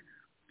work,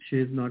 she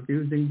is not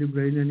using the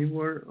brain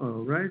anymore.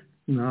 All right,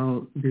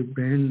 now the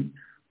brain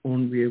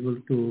won't be able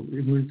to,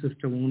 immune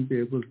system won't be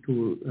able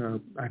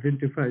to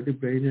identify the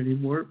brain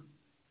anymore,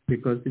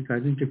 because this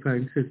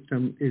identifying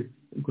system is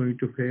going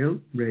to fail.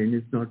 Brain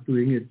is not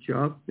doing its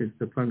job.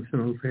 It's a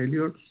functional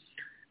failure.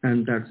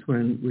 And that's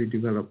when we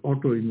develop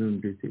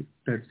autoimmune disease.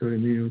 That's when the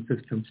immune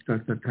system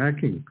starts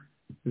attacking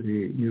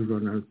the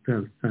neuronal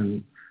cells.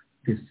 And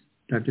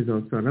that is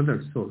also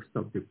another source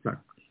of the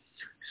plaque.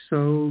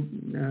 So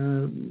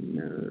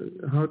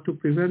how to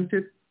prevent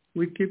it?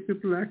 We keep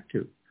people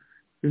active.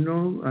 I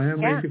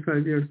am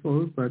 85 years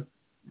old, but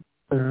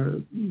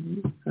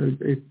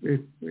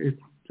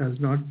it's does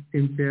not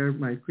impair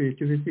my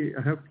creativity.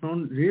 I have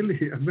found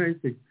really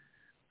amazing.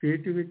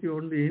 Creativity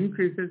only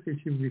increases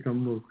if you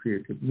become more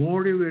creative.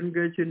 More you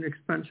engage in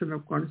expansion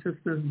of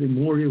consciousness, the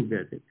more you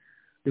get it,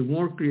 the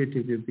more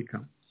creative you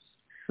become.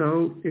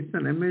 So it's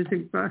an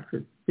amazing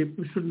process.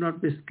 People should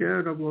not be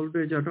scared of old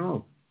age at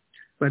all.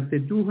 But they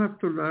do have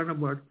to learn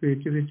about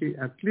creativity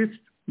at least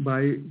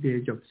by the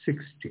age of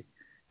 60.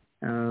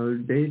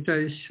 Data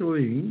is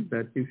showing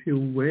that if you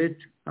wait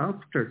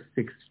after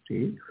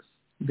 60,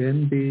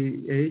 then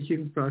the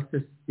aging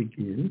process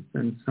begins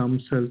and some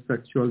cells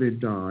actually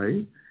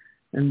die.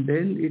 And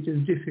then it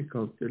is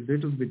difficult, a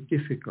little bit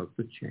difficult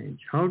to change.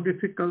 How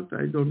difficult,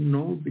 I don't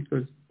know,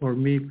 because for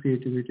me,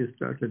 creativity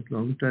started a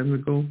long time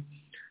ago.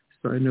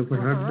 So I never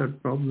had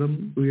that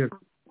problem. We are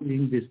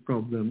seeing this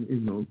problem,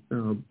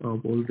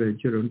 of old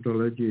age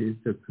gerontology is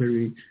a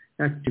very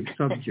active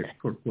subject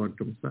for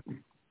quantum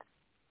science.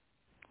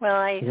 Well,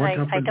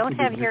 I don't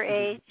have your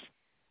age,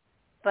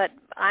 but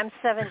I'm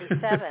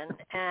 77,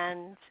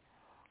 and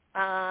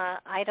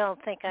I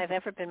don't think I've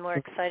ever been more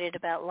excited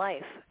about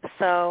life.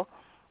 So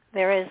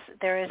there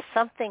is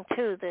something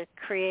to the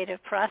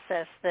creative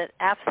process that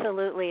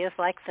absolutely is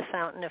like the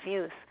fountain of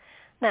youth.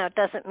 Now, it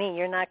doesn't mean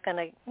you're not going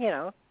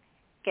to,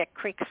 get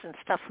creaks and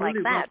stuff like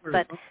that.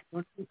 But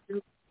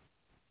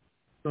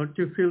don't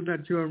you feel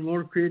that you are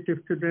more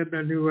creative today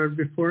than you were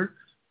before?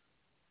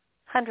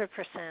 100%.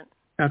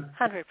 100%.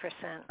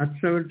 At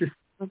 77,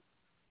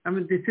 I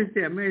mean, this is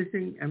the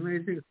amazing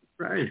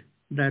surprise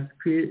that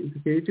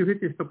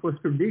creativity is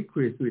supposed to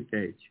decrease with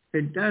age.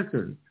 It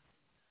doesn't.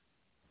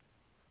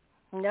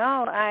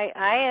 No,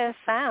 I have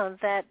found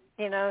that,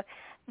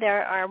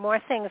 there are more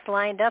things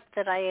lined up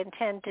that I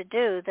intend to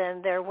do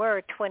than there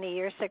were 20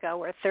 years ago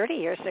or 30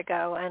 years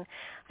ago. And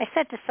I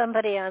said to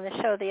somebody on the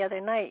show the other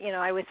night,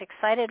 I was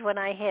excited when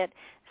I hit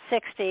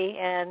 60,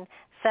 and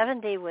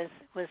 70 was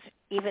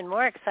even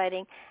more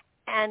exciting.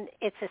 And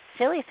it's a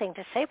silly thing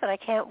to say, but I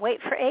can't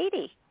wait for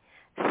 80.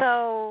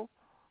 So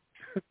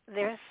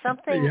there's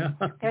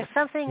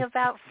something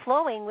about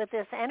flowing with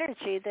this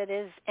energy that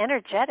is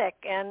energetic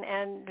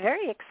and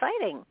very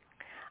exciting.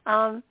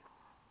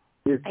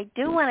 Yes. I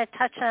do want to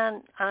touch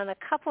on a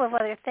couple of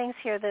other things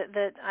here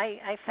that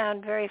I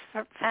found very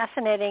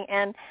fascinating,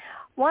 and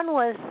one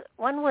was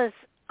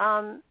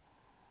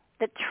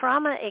the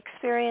trauma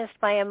experienced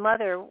by a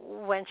mother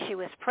when she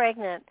was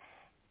pregnant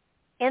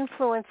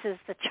influences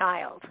the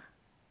child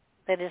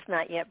that is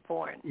not yet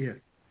born. Yes.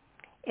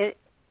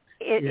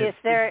 Is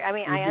there? I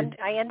mean,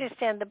 I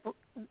understand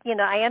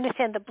I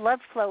understand the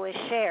blood flow is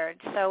shared.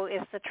 So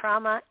is the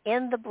trauma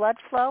in the blood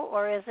flow,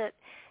 or is it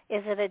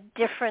a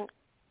different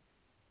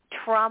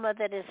trauma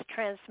that is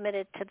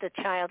transmitted to the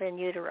child in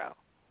utero?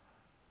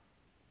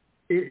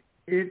 It's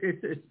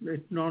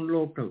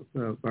non-local,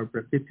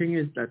 Barbara. The thing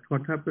is that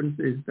what happens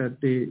is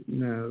that the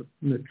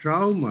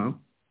trauma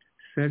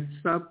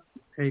sets up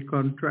a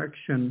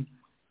contraction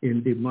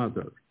in the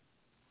mother.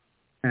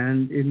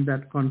 And in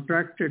that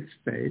contracted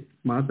state,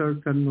 mother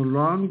can no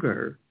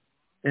longer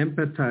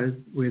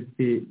empathize with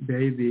the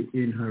baby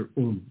in her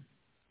womb.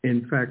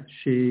 In fact,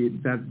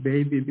 that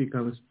baby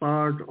becomes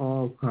part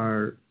of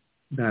her,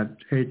 that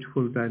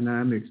hateful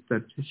dynamics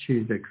that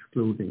she's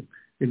excluding.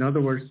 In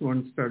other words,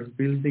 one starts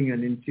building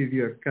an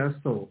interior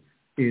castle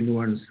in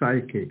one's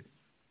psyche,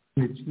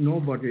 which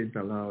nobody is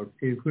allowed,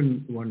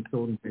 even one's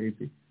own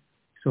baby.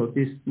 So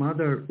this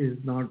mother is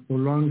no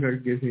longer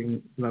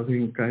giving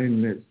loving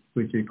kindness,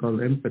 which we call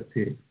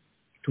empathy,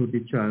 to the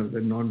child, a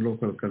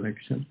non-local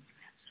connection.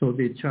 So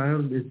the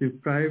child is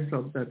deprived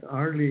of that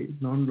early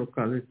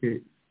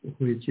non-locality,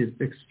 which is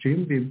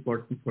extremely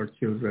important for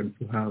children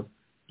to have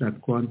that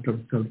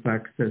quantum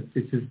self-access.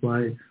 This is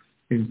why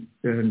in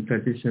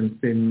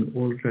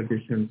old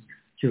traditions,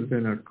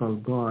 children are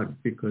called God,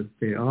 because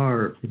they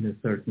are, in a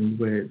certain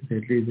way, they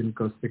live in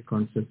cosmic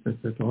consciousness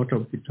a lot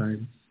of the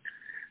time.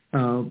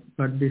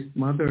 But these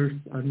mothers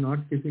are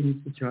not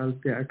giving the child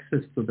the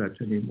access to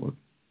that anymore,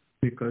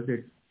 because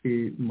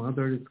the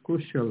mother is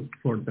crucial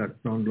for that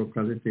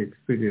non-locality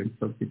experience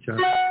of the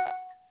child.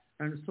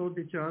 And so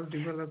the child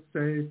develops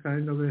a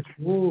kind of a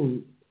hole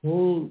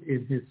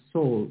in his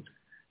soul.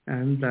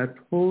 And that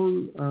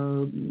hole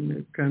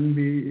can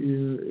be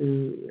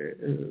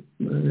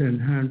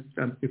enhanced,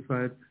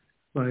 amplified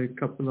by a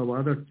couple of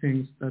other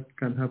things that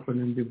can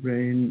happen in the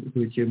brain,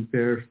 which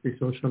impairs the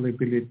social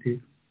ability.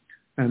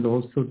 And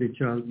also the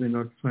child may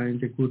not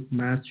find a good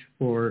match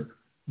for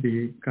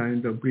the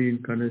kind of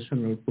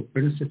reincarnational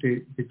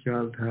propensity the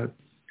child has.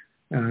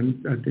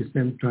 And at the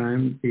same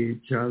time, the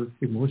child's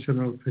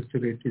emotional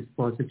facilities,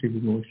 positive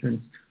emotions,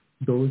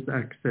 those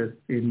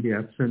accessed in the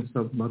absence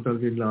of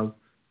motherly love,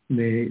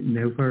 may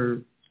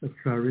never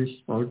flourish,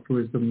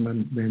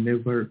 altruism may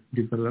never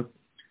develop.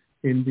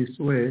 In this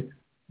way,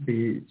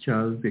 the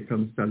child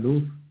becomes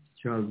aloof,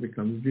 child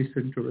becomes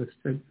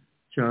disinterested,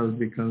 child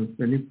becomes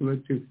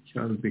manipulative,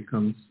 child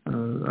becomes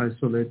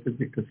isolated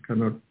because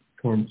cannot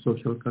form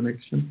social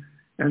connection,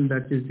 and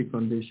that is the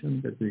condition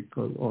that we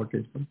call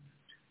autism.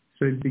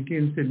 So it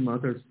begins in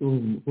mother's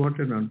womb. What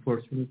an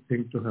unfortunate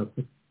thing to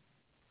happen.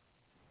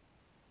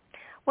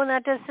 Well, now,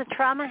 does the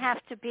trauma have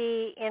to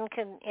be in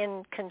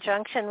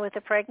conjunction with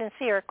the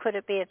pregnancy, or could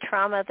it be a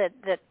trauma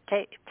that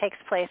takes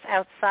place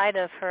outside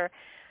of her,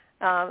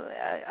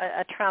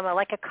 a trauma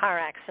like a car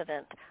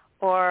accident,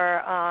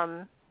 or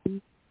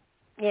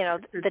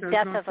the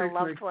death of a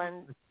loved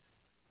one?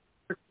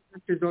 It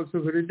is also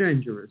very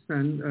dangerous,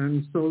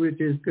 and so it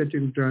is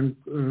getting drunk,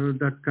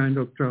 that kind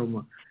of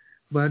trauma.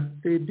 But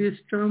this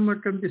trauma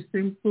can be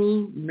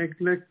simple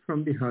neglect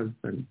from the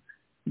husband.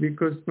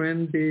 Because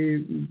when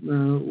the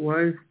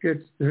wife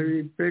gets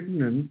very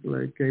pregnant,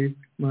 like 8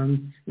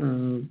 months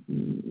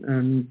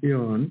and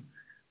beyond,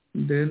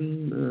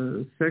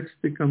 then sex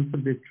becomes a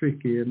bit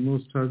tricky, and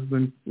most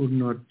husbands would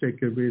not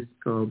take a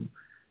risk of,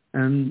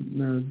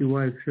 and the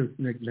wife is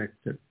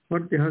neglected.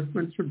 But the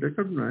husband should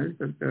recognize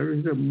that there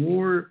is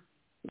more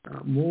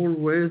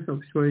ways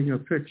of showing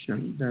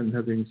affection than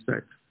having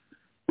sex.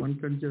 One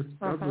can just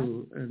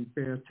struggle and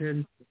pay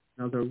attention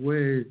in other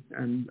ways,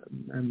 and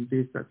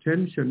this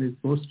attention is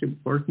most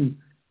important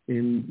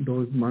in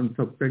those months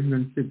of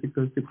pregnancy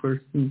because the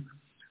person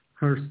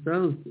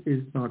herself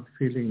is not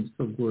feeling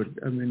so good.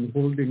 I mean,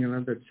 holding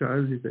another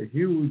child is a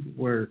huge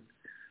work,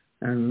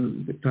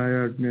 and the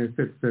tiredness,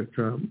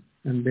 etc.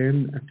 And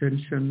then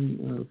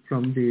attention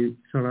from the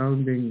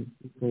surrounding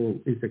people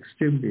is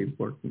extremely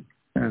important.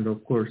 And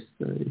of course,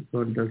 if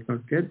one does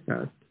not get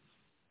that,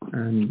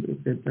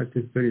 and that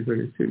is very,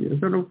 very serious.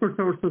 And of course,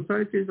 our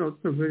society is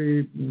also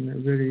very,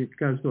 very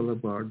casual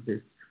about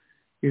this.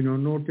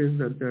 Notice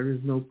that there is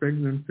no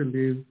pregnancy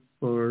leave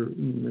for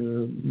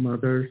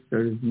mothers.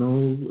 There is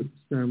no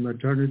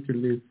maternity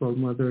leave for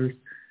mothers.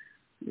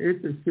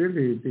 It is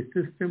really, the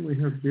system we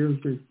have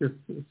built is just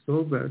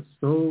so bad,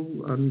 so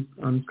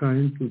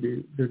unkind to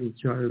the little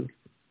child.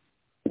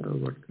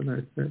 What can I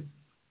say?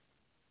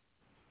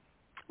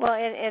 Well,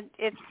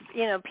 it's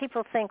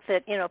people think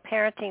that,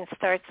 parenting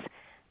starts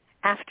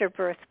after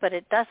birth, but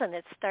it doesn't.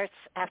 It starts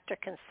after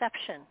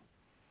conception.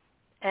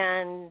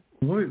 And,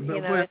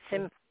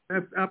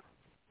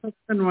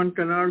 and one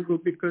can argue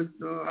because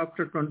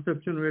after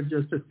conception we're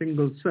just a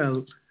single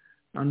cell,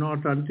 and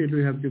not until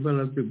we have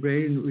developed the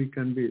brain we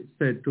can be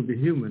said to be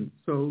human.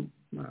 So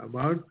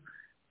about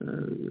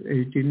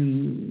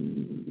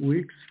 18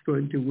 weeks,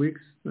 20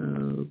 weeks,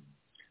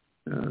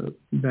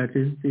 that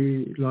is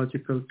the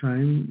logical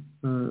time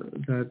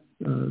that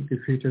the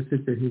fetus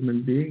is a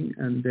human being,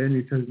 and then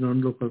it has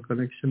non-local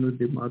connection with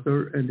the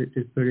mother, and it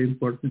is very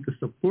important to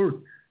support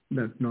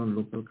that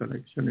non-local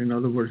connection. In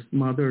other words,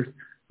 mothers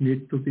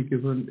need to be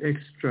given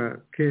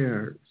extra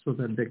care so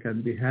that they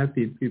can be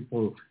happy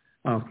people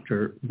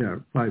after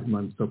their 5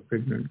 months of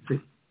pregnancy.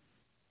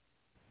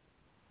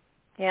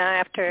 Yeah,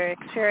 after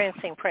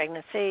experiencing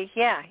pregnancy,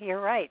 yeah,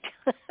 you're right.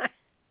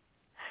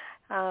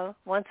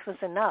 Once was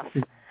enough.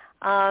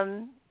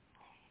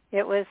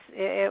 It was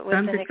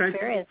an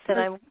experience that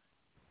I'm.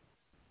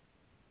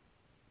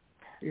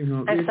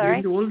 I'm sorry?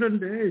 In the olden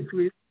days,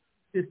 we did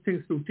these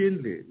things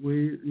routinely.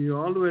 We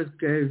always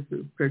gave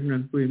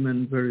pregnant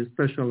women very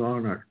special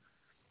honor.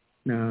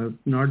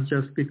 Not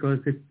just because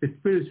it's a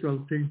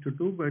spiritual thing to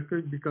do, but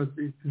because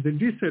it's a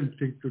decent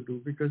thing to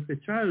do, because the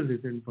child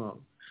is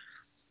involved.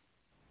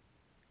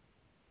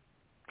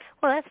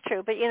 Well, that's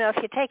true. But, if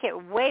you take it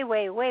way,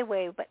 way, way,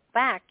 way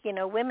back,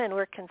 women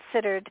were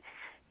considered,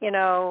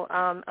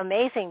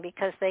 amazing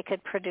because they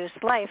could produce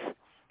life.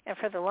 And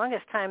for the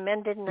longest time,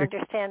 men didn't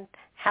understand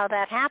how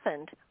that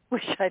happened,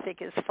 which I think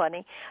is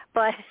funny.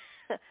 But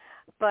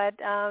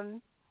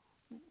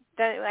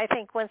I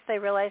think once they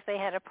realized they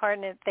had a part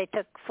in it, they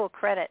took full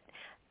credit.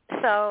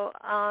 So,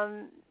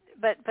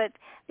 but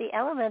the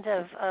element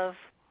of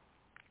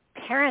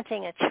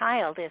parenting a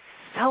child is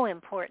so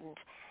important.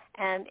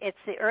 And it's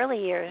the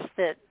early years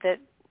that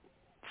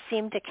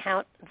seem to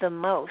count the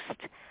most.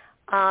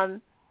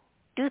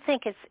 Do you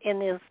think it's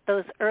in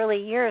those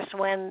early years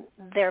when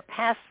their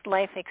past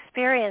life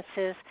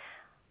experiences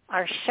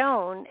are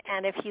shown,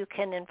 and if you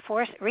can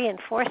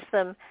reinforce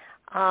them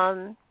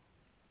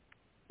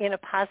in a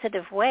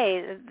positive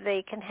way,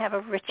 they can have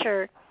a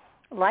richer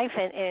life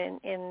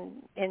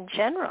in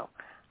general.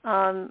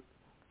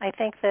 I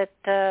think that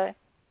the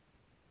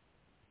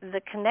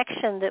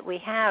connection that we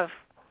have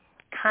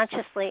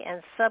consciously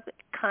and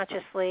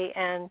subconsciously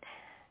and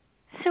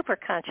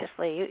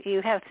superconsciously.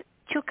 You have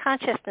two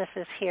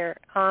consciousnesses here,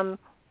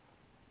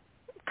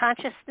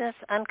 consciousness,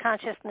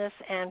 unconsciousness,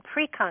 and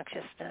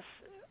pre-consciousness.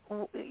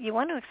 You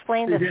want to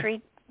explain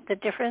the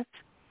difference?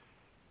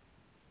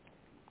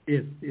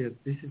 Yes,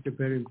 this is a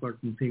very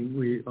important thing.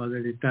 We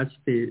already touched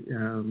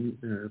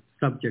the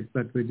subject,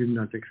 but we did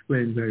not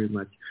explain very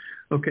much.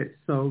 Okay,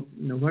 so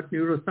what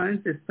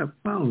neuroscientists have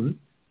found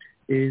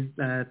is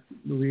that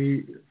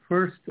we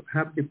first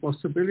have the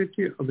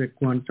possibility of a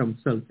quantum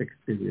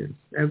self-experience.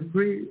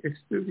 Every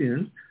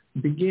experience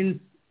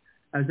begins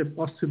as a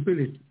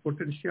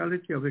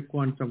potentiality of a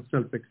quantum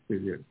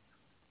self-experience.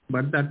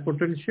 But that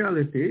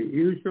potentiality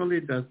usually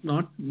does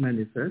not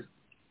manifest.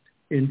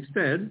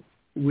 Instead,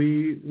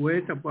 we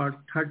wait about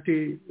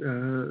 30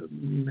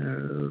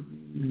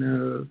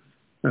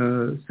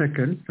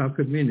 seconds, half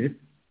a minute,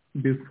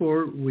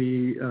 before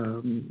we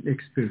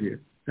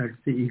experience. That's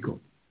the ego.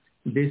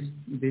 This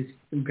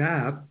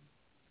gap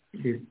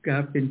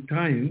in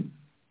time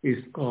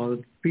is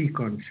called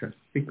pre-conscious,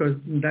 because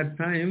in that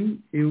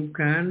time you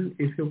can,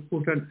 if you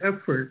put an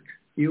effort,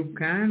 you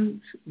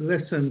can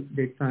lessen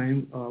the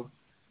time of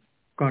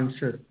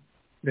conscious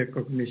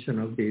recognition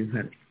of the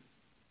event.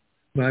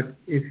 But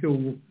if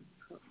you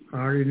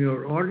are in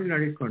your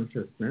ordinary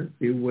consciousness,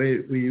 the way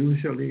we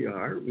usually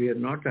are, we are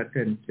not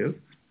attentive.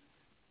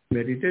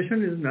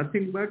 Meditation is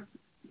nothing but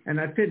an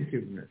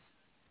attentiveness.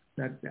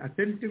 That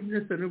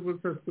attentiveness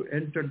enables us to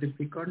enter the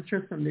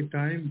pre-conscious, and the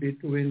time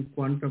between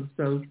quantum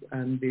self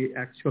and the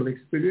actual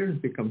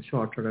experience becomes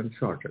shorter and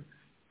shorter.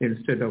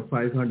 Instead of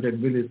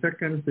 500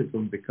 milliseconds, it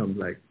will become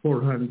like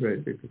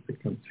 400, it will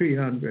become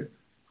 300.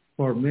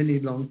 For many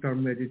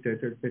long-term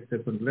meditators, it's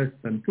even less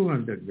than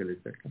 200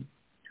 milliseconds.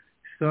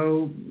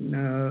 So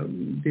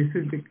this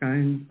is the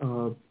kind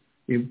of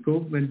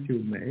improvement you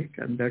make,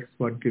 and that's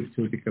what gives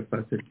you the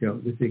capacity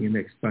of living in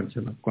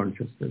expansion of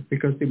consciousness.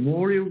 Because the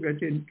more you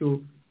get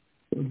into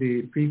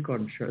the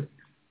pre-conscious,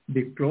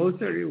 the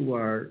closer you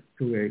are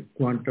to a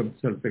quantum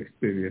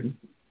self-experience,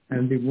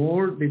 and the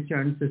more the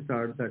chances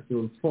are that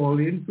you'll fall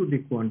into the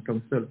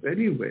quantum self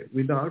anyway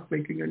without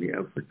making any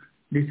effort.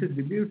 This is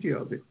the beauty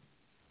of it.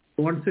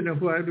 Once in a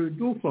while we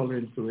do fall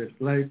into it,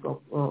 like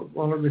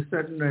all of a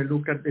sudden I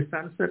look at the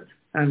sunset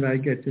and I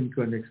get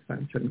into an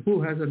expansion.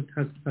 Who hasn't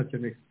had such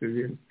an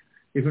experience?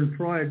 Even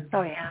Freud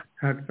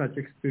had such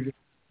experience.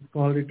 We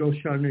call it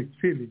oceanic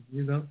feeling,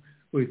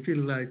 We feel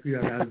like we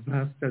are as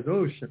vast as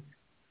ocean.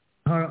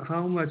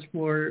 How much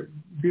more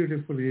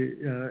beautifully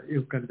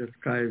you can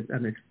describe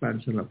an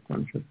expansion of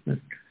consciousness.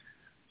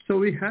 So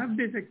we have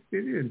these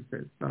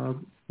experiences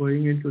of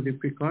going into the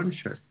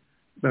pre-conscious,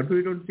 but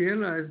we don't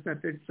realize that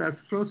it's as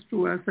close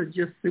to us as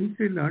just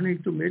simply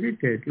learning to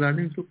meditate,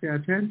 learning to pay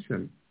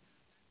attention.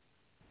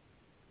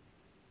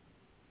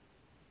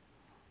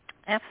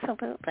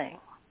 Absolutely.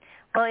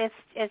 Well,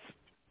 it's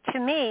to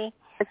me,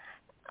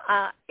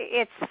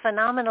 it's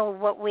phenomenal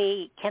what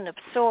we can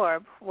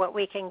absorb, what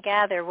we can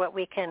gather, what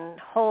we can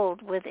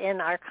hold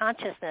within our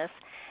consciousness,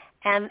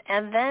 and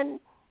then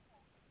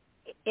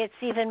it's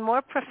even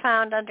more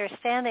profound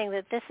understanding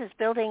that this is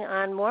building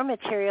on more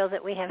material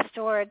that we have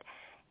stored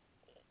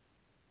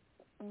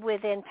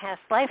within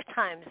past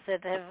lifetimes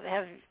that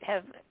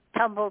have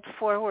tumbled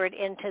forward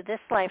into this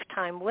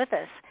lifetime with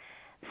us,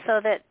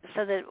 so that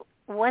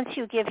once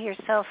you give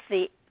yourself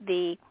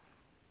the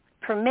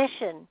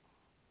permission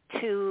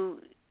to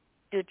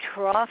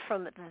draw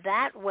from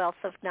that wealth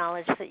of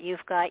knowledge that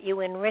you've got, you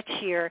enrich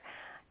your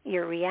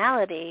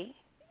reality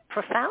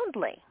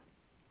profoundly.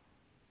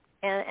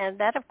 And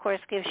that, of course,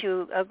 gives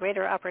you a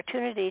greater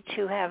opportunity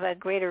to have a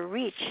greater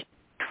reach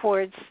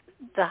towards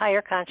the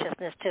higher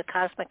consciousness, to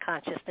cosmic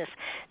consciousness,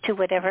 to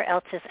whatever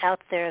else is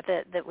out there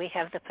that we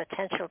have the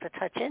potential to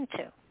touch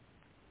into.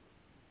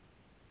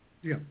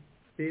 Yeah.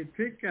 The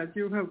trick, as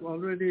you have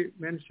already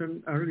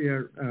mentioned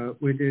earlier,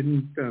 we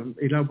didn't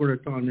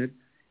elaborate on it,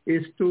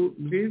 is to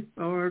live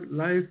our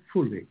life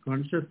fully.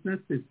 Consciousness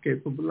is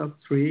capable of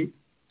three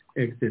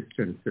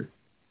existences.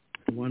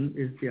 One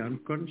is the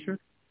unconscious.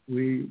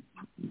 We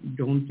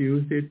don't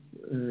use it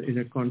in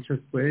a conscious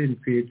way. In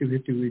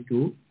creativity, we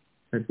do.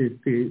 That is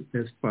the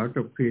best part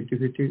of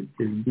creativity,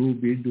 is do,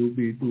 be, do,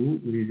 be, do.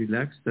 We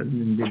relax,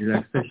 and in the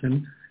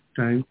relaxation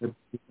time that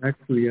we relax,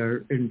 we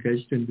are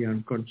engaged in the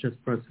unconscious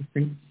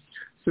processing.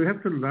 So you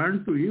have to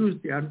learn to use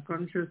the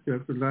unconscious. You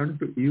have to learn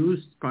to use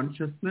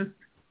consciousness.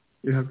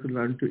 You have to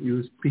learn to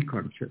use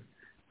pre-conscious.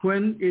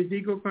 When is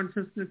ego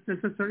consciousness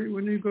necessary?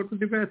 When you go to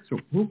the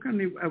bathroom. Who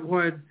can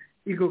avoid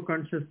ego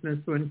consciousness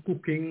when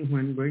cooking,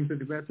 when going to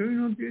the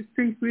bathroom? These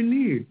things we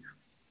need.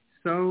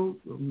 So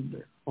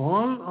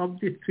all of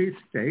the three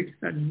states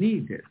are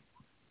needed.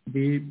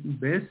 The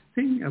best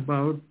thing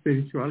about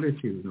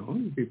spirituality,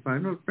 the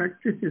final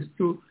practice is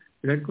to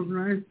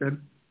recognize that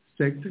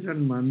sacred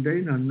and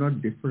mundane are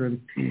not different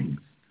things.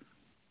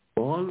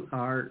 All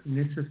are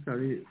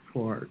necessary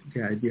for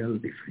the ideal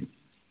living.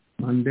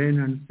 Mundane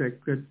and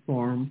sacred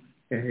form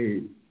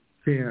a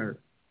pair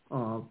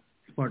of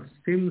what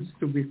seems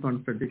to be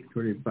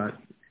contradictory, but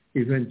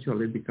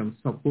eventually become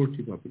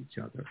supportive of each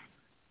other.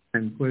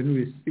 And when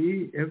we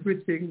see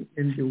everything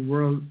in the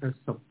world as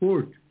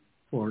support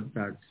for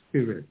that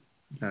spirit,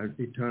 that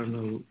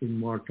eternal,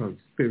 immortal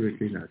spirit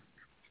in us,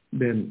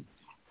 then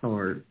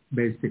our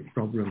basic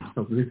problems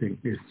of living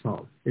is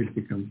solved. It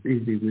becomes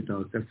easy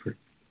without effort.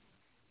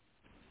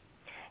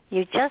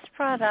 You just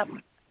brought up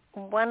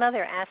one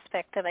other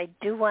aspect that I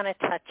do want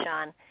to touch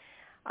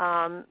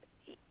on,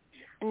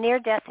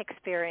 near-death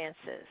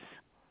experiences.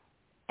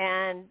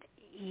 And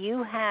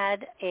you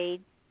had a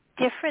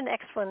different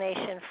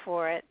explanation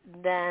for it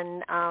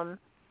than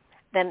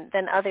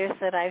others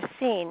that I've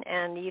seen.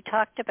 And you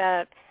talked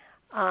about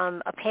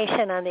a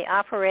patient on the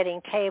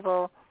operating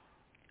table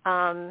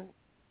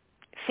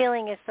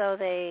feeling as though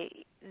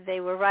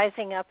they were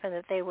rising up and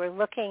that they were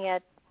looking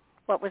at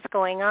what was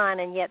going on,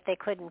 and yet they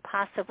couldn't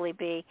possibly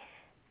be.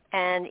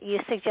 And you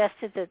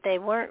suggested that they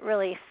weren't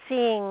really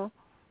seeing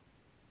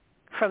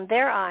from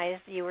their eyes,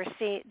 they were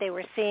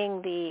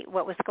seeing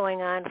what was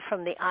going on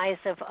from the eyes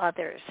of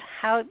others.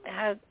 How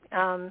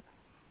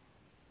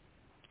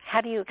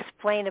do you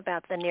explain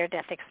about the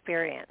near-death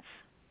experience?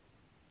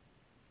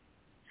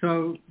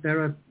 So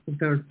there are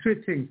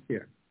three things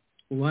here.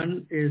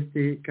 One is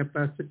the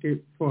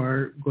capacity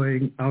for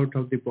going out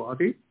of the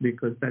body,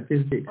 because that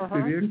is the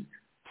experience.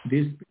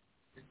 This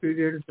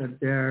experience that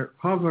they are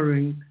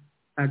hovering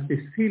at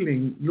the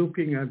ceiling,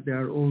 looking at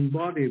their own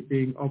body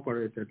being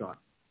operated on.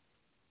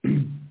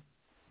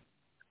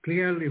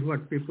 Clearly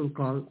what people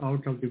call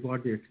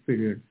out-of-the-body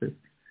experiences.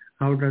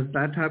 How does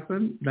that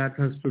happen? That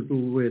has to do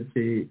with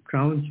the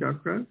crown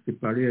chakra, the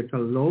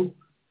parietal lobe,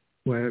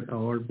 where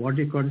our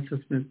body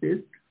consciousness is.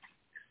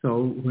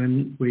 So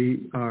when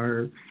we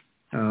are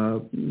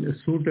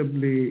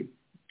suitably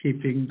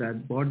keeping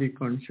that body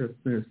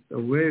consciousness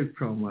away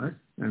from us,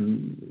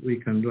 and we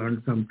can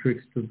learn some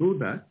tricks to do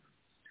that,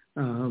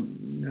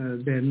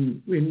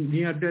 then in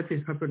near death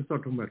it happens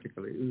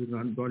automatically.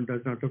 One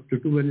does not have to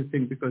do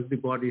anything because the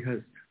body has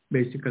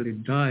basically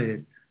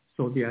died.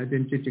 So the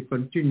identity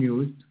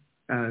continues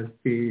as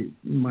the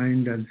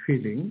mind and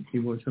feeling,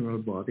 emotional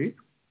body,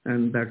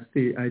 and that's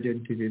the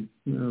identity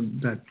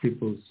that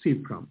people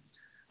see from.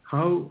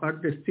 How are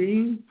they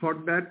seeing? For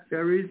that,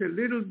 there is a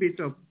little bit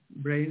of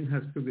brain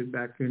has to be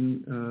back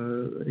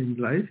in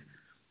life,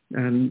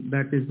 and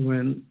that is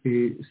when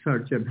the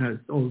surgeon has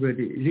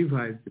already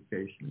revived the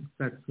patient.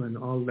 That's when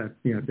all that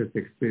near-death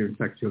experience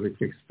actually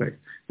takes place.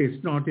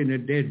 It's not in a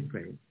dead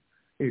brain.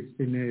 It's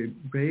in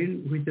a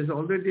brain which has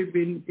already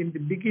been in the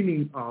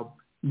beginning of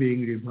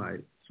being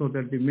revived, so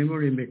that the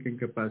memory-making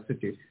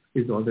capacity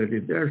is already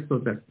there, so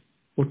that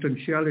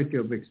potentiality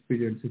of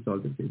experience is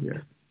already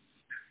there.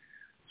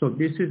 So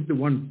this is the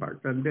one part.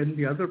 And then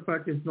the other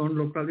part is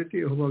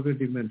non-locality. I've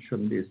already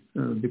mentioned this.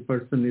 The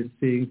person is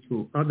seeing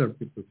through other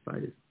people's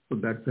eyes. So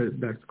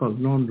that's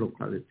called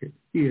non-locality,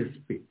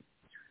 ESP,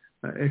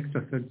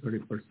 extrasensory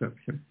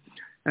perception.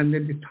 And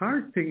then the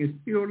third thing is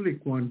purely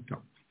quantum.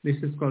 This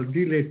is called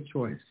delayed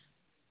choice.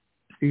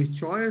 The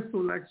choice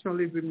will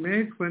actually be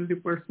made when the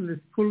person is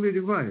fully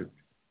revived.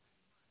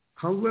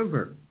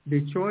 However,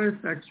 the choice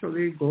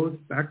actually goes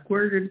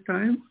backward in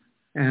time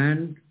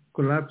and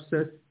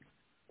collapses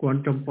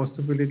quantum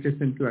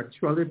possibilities into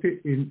actuality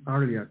in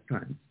earlier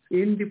times,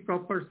 in the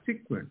proper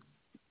sequence.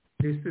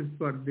 This is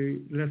what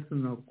the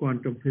lesson of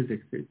quantum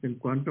physics is. In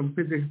quantum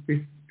physics, this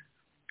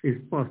is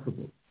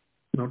possible.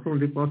 Not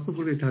only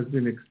possible, it has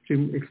been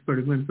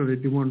experimentally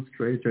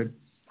demonstrated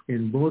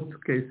in both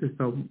cases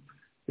of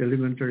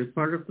elementary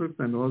particles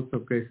and also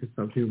cases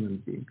of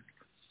human beings.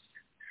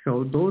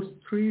 So those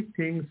three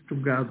things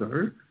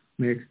together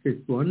makes this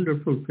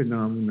wonderful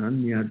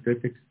phenomenon,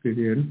 near-death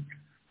experience,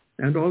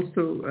 and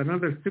also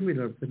another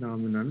similar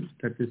phenomenon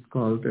that is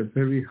called a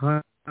very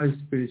high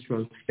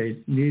spiritual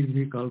state,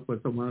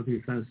 Nirvikalpa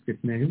Samadhi,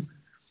 Sanskrit name.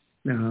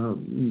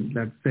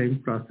 That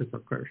same process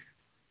occurs.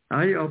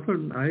 I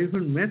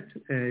even met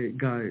a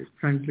guy,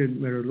 Franklin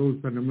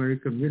Merleau, an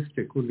American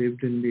mystic who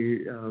lived in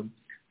the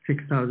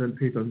 6,000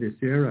 feet on the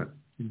Sierra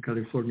in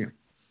California.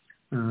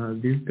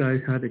 These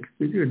guys had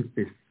experienced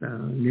this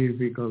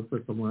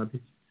Nirvikalpa Samadhi.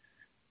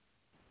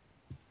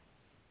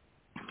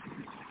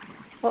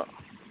 Well,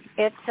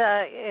 it's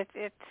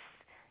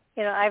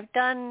I've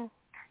done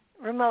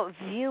remote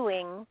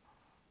viewing,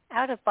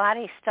 out of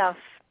body stuff,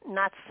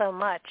 not so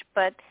much,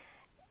 but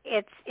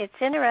it's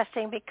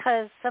interesting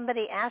because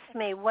somebody asked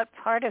me what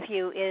part of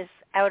you is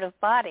out of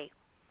body,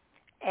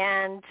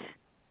 and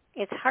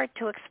it's hard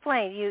to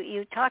explain.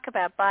 You talk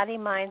about body,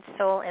 mind,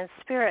 soul, and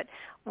spirit.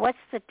 What's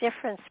the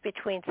difference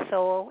between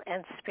soul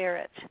and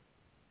spirit?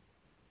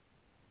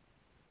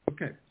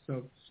 Okay,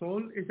 so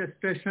soul is a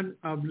station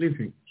of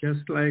living,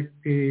 just like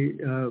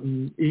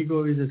the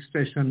ego is a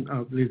station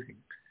of living.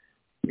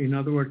 In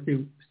other words,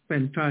 you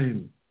spend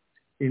time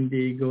in the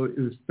ego,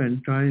 you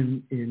spend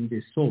time in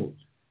the soul.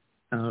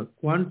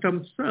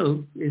 Quantum self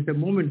is a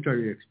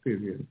momentary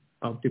experience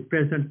of the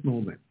present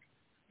moment.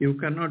 You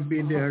cannot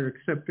be there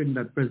except in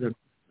that present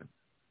moment.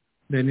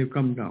 Then you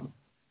come down.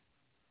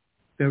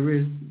 There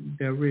is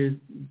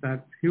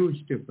that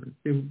huge difference.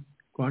 The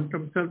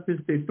quantum self is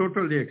the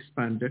totally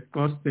expanded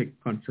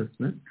cosmic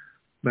consciousness,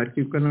 but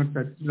you cannot.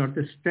 That's not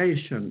a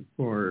station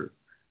for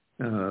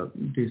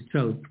the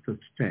self to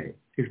stay.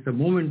 It's a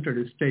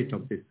momentary state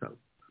of the self.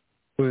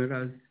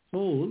 Whereas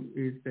soul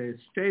is a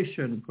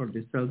station for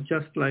the self,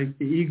 just like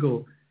the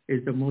ego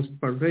is the most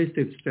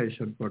pervasive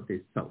station for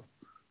the self.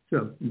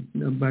 So,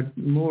 but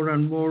more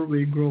and more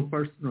we grow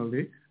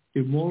personally,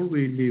 the more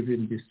we live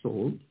in the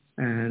soul,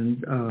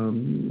 and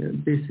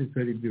this is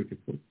very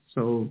beautiful.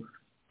 So,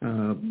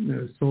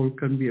 soul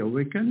can be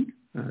awakened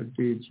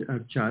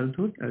at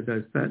childhood, as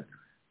I said.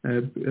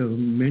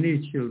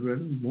 Many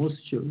children, most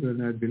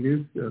children, I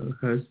believe,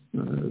 has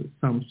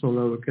some soul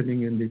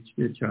awakening in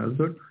the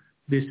childhood.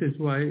 This is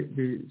why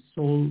the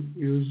soul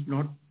used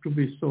not to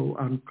be so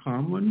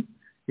uncommon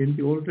in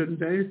the olden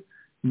days.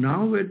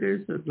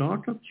 Nowadays, a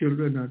lot of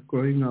children are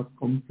growing up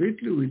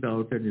completely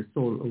without any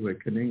soul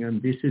awakening,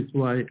 and this is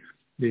why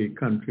the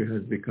country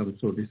has become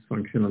so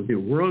dysfunctional. The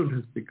world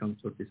has become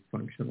so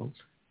dysfunctional.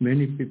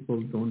 Many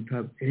people don't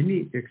have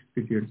any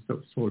experience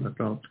of soul at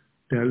all.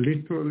 They are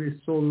literally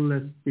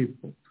soulless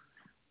people.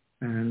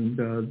 And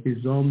the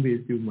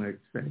zombies, you might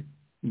say,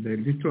 they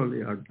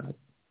literally are that.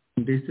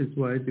 This is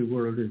why the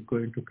world is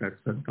going to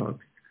cats and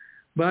dogs.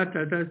 But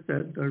as I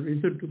said, there is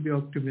reason to be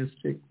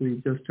optimistic.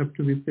 We just have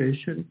to be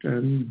patient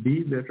and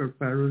be better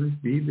parents,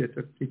 be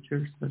better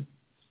teachers, and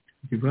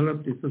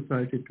develop the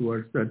society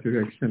towards that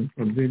direction,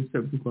 convince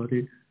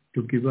everybody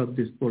to give up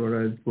this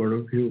polarized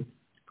worldview,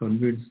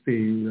 convince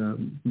the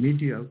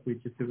media, which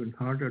is even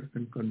harder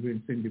than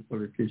convincing the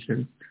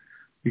politicians,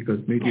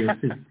 because media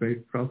sees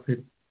great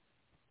profit.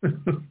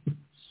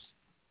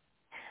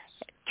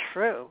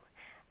 True.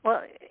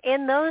 Well,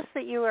 in those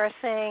that you are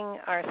saying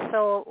are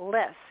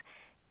soulless,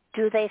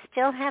 do they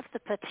still have the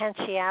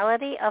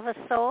potentiality of a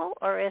soul,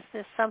 or is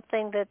this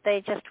something that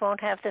they just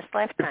won't have this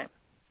lifetime?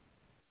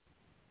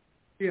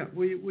 Yeah,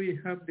 we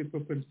have the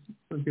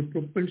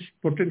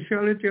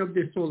potentiality of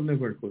the soul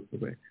never goes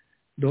away.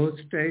 Those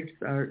states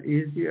are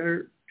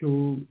easier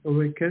to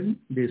awaken,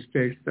 the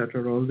states that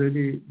are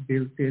already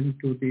built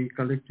into the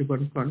collective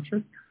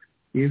unconscious.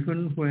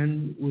 Even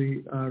when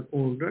we are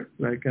older,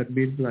 like at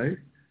midlife,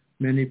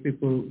 many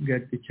people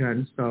get the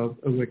chance of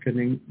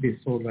awakening the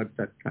soul at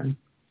that time.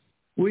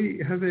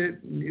 We have a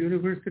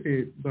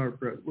university,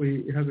 Barbara,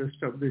 we have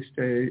established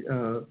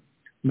a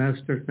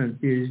master's and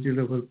PhD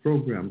level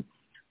program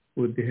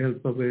with the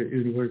help of a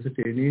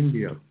university in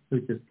India,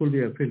 which is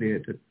fully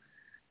affiliated.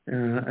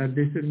 At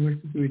this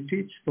university, we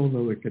teach soul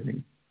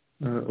awakening,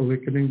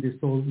 awakening the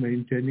soul,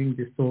 maintaining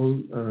the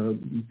soul,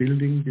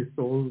 building the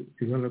soul,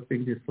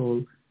 developing the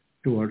soul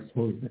towards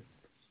wholeness.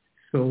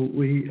 So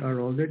we are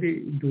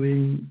already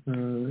doing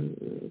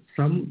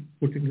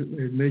putting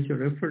a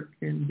major effort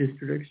in this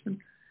direction.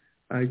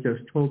 I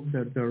just hope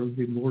that there will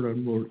be more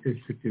and more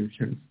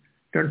institutions.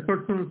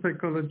 Transpersonal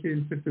psychology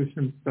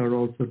institutions are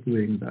also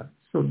doing that.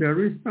 So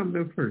there is some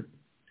effort,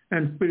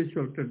 and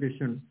spiritual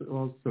traditions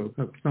also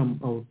have some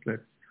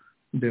outlets.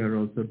 They are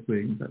also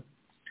doing that.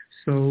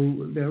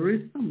 So there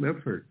is some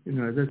effort.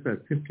 As I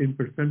said,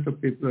 15%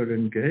 of people are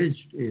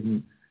engaged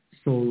in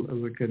soul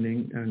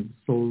awakening and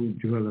soul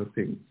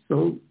developing.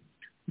 So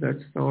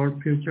that's our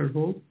future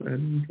hope,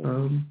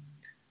 and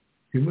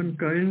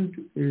humankind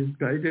is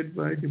guided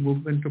by the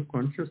movement of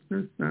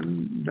consciousness,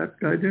 and that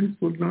guidance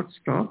will not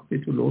stop.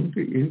 It will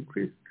only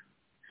increase.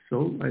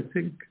 So I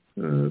think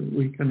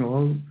we can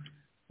all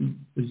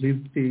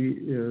live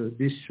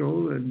this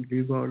show and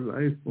live our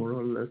life more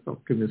or less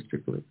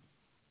optimistically.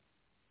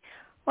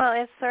 Well,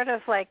 it's sort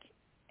of like,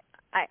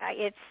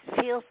 it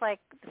feels like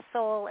the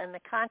soul and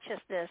the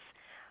consciousness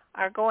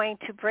are going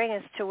to bring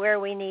us to where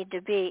we need to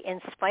be in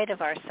spite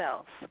of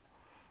ourselves.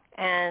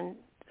 And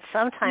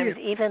sometimes,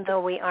 even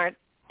though we aren't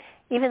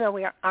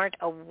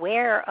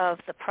aware of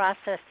the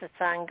process that's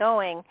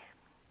ongoing,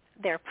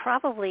 there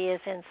probably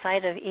is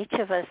inside of each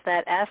of us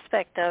that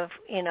aspect of,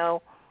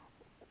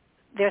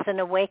 there's an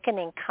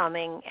awakening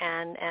coming,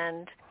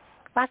 and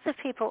lots of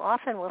people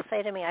often will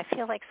say to me, I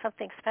feel like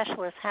something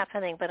special is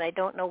happening, but I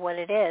don't know what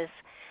it is.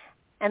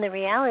 And the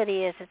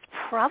reality is it's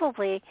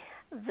probably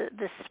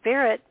the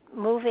spirit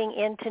moving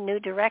into new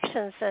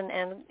directions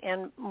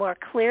and more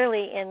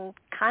clearly in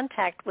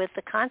contact with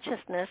the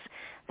consciousness,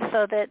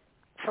 so that,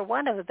 for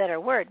want of a better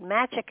word,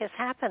 magic is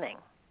happening.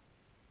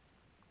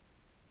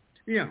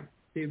 Yeah.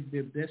 The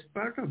best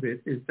part of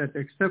it is that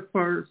except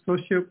for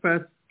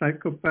sociopaths,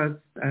 psychopaths,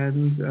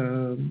 and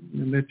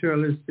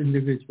materialist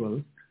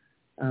individuals,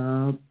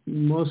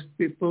 most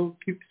people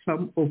keep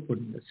some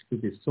openness to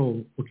the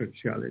soul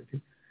potentiality.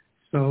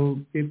 So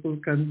people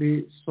can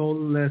be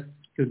soulless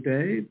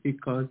today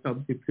because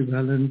of the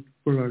prevalent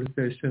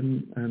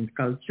polarization and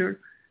culture,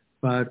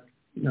 but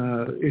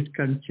it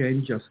can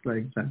change just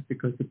like that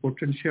because the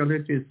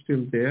potentiality is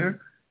still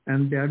there,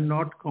 and they are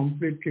not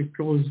completely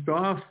closed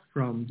off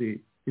from the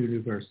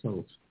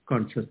universal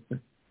consciousness,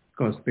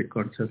 cosmic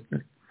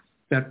consciousness.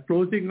 That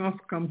closing off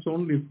comes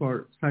only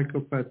for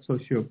psychopaths,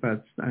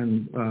 sociopaths,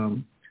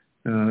 and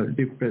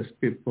depressed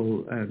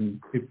people,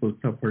 and people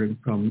suffering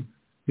from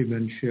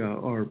dementia,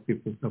 or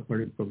people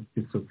suffering from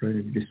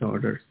schizophrenic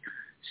disorders.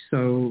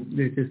 So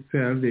it is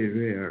fairly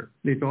rare.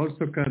 It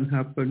also can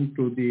happen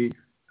to the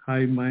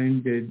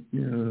high-minded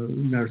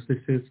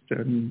narcissists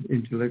and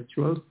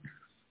intellectuals.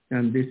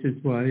 And this is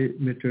why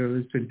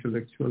materialist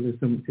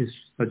intellectualism is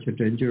such a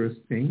dangerous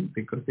thing,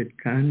 because it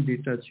can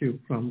detach you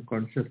from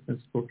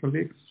consciousness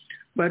totally.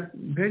 But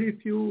very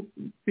few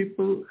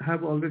people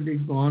have already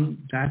gone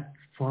that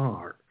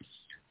far.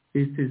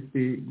 This is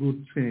the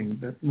good thing,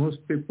 that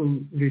most people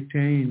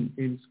retain,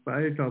 in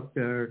spite of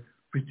their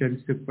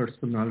pretensive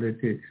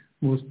personality,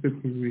 most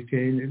people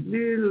retain a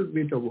little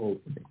bit of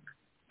opening.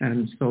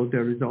 And so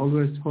there is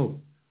always hope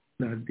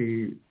that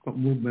the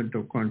movement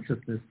of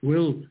consciousness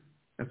will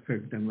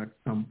affect them at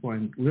some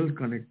point, will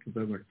connect to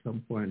them at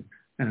some point,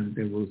 and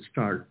they will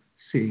start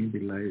seeing the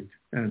light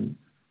and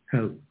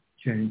help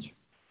change.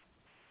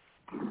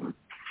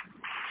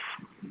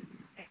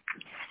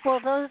 Well,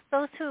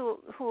 those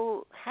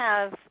who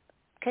have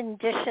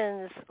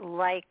conditions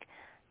like,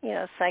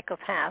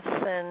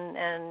 psychopaths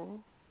and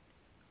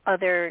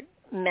other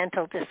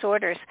mental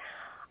disorders,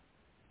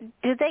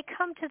 do they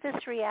come to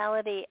this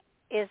reality?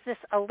 Is this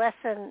a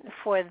lesson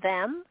for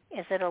them?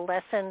 Is it a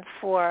lesson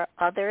for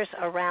others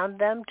around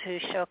them to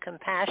show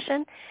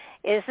compassion?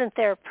 Isn't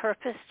there a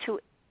purpose to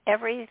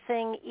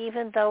everything,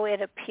 even though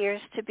it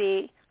appears to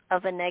be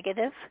of a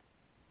negative?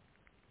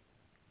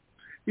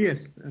 Yes,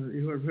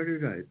 you are very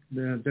right.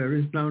 There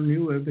is now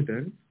new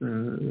evidence,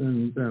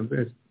 and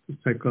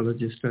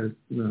psychologists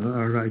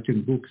are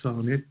writing books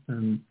on it,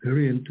 and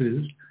very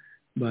enthused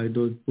by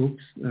those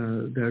books.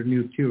 There are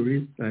new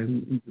theories.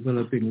 I'm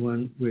developing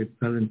one with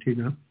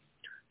Valentina,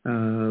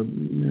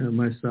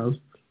 myself.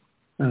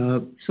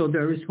 So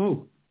there is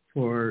hope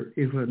for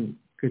even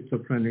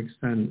schizophrenics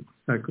and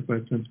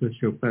psychopaths and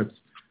sociopaths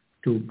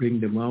to bring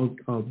them out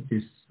of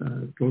this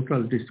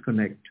total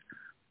disconnect.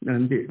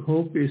 And the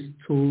hope is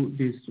through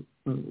this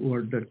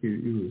word that you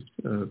used,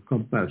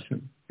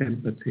 compassion,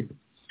 empathy.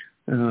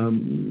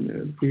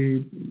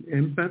 The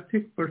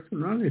empathic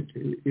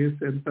personality,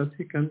 if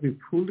empathy can be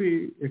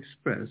fully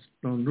expressed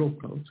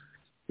non-local,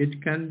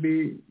 it can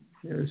be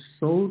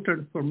so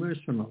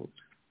transformational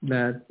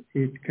that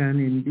it can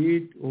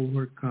indeed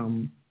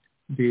overcome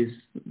these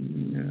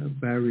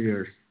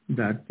barriers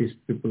that these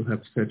people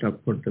have set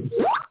up for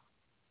themselves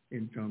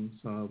in terms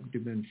of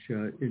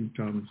dementia, in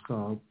terms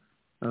of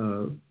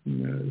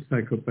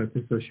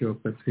psychopathy,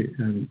 sociopathy,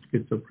 and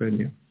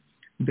schizophrenia.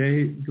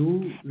 They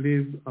do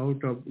live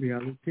out of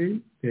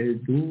reality. They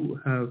do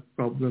have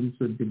problems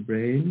with the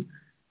brain,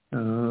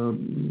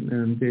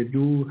 and they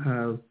do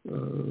have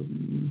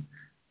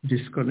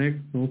disconnect,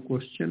 no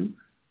question,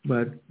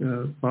 but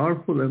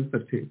powerful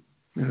empathy.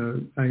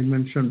 I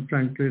mentioned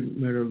Franklin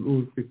Merrill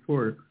Wolf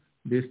before.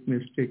 This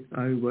mystic,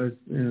 I was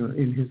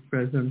in his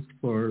presence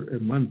for a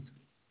month,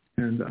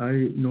 and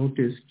I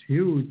noticed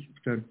huge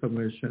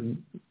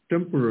transformation,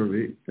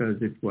 temporary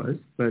as it was,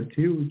 but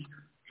huge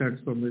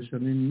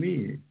transformation in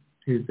me.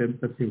 His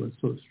empathy was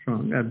so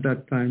strong. At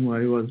that time,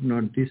 I was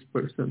not this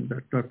person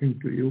that talking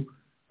to you.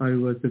 I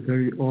was a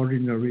very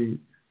ordinary,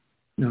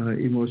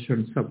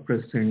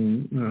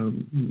 emotion-suppressing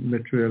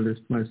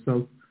materialist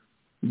myself,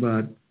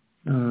 but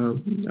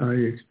I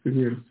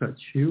experienced such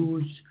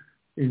huge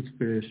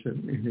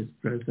inspiration in his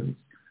presence.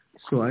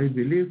 So I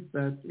believe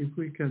that if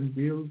we can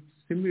build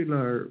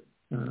similar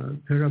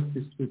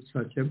therapies with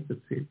such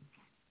empathy,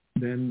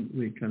 then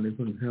we can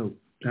even help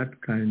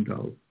that kind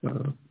of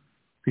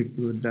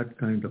people with that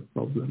kind of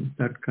problem,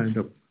 that kind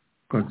of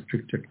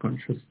constricted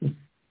consciousness.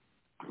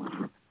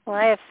 Well,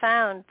 I have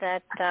found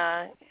that,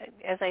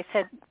 as I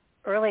said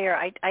earlier,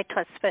 I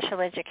taught special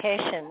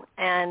education,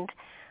 and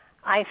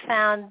I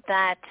found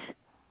that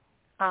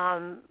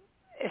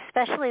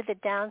especially the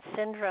Down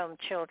syndrome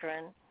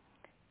children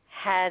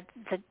had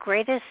the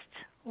greatest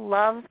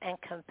love and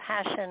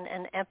compassion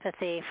and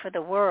empathy for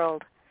the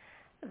world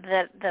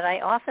that I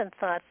often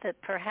thought that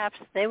perhaps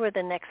they were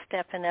the next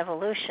step in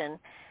evolution,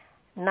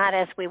 not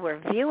as we were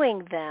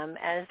viewing them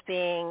as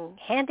being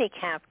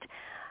handicapped,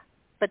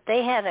 but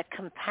they had a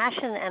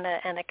compassion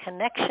and a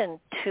connection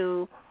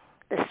to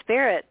the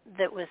spirit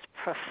that was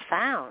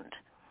profound,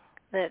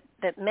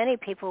 that many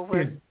people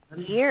were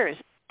years,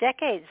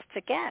 decades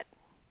to get.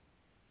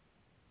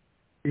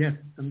 Yes,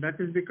 and that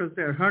is because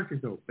their heart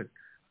is open.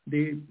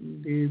 The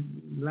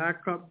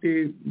lack of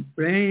the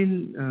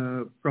brain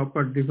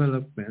proper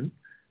development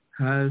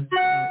has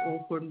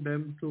opened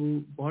them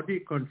to body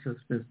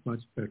consciousness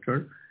much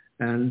better,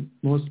 and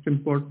most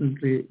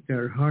importantly,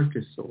 their heart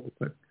is so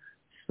open.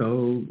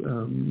 So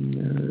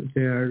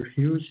they are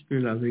hugely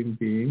loving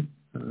beings.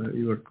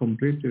 You are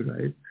completely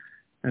right.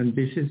 And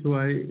this is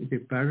why the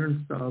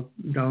parents of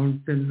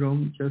Down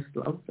syndrome just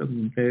love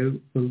them. They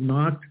will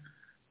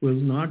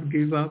not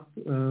give up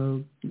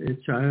a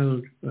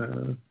child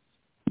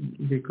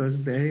because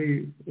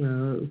they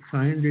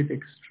find it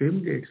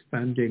extremely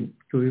expanding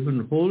to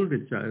even hold a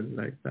child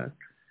like that.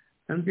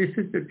 And this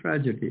is the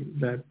tragedy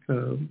that,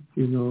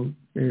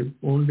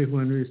 only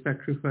when we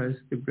sacrifice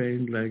the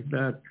brain like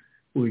that,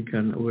 we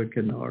can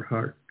awaken our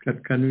heart.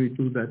 Can we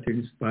do that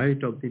in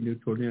spite of the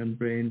Newtonian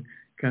brain?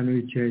 Can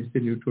we change the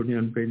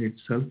Newtonian brain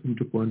itself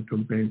into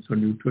quantum brain? So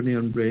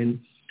Newtonian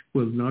brain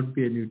will not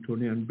be a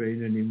Newtonian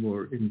brain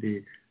anymore. In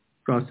the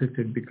process,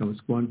 it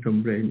becomes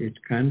quantum brain. It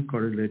can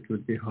correlate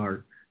with the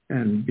heart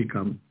and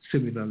become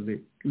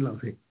similarly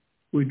loving.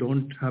 We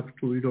don't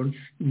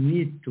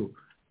need to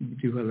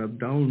develop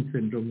Down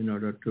syndrome in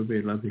order to be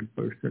a loving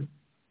person.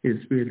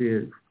 It's really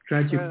a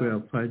tragic way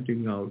of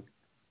finding out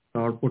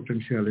our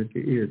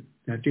potentiality is.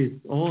 That is,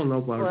 all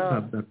of us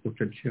have that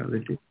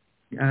potentiality,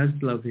 as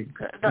loving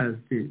as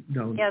the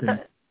Down syndrome.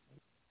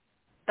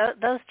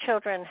 Those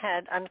children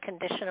had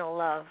unconditional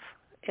love.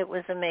 It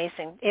was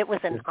amazing. It was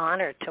an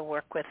honor to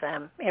work with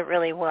them. It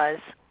really was.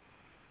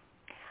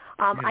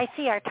 I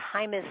see our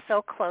time is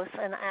so close,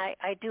 and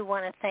I do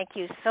want to thank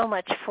you so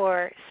much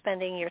for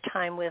spending your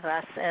time with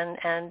us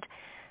and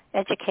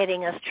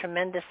educating us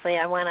tremendously.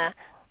 I want to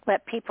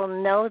let people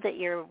know that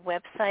your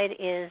website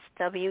is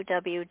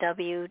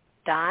www.lifelifecoach.com.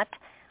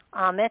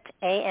 Amit,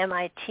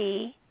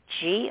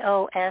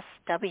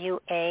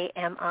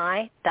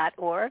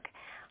 AmitGoswami.org.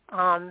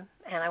 And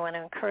I want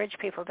to encourage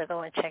people to go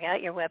and check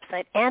out your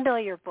website and all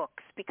your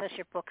books, because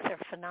your books are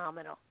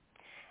phenomenal.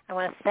 I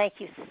want to thank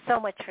you so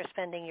much for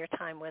spending your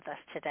time with us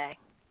today.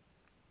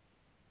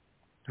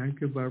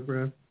 Thank you,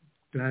 Barbara.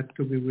 Glad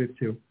to be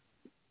with you.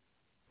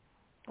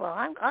 Well,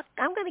 I'm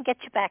going to get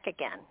you back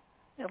again.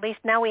 At least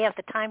now we have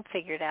the time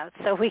figured out,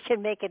 so we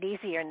can make it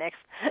easier next.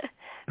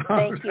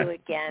 Thank you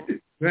again.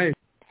 Great.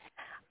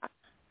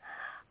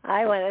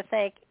 I want to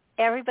thank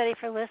everybody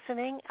for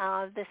listening.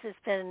 This has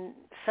been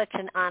such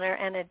an honor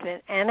and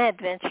an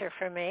adventure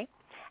for me,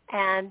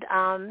 and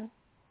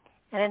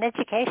an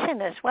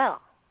education as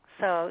well.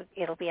 So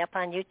it'll be up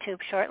on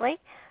YouTube shortly.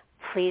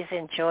 Please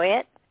enjoy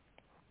it.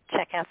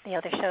 Check out the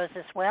other shows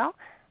as well.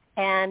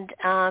 And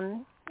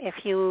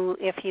if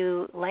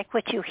you like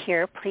what you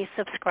hear, please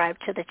subscribe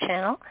to the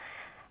channel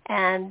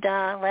and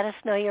let us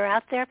know you're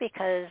out there,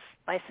 because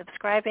by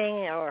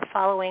subscribing or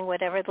following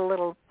whatever the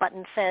little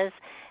button says,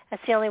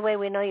 that's the only way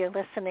we know you're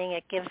listening.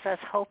 It gives us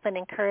hope and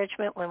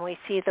encouragement when we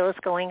see those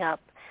going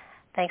up.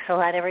 Thanks a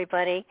lot,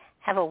 everybody.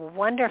 Have a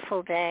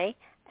wonderful day,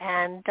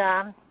 and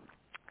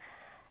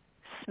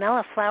smell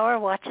a flower,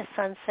 watch a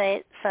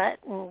sunset,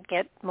 and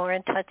get more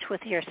in touch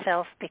with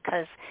yourself,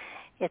 because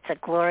it's a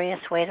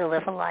glorious way to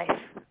live a life.